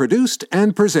proudly produced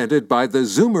and presented by the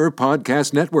Zoomer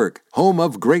Podcast Network, home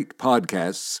of great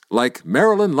podcasts like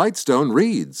Marilyn Lightstone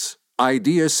Reads,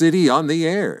 Idea City on the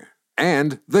Air,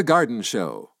 and The Garden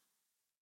Show.